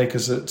mount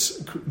makers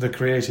at the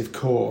Creative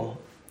Core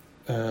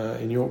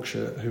in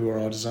Yorkshire, who are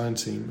our design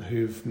team,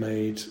 who've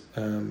made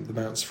the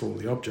mounts for all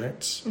the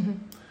objects,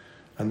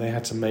 and they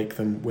had to make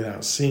them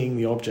without seeing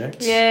the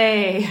objects.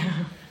 Yay!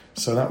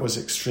 So that was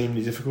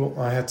extremely difficult.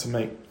 I had to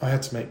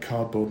make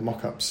cardboard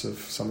mock-ups of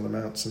some of the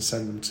mounts and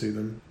send them to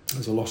them.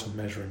 There's a lot of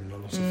measuring, a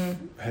lot of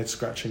head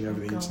scratching over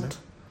the internet.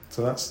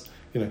 So that's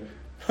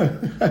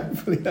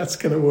hopefully that's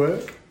going to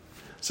work.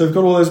 So we've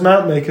got all those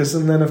mount makers,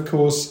 and then of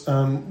course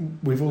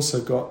we've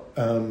also got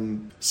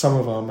some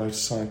of our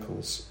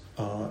motorcycles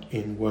are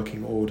in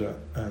working order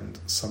and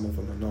some of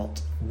them are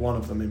not. One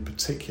of them in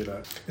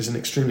particular is an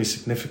extremely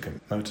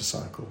significant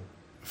motorcycle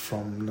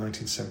from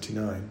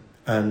 1979.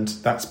 And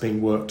that's being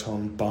worked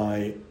on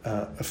by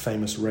a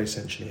famous race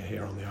engineer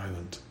here on the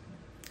island,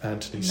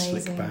 Anthony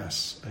Slick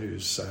Bass,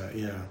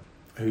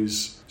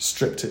 who's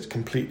stripped it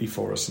completely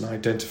for us and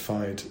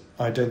identified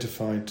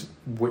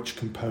which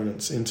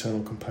components,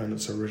 internal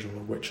components, are original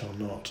and which are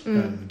not,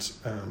 and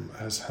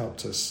has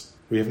helped us.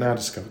 We have now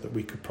discovered that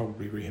we could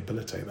probably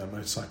rehabilitate that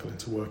motorcycle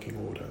into working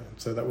order,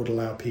 so that would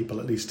allow people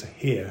at least to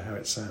hear how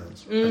it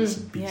sounds. And it's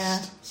a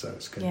beast, so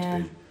it's going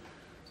to be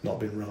not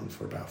been run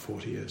for about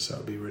 40 years, so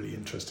it'll be really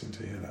interesting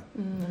to hear that.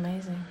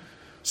 Amazing.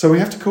 So we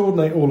have to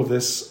coordinate all of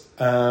this,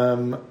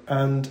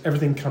 and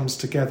everything comes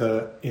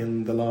together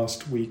in the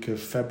last week of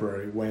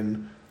February,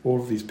 when all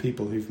of these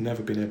people who've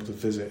never been able to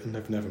visit and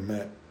have never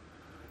met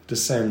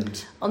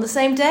descend on the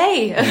same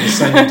day, on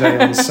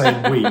the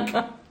same week,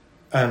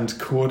 and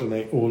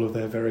coordinate all of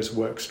their various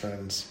work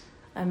strands.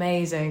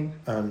 Amazing.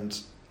 And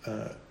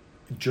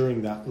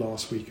during that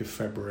last week of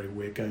February,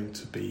 we're going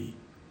to be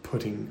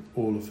putting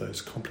all of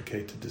those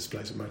complicated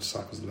displays of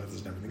motorcycles, leathers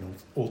and everything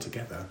all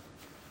together.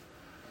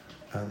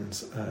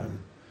 And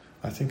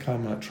I think I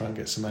might try and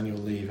get some annual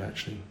leave,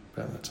 actually,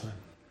 about that time,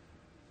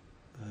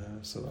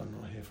 so that I'm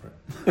not here for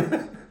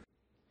it.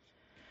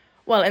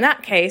 Well, in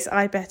that case,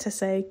 I better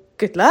say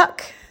good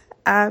luck,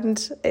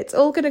 and it's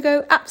all going to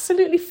go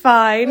absolutely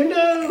fine. I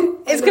know!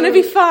 It's going to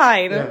be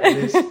fine. Yeah,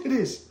 it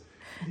is.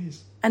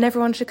 And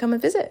everyone should come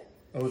and visit.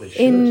 Oh, they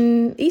should.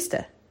 In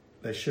Easter.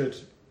 They should.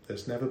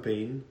 There's never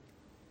been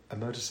a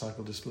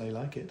motorcycle display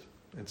like it.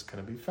 It's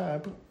going to be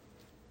fab.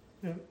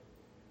 Yeah.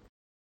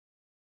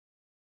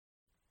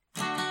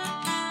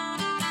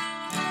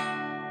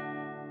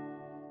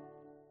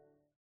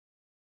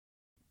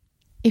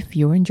 If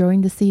you're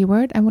enjoying the C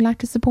Word and would like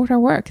to support our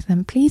work,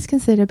 then please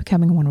consider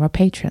becoming one of our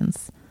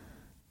patrons.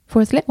 For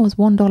as little as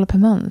 $1 per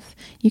month,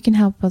 you can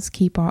help us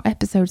keep our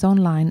episodes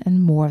online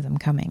and more of them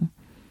coming.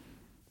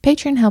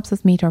 Patreon helps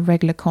us meet our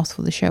regular costs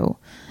for the show,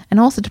 and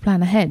also to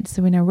plan ahead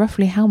so we know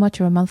roughly how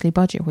much of a monthly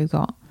budget we've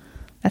got.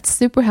 That's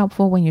super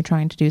helpful when you're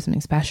trying to do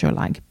something special,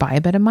 like buy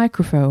a better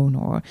microphone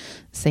or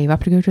save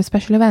up to go to a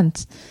special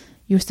event.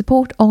 Your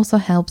support also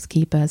helps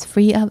keep us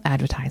free of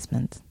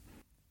advertisement.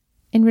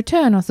 In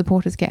return, our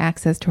supporters get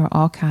access to our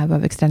archive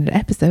of extended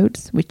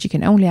episodes, which you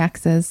can only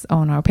access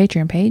on our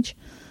Patreon page.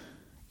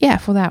 Yeah,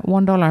 for that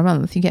 $1 a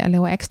month, you get a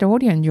little extra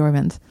audio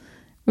enjoyment.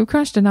 We've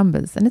crunched the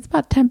numbers, and it's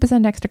about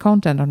 10% extra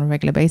content on a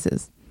regular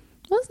basis.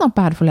 Well, that's not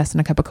bad for less than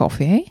a cup of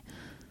coffee, eh?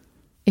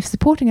 If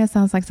supporting us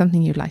sounds like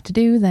something you'd like to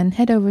do, then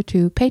head over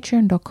to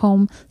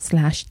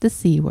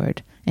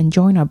patreon.com/thecword and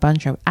join our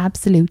bunch of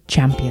absolute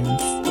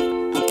champions.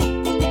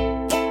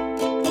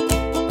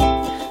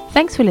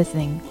 Thanks for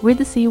listening. We're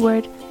The C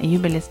Word, and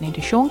you've been listening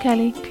to Sean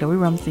Kelly, Chloe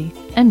Rumsey,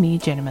 and me,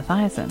 Jenny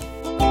Mathiasen.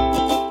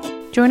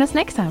 Join us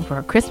next time for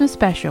our Christmas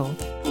special.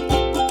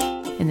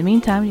 In the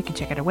meantime, you can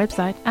check out our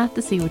website at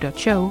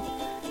thecword.show,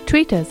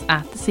 tweet us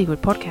at The C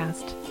Word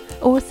Podcast,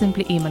 or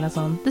simply email us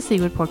on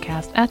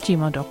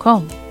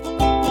thecwordpodcast@gmail.com.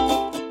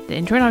 The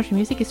intro and outro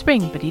music is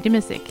Spring by Didi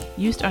Music,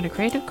 used under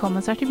Creative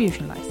Commons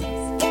Attribution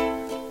License.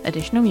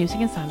 Additional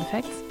music and sound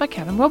effects by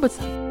Callum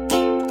Robertson.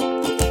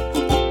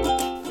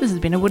 This has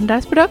been a Wooden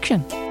Dice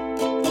production.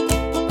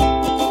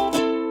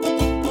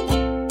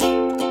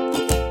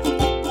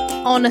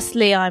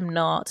 Honestly, I'm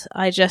not.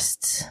 I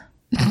just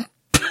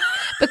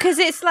because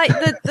it's like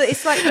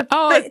it's like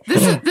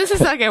this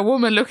is like a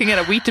woman looking at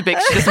a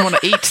Weetabix she doesn't want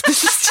to eat.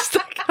 This is just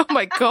like, oh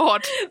my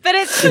god! But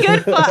it's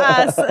good for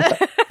us.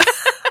 Oh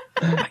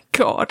my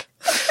god!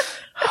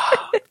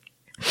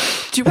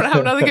 Do you want to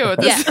have another go at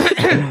this?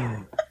 Yeah.